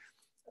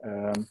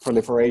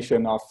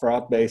proliferation of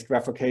fraud-based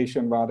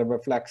revocation rather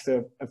reflects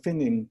a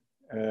thinning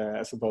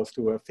as opposed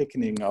to a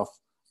thickening of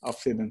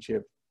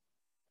citizenship.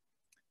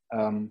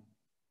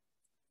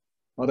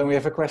 Well, then we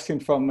have a question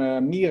from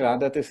Mira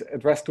that is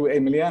addressed to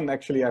Emilien.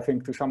 Actually, I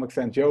think to some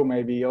extent Joe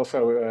may be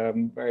also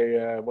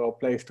very well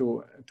placed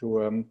to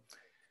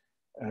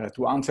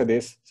answer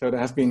this. So there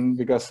has been,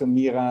 because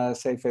Mira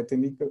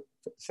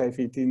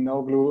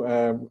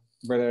Seyfitinoglu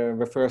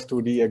refers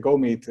to the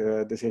Gomit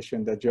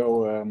decision that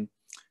Joe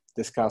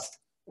discussed,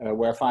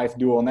 where 5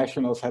 dual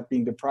nationals had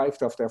been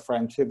deprived of their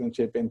French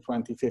citizenship in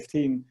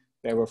 2015.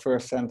 They were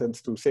first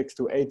sentenced to 6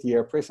 to 8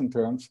 year prison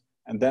terms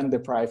and then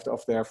deprived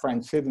of their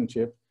French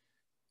citizenship.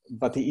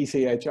 But the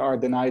ECHR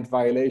denied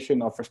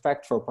violation of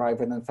respect for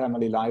private and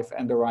family life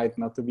and the right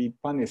not to be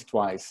punished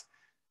twice.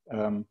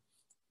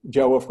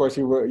 Joe, of course,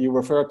 you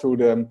refer to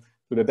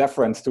the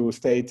deference to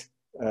state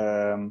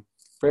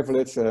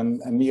privilege,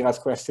 and Mira's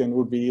question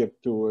would be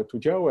to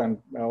Joe and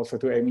also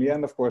to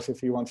Emilien, of course, if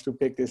he wants to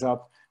pick this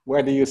up.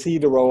 Where do you see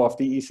the role of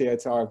the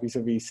ECHR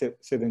vis-a-vis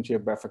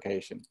citizenship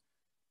verification?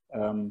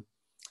 And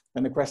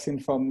a question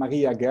from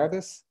Maria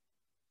Gerdes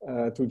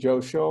to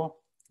Joe Shaw.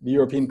 The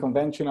European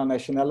Convention on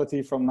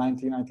Nationality from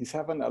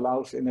 1997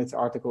 allows in its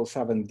Article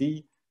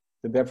 7D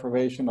the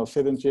deprivation of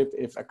citizenship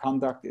if a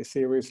conduct is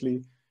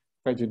seriously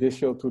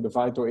prejudicial to the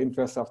vital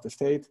interests of the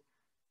state.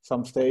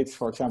 Some states,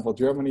 for example,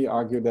 Germany,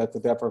 argue that the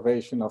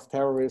deprivation of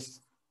terrorists,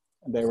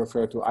 and they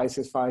refer to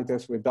ISIS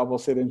fighters with double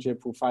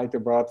citizenship who fight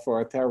abroad for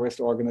a terrorist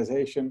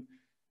organization.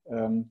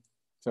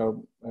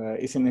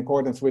 It's in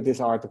accordance with this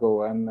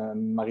article, and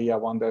Maria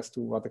wonders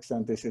to what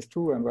extent this is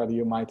true and whether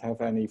you might have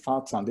any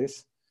thoughts on this.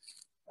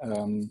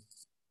 And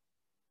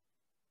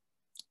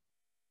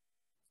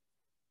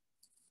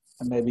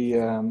maybe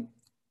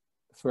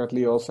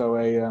thirdly also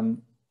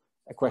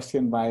a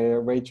question by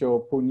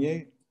Rachel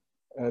Pounier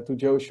to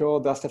Joe Shaw.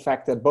 Does the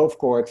fact that both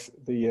courts,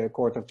 the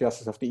Court of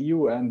Justice of the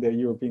EU and the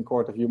European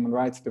Court of Human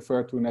Rights,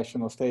 defer to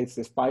national states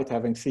despite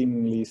having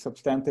seemingly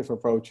substantive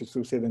approaches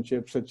to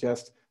citizenship,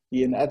 suggest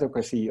the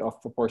inadequacy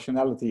of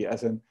proportionality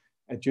as an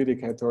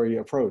adjudicatory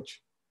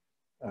approach?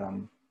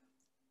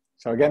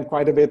 So again,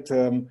 quite a bit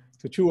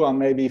to chew on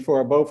maybe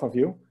for both of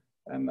you.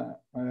 And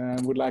I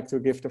would like to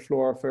give the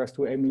floor first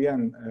to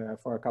Emilien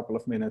for a couple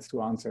of minutes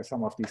to answer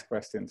some of these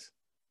questions.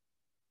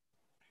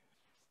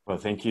 Well,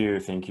 thank you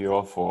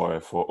all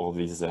for all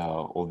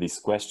these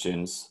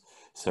questions.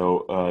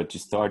 So to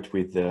start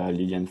with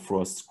Lillian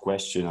Frost's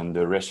question on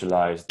the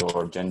racialized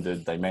or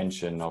gendered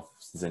dimension of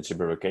citizenship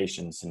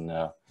revocations in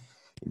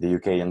the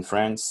UK and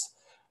France.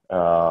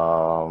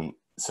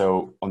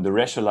 So on the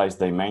racialized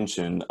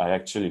dimension, I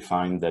actually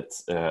find that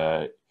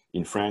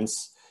in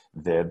France,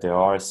 there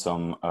are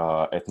some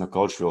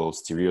ethnocultural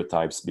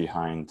stereotypes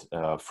behind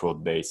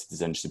fraud-based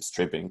citizenship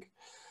stripping,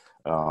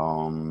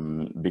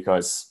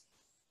 because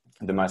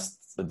the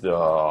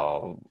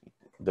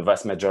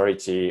vast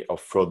majority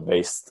of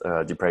fraud-based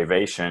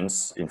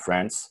deprivations in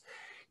France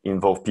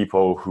involve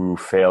people who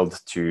failed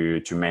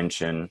to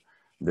mention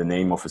the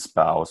name of a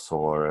spouse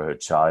or a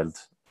child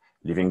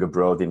living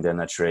abroad in their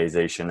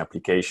naturalization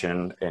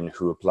application and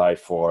who apply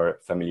for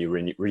family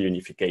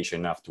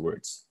reunification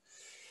afterwards.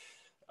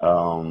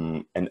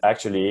 And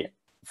actually,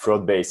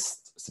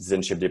 fraud-based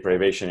citizenship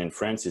deprivation in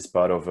France is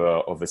part of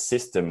a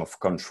system of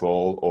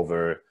control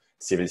over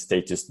civil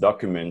status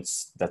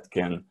documents that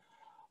can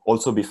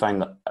also be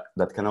found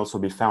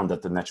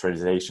at the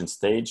naturalization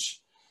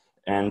stage,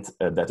 and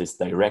that is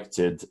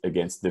directed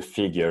against the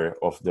figure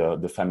of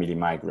the family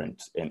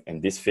migrant.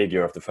 And this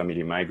figure of the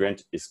family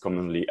migrant is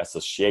commonly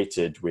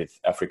associated with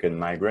African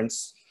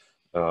migrants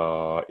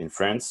in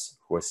France,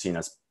 who are seen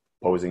as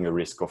posing a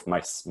risk of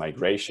mass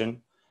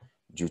migration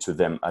due to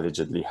them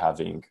allegedly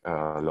having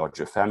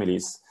larger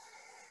families.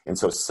 And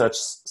so such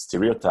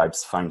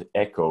stereotypes find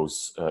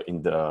echoes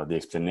in the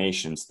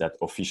explanations that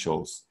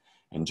officials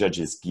and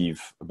judges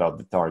give about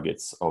the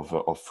targets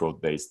of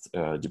fraud-based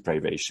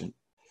deprivation.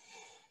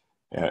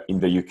 In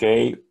the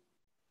UK,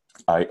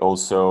 I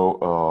also,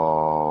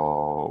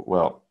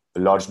 a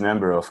large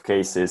number of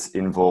cases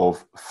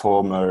involve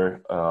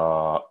former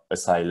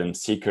asylum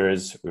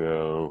seekers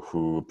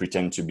who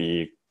pretend to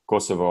be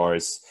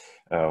Kosovars,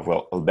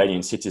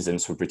 Albanian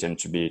citizens who pretend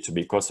to be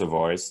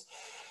Kosovars.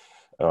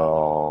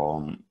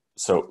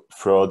 So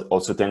fraud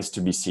also tends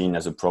to be seen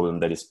as a problem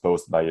that is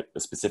posed by a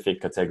specific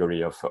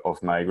category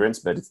of migrants,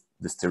 but it's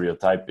the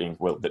stereotyping,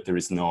 there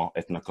is no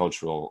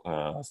ethnocultural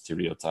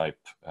stereotype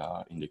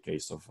in the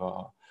case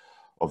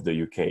of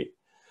the UK.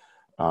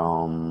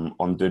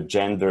 On the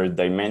gender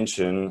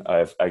dimension,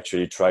 I've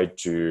actually tried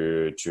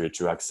to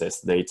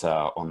access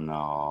data on,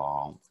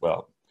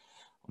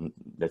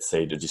 let's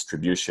say, the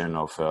distribution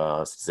of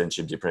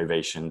citizenship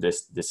deprivation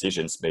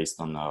decisions based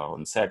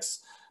on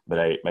sex. But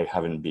I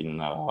haven't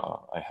been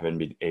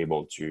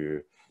able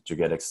to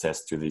get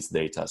access to this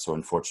data. So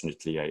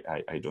unfortunately,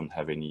 I don't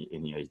have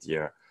any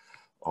idea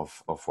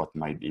of what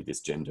might be this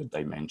gender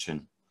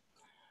dimension.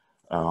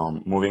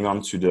 Moving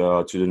on to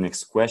the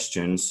next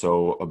question.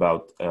 So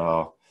about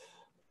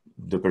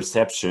the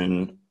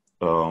perception.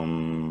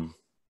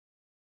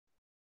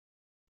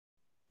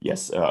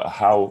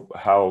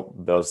 How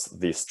does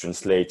this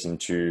translate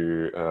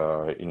into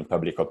in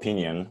public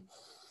opinion?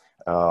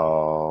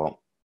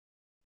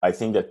 I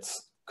think that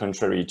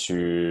contrary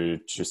to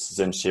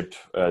citizenship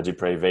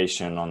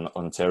deprivation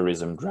on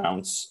terrorism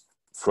grounds,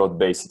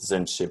 fraud-based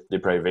citizenship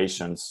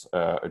deprivations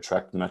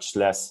attract much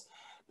less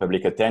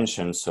public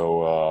attention.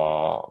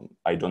 So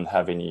I don't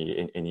have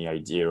any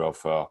idea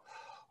of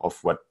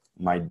what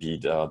might be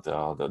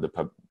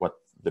what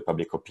the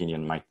public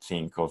opinion might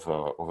think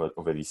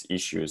over these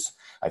issues.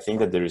 I think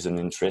that there is an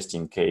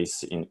interesting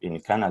case in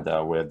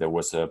Canada where there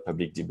was a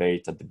public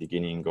debate at the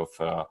beginning of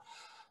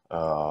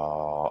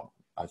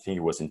I think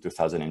it was in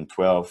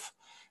 2012,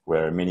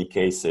 where many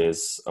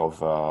cases of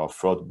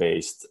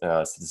fraud-based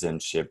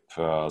citizenship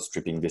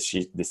stripping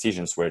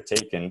decisions were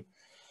taken.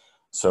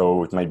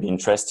 So it might be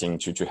interesting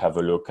to have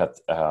a look at,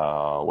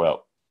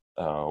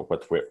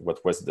 what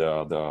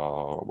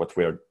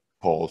were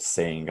polls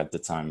saying at the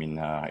time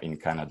in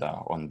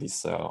Canada on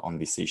this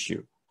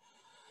issue.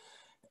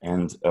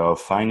 And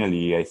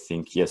finally, I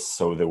think, yes,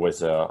 so there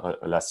was a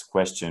last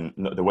question.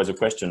 No, there was a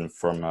question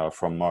from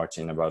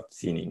Maarten about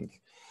thinning.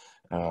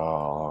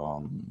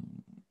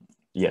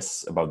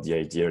 Yes, about the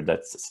idea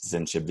that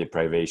citizenship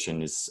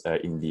deprivation is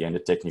in the end a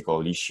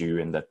technical issue,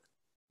 and that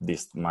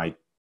this might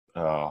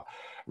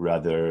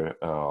rather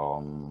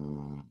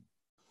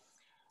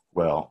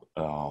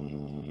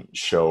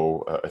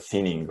show a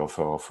thinning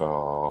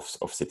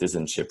of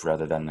citizenship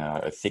rather than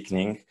a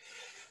thickening.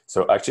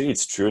 So actually,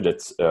 it's true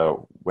that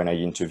when I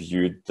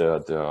interviewed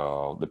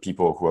the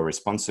people who are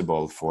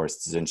responsible for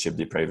citizenship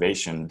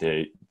deprivation,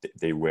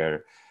 they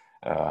were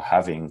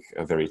having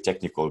a very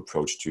technical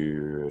approach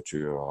to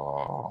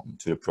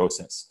the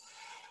process.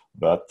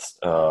 But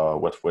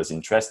what was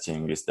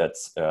interesting is that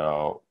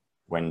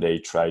when they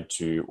tried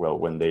to,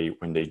 when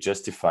they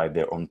justified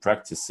their own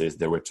practices,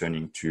 they were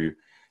turning to,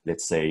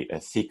 let's say, a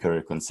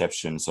thicker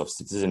conceptions of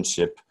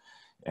citizenship,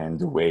 and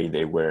the way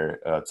they were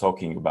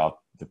talking about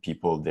the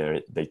people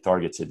they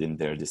targeted in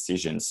their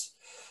decisions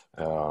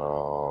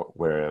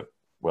were,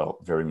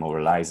 very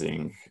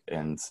moralizing.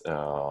 And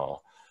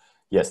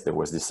yes, there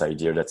was this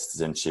idea that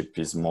citizenship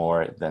is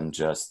more than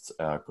just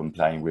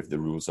complying with the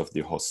rules of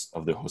the host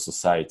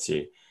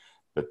society,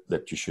 but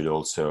that you should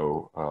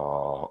also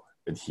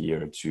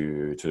adhere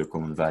to the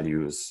common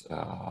values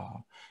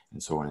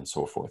and so on and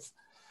so forth.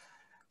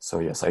 So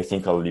yes, I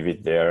think I'll leave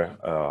it there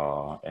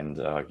and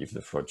give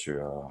the floor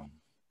to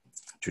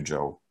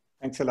Joe.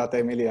 Thanks a lot,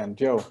 Emilien.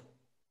 Joe.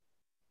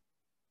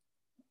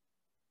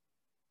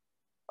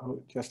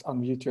 Oh, just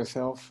unmute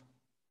yourself.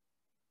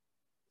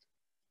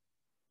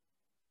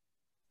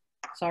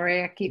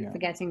 Sorry, I keep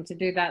forgetting to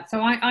do that.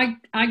 So I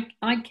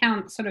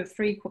count sort of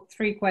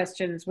three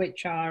questions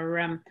which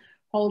are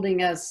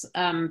holding us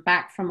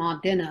back from our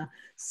dinner.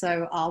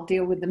 So I'll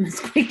deal with them as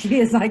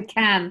quickly as I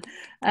can.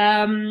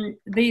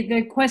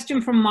 The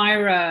question from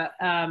Myra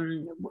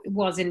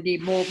was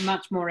indeed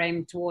much more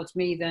aimed towards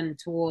me than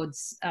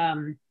towards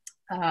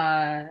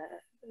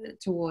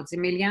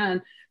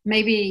Emilien.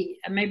 Maybe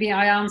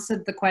I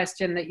answered the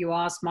question that you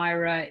asked,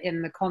 Myra,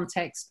 in the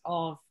context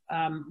of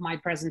my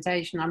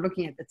presentation. I'm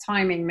looking at the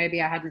timing.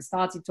 Maybe I hadn't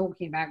started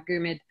talking about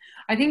Gumid.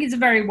 I think it's a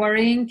very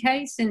worrying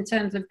case in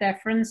terms of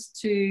deference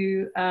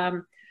to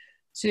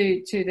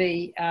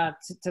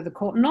the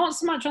court. Not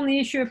so much on the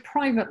issue of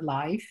private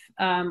life,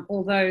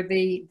 although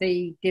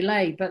the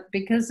delay, but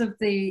because of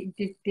the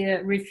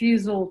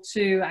refusal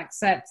to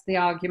accept the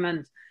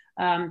argument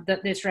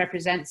that this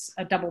represents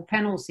a double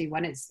penalty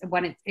when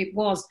it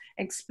was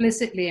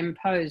explicitly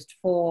imposed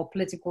for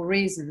political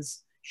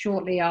reasons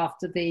shortly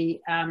after the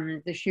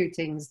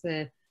shootings,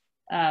 the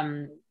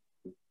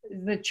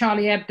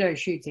Charlie Hebdo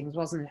shootings,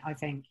 wasn't it? I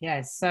think,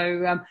 yes.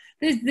 So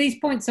these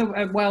points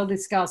are well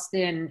discussed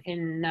in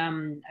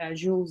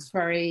Jules'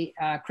 very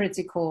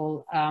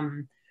critical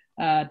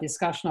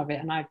discussion of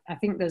it, and I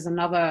think there's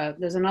another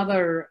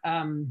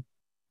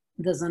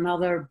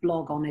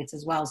blog on it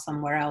as well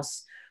somewhere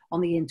else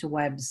on the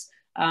interwebs.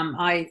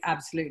 I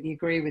absolutely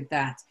agree with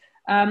that.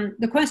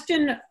 The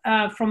question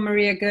from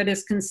Maria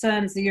Gerdes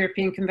concerns the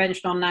European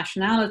Convention on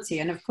Nationality.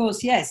 And of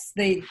course, yes,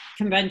 the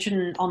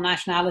Convention on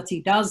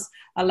Nationality does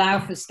allow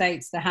for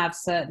states to have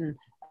certain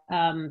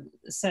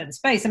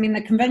space. I mean,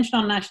 the Convention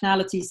on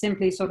Nationality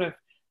simply sort of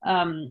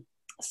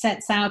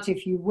sets out,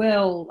 if you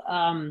will,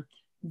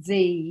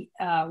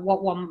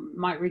 what one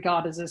might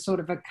regard as a sort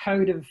of a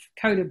code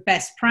of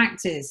best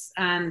practice,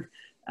 and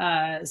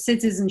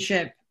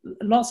citizenship,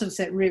 loss of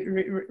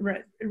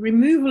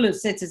removal of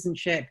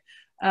citizenship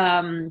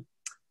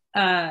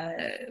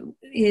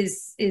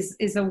is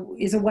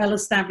a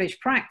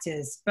well-established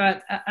practice.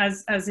 But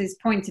as is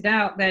pointed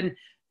out, then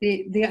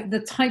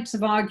the types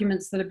of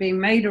arguments that are being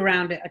made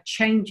around it are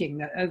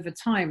changing over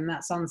time.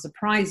 That's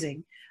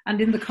unsurprising. And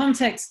in the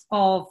context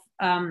of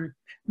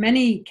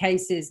many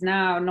cases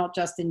now, not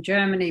just in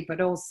Germany,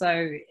 but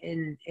also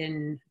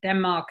in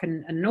Denmark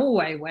and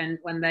Norway,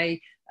 when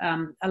they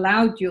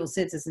allowed dual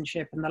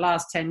citizenship in the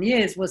last 10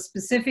 years, was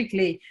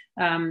specifically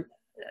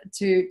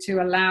to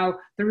allow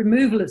the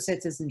removal of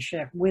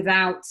citizenship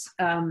without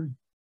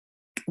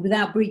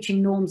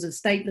breaching norms of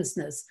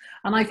statelessness.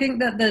 And I think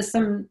that there's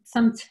some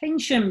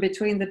tension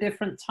between the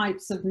different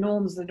types of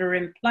norms that are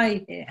in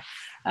play here,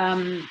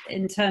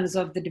 in terms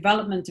of the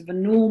development of a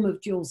norm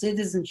of dual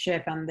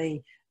citizenship and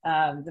the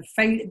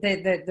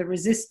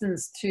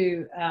resistance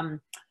to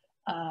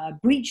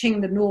breaching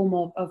the norm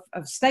of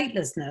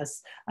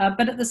statelessness,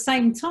 but at the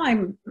same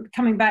time,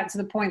 coming back to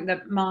the point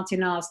that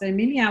Maarten asked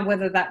Emilien,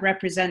 whether that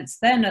represents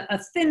then a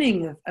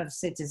thinning of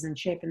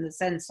citizenship in the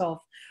sense of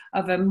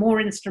a more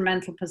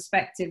instrumental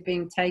perspective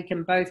being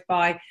taken both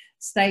by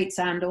states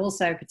and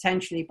also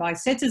potentially by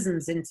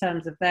citizens in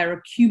terms of their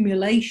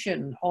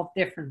accumulation of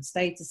different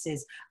statuses,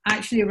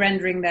 actually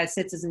rendering their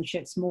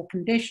citizenships more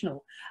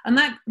conditional. And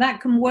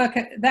that can work,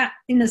 that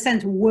in a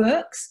sense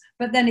works,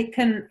 but then it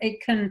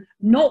can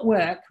not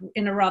work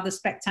in a rather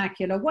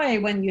spectacular way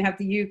when you have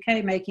the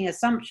UK making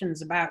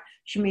assumptions about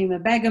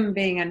Shamima Begum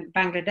being a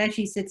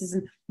Bangladeshi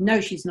citizen.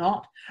 No, she's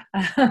not.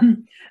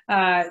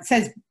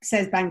 Says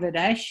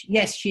Bangladesh.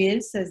 Yes, she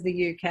is, says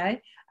the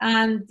UK.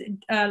 And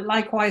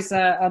likewise,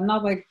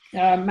 another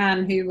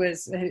man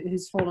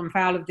who's fallen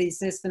foul of these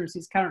systems,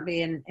 who's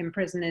currently in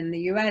prison in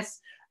the US,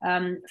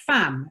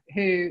 Pham,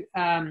 who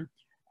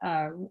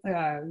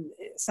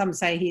some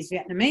say he's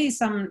Vietnamese,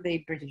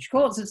 the British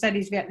courts have said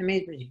he's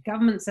Vietnamese, British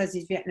government says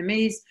he's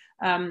Vietnamese.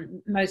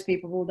 Most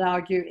people would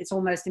argue it's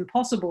almost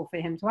impossible for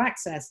him to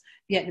access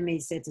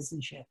Vietnamese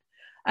citizenship.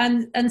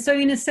 And so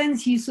in a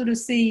sense, you sort of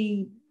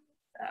see,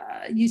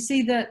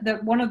 that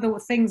one of the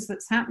things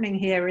that's happening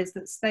here is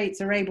that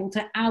states are able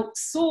to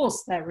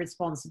outsource their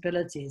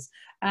responsibilities.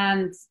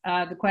 And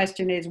the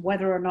question is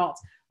whether or not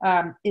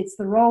it's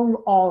the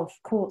role of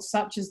courts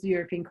such as the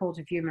European Court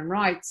of Human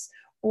Rights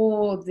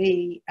or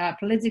the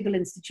political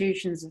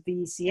institutions of the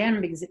ECM,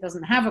 because it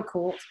doesn't have a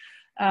court,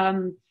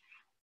 will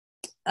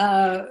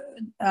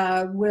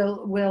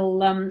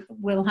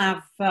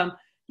have,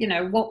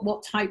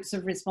 what types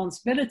of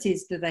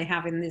responsibilities do they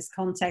have in this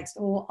context,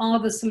 or are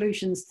the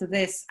solutions to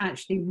this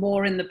actually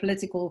more in the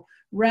political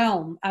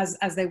realm,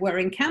 as they were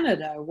in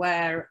Canada,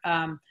 where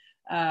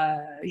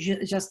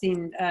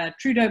Justin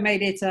Trudeau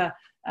made it a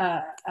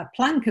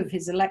plank of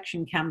his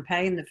election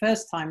campaign the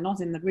first time,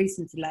 not in the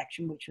recent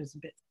election, which was a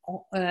bit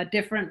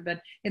different,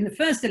 but in the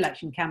first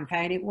election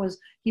campaign,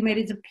 he made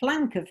it a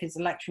plank of his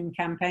election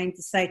campaign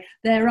to say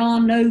there are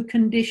no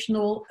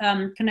conditional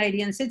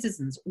Canadian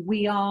citizens.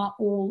 We are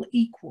all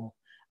equal,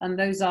 and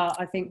those are,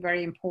 I think,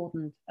 very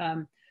important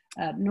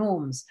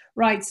norms.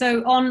 Right.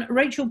 So on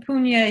Rachel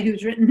Punier,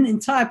 who's written an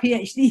entire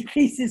PhD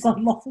thesis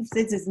on loss of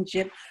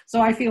citizenship, so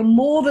I feel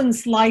more than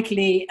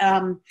slightly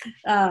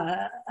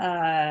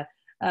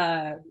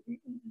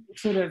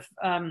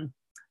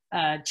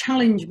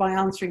challenged by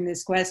answering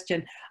this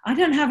question. I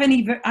don't have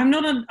any. I'm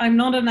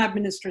not an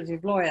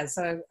administrative lawyer,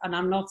 so, and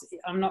I'm not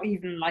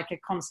even like a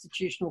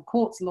constitutional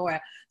courts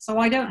lawyer, so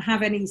I don't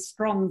have any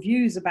strong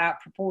views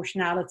about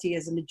proportionality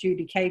as an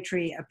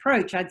adjudicatory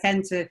approach. I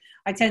tend to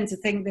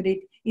think that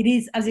it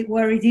is, as it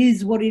were, it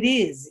is what it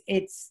is.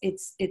 It's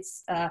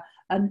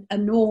a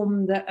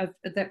norm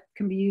that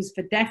can be used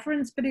for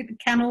deference, but it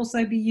can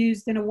also be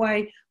used in a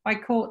way by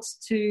courts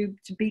to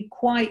be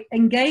quite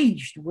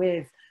engaged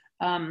with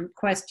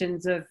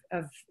questions of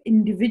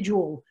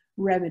individual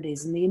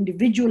remedies and the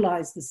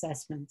individualized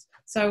assessment.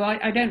 So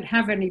I don't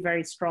have any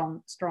very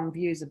strong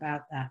views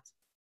about that.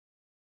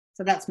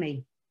 So that's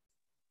me.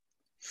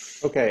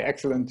 Okay,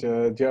 excellent,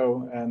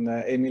 Joe and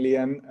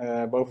Emilien.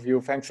 Both of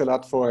you, thanks a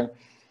lot for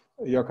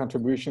your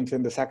contributions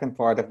in the second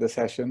part of the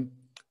session.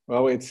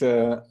 Well, it's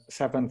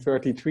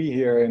 7:33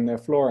 here in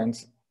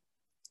Florence,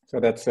 so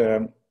that's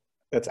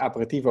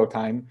aperitivo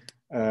time.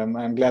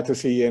 I'm glad to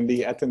see in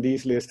the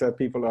attendees list that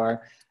people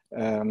are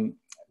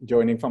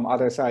joining from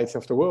other sides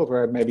of the world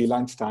where it may be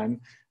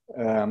lunchtime.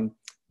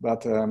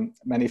 But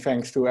many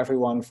thanks to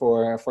everyone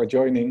for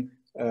joining.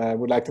 I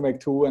would like to make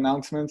two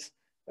announcements.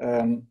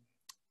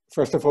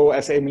 First of all,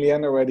 as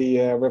Emilien already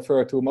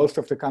referred to, most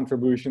of the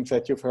contributions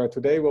that you've heard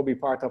today will be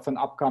part of an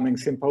upcoming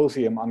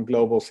symposium on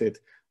Globalcit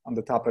on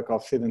the topic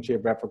of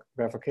citizenship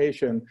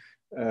revocation,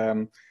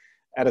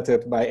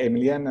 edited by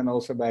Emilien and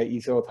also by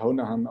Isolde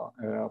Honohan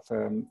of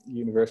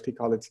University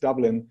College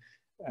Dublin,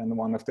 and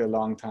one of the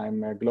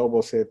longtime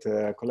Globalcit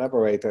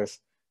collaborators.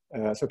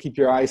 So keep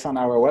your eyes on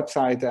our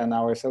website and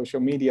our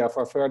social media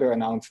for further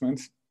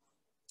announcements.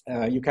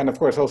 You can, of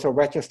course, also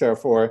register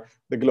for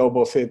the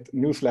Globalcit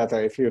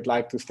newsletter if you'd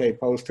like to stay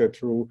posted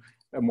through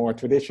a more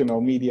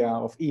traditional media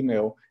of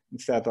email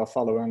instead of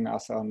following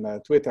us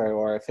on Twitter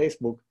or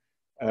Facebook.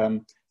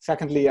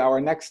 Secondly, our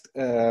next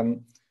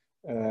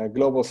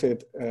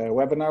Globalcit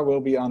webinar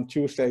will be on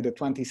Tuesday, the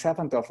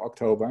 27th of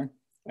October.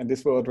 And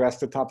this will address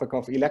the topic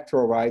of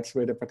electoral rights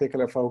with a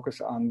particular focus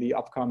on the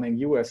upcoming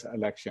US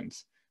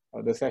elections.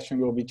 The session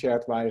will be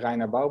chaired by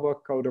Rainer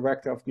Baubock,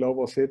 co-director of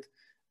Globalcit.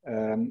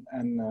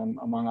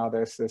 Among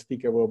others, the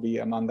speaker will be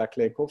Amanda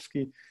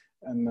Klejkowski.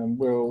 And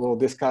we'll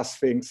discuss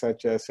things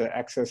such as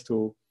access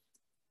to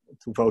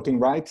voting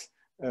rights,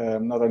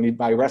 not only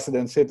by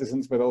resident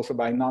citizens, but also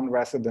by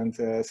non-resident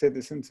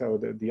citizens, so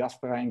the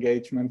diaspora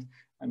engagement.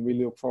 And we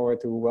look forward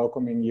to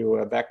welcoming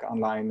you back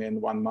online in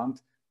 1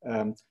 month.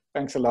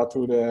 Thanks a lot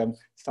to the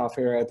staff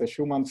here at the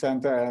Schumann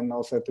Center and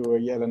also to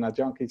Jelena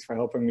Jankic for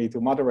helping me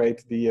to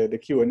moderate the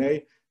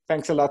Q&A.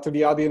 Thanks a lot to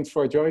the audience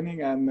for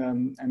joining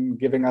and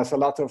giving us a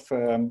lot of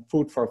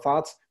food for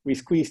thoughts. We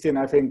squeezed in,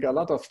 I think, a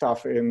lot of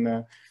stuff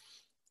in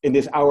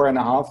this hour and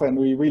a half, and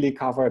we really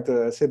covered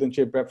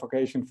citizenship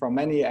revocation from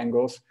many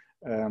angles,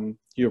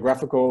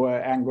 geographical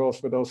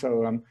angles, but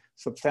also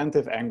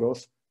substantive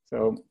angles.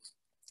 So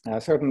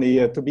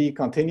certainly to be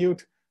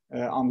continued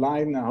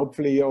online,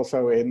 hopefully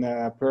also in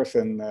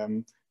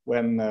person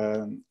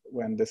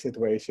when the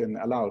situation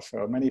allows.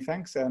 So many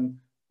thanks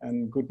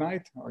and good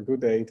night or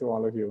good day to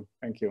all of you.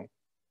 Thank you.